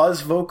on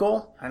fuzz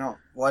vocal. I don't...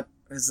 What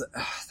is it?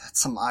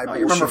 That's some eye bullshit.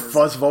 You remember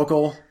fuzz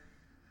vocal?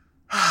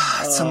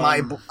 It's some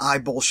eye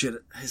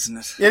bullshit, isn't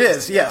it? It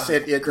is, yes.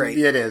 Great.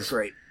 It is.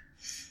 Great.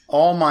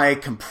 All my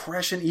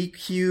compression,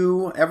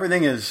 EQ,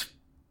 everything is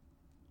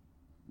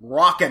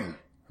rocking.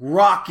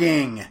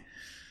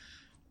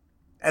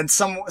 And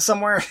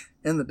somewhere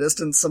in the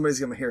distance,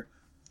 somebody's gonna hear...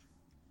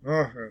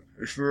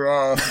 It's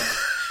rock.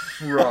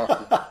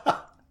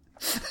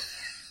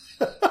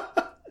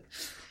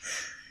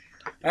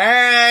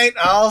 Alright,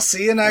 I'll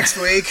see you next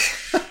week.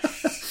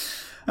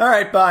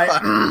 Alright,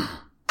 bye.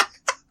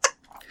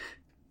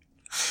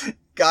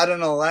 Got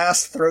in a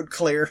last throat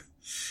clear.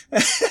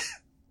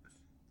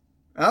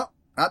 Oh,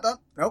 not done.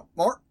 Nope,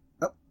 more.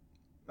 Nope.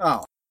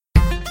 Oh.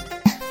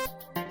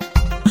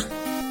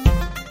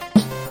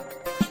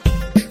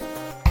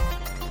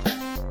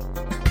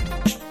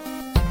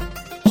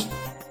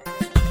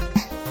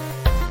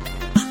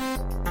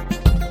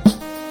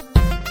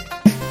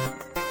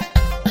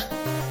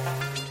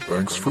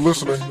 Thanks for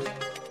listening.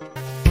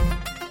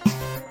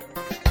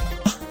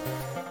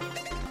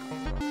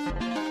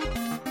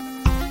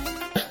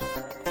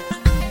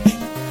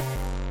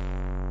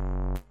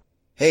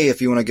 Hey,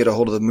 if you want to get a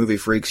hold of the Movie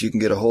Freaks, you can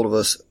get a hold of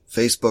us,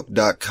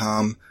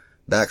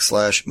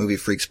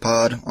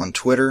 facebook.com/MovieFreaksPod, on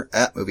Twitter,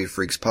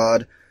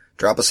 @MovieFreaksPod.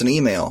 Drop us an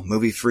email,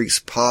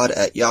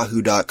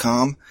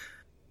 moviefreakspod@yahoo.com.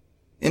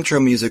 Intro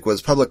music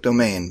was public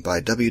domain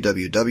by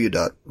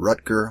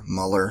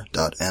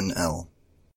www.rutgermuller.nl.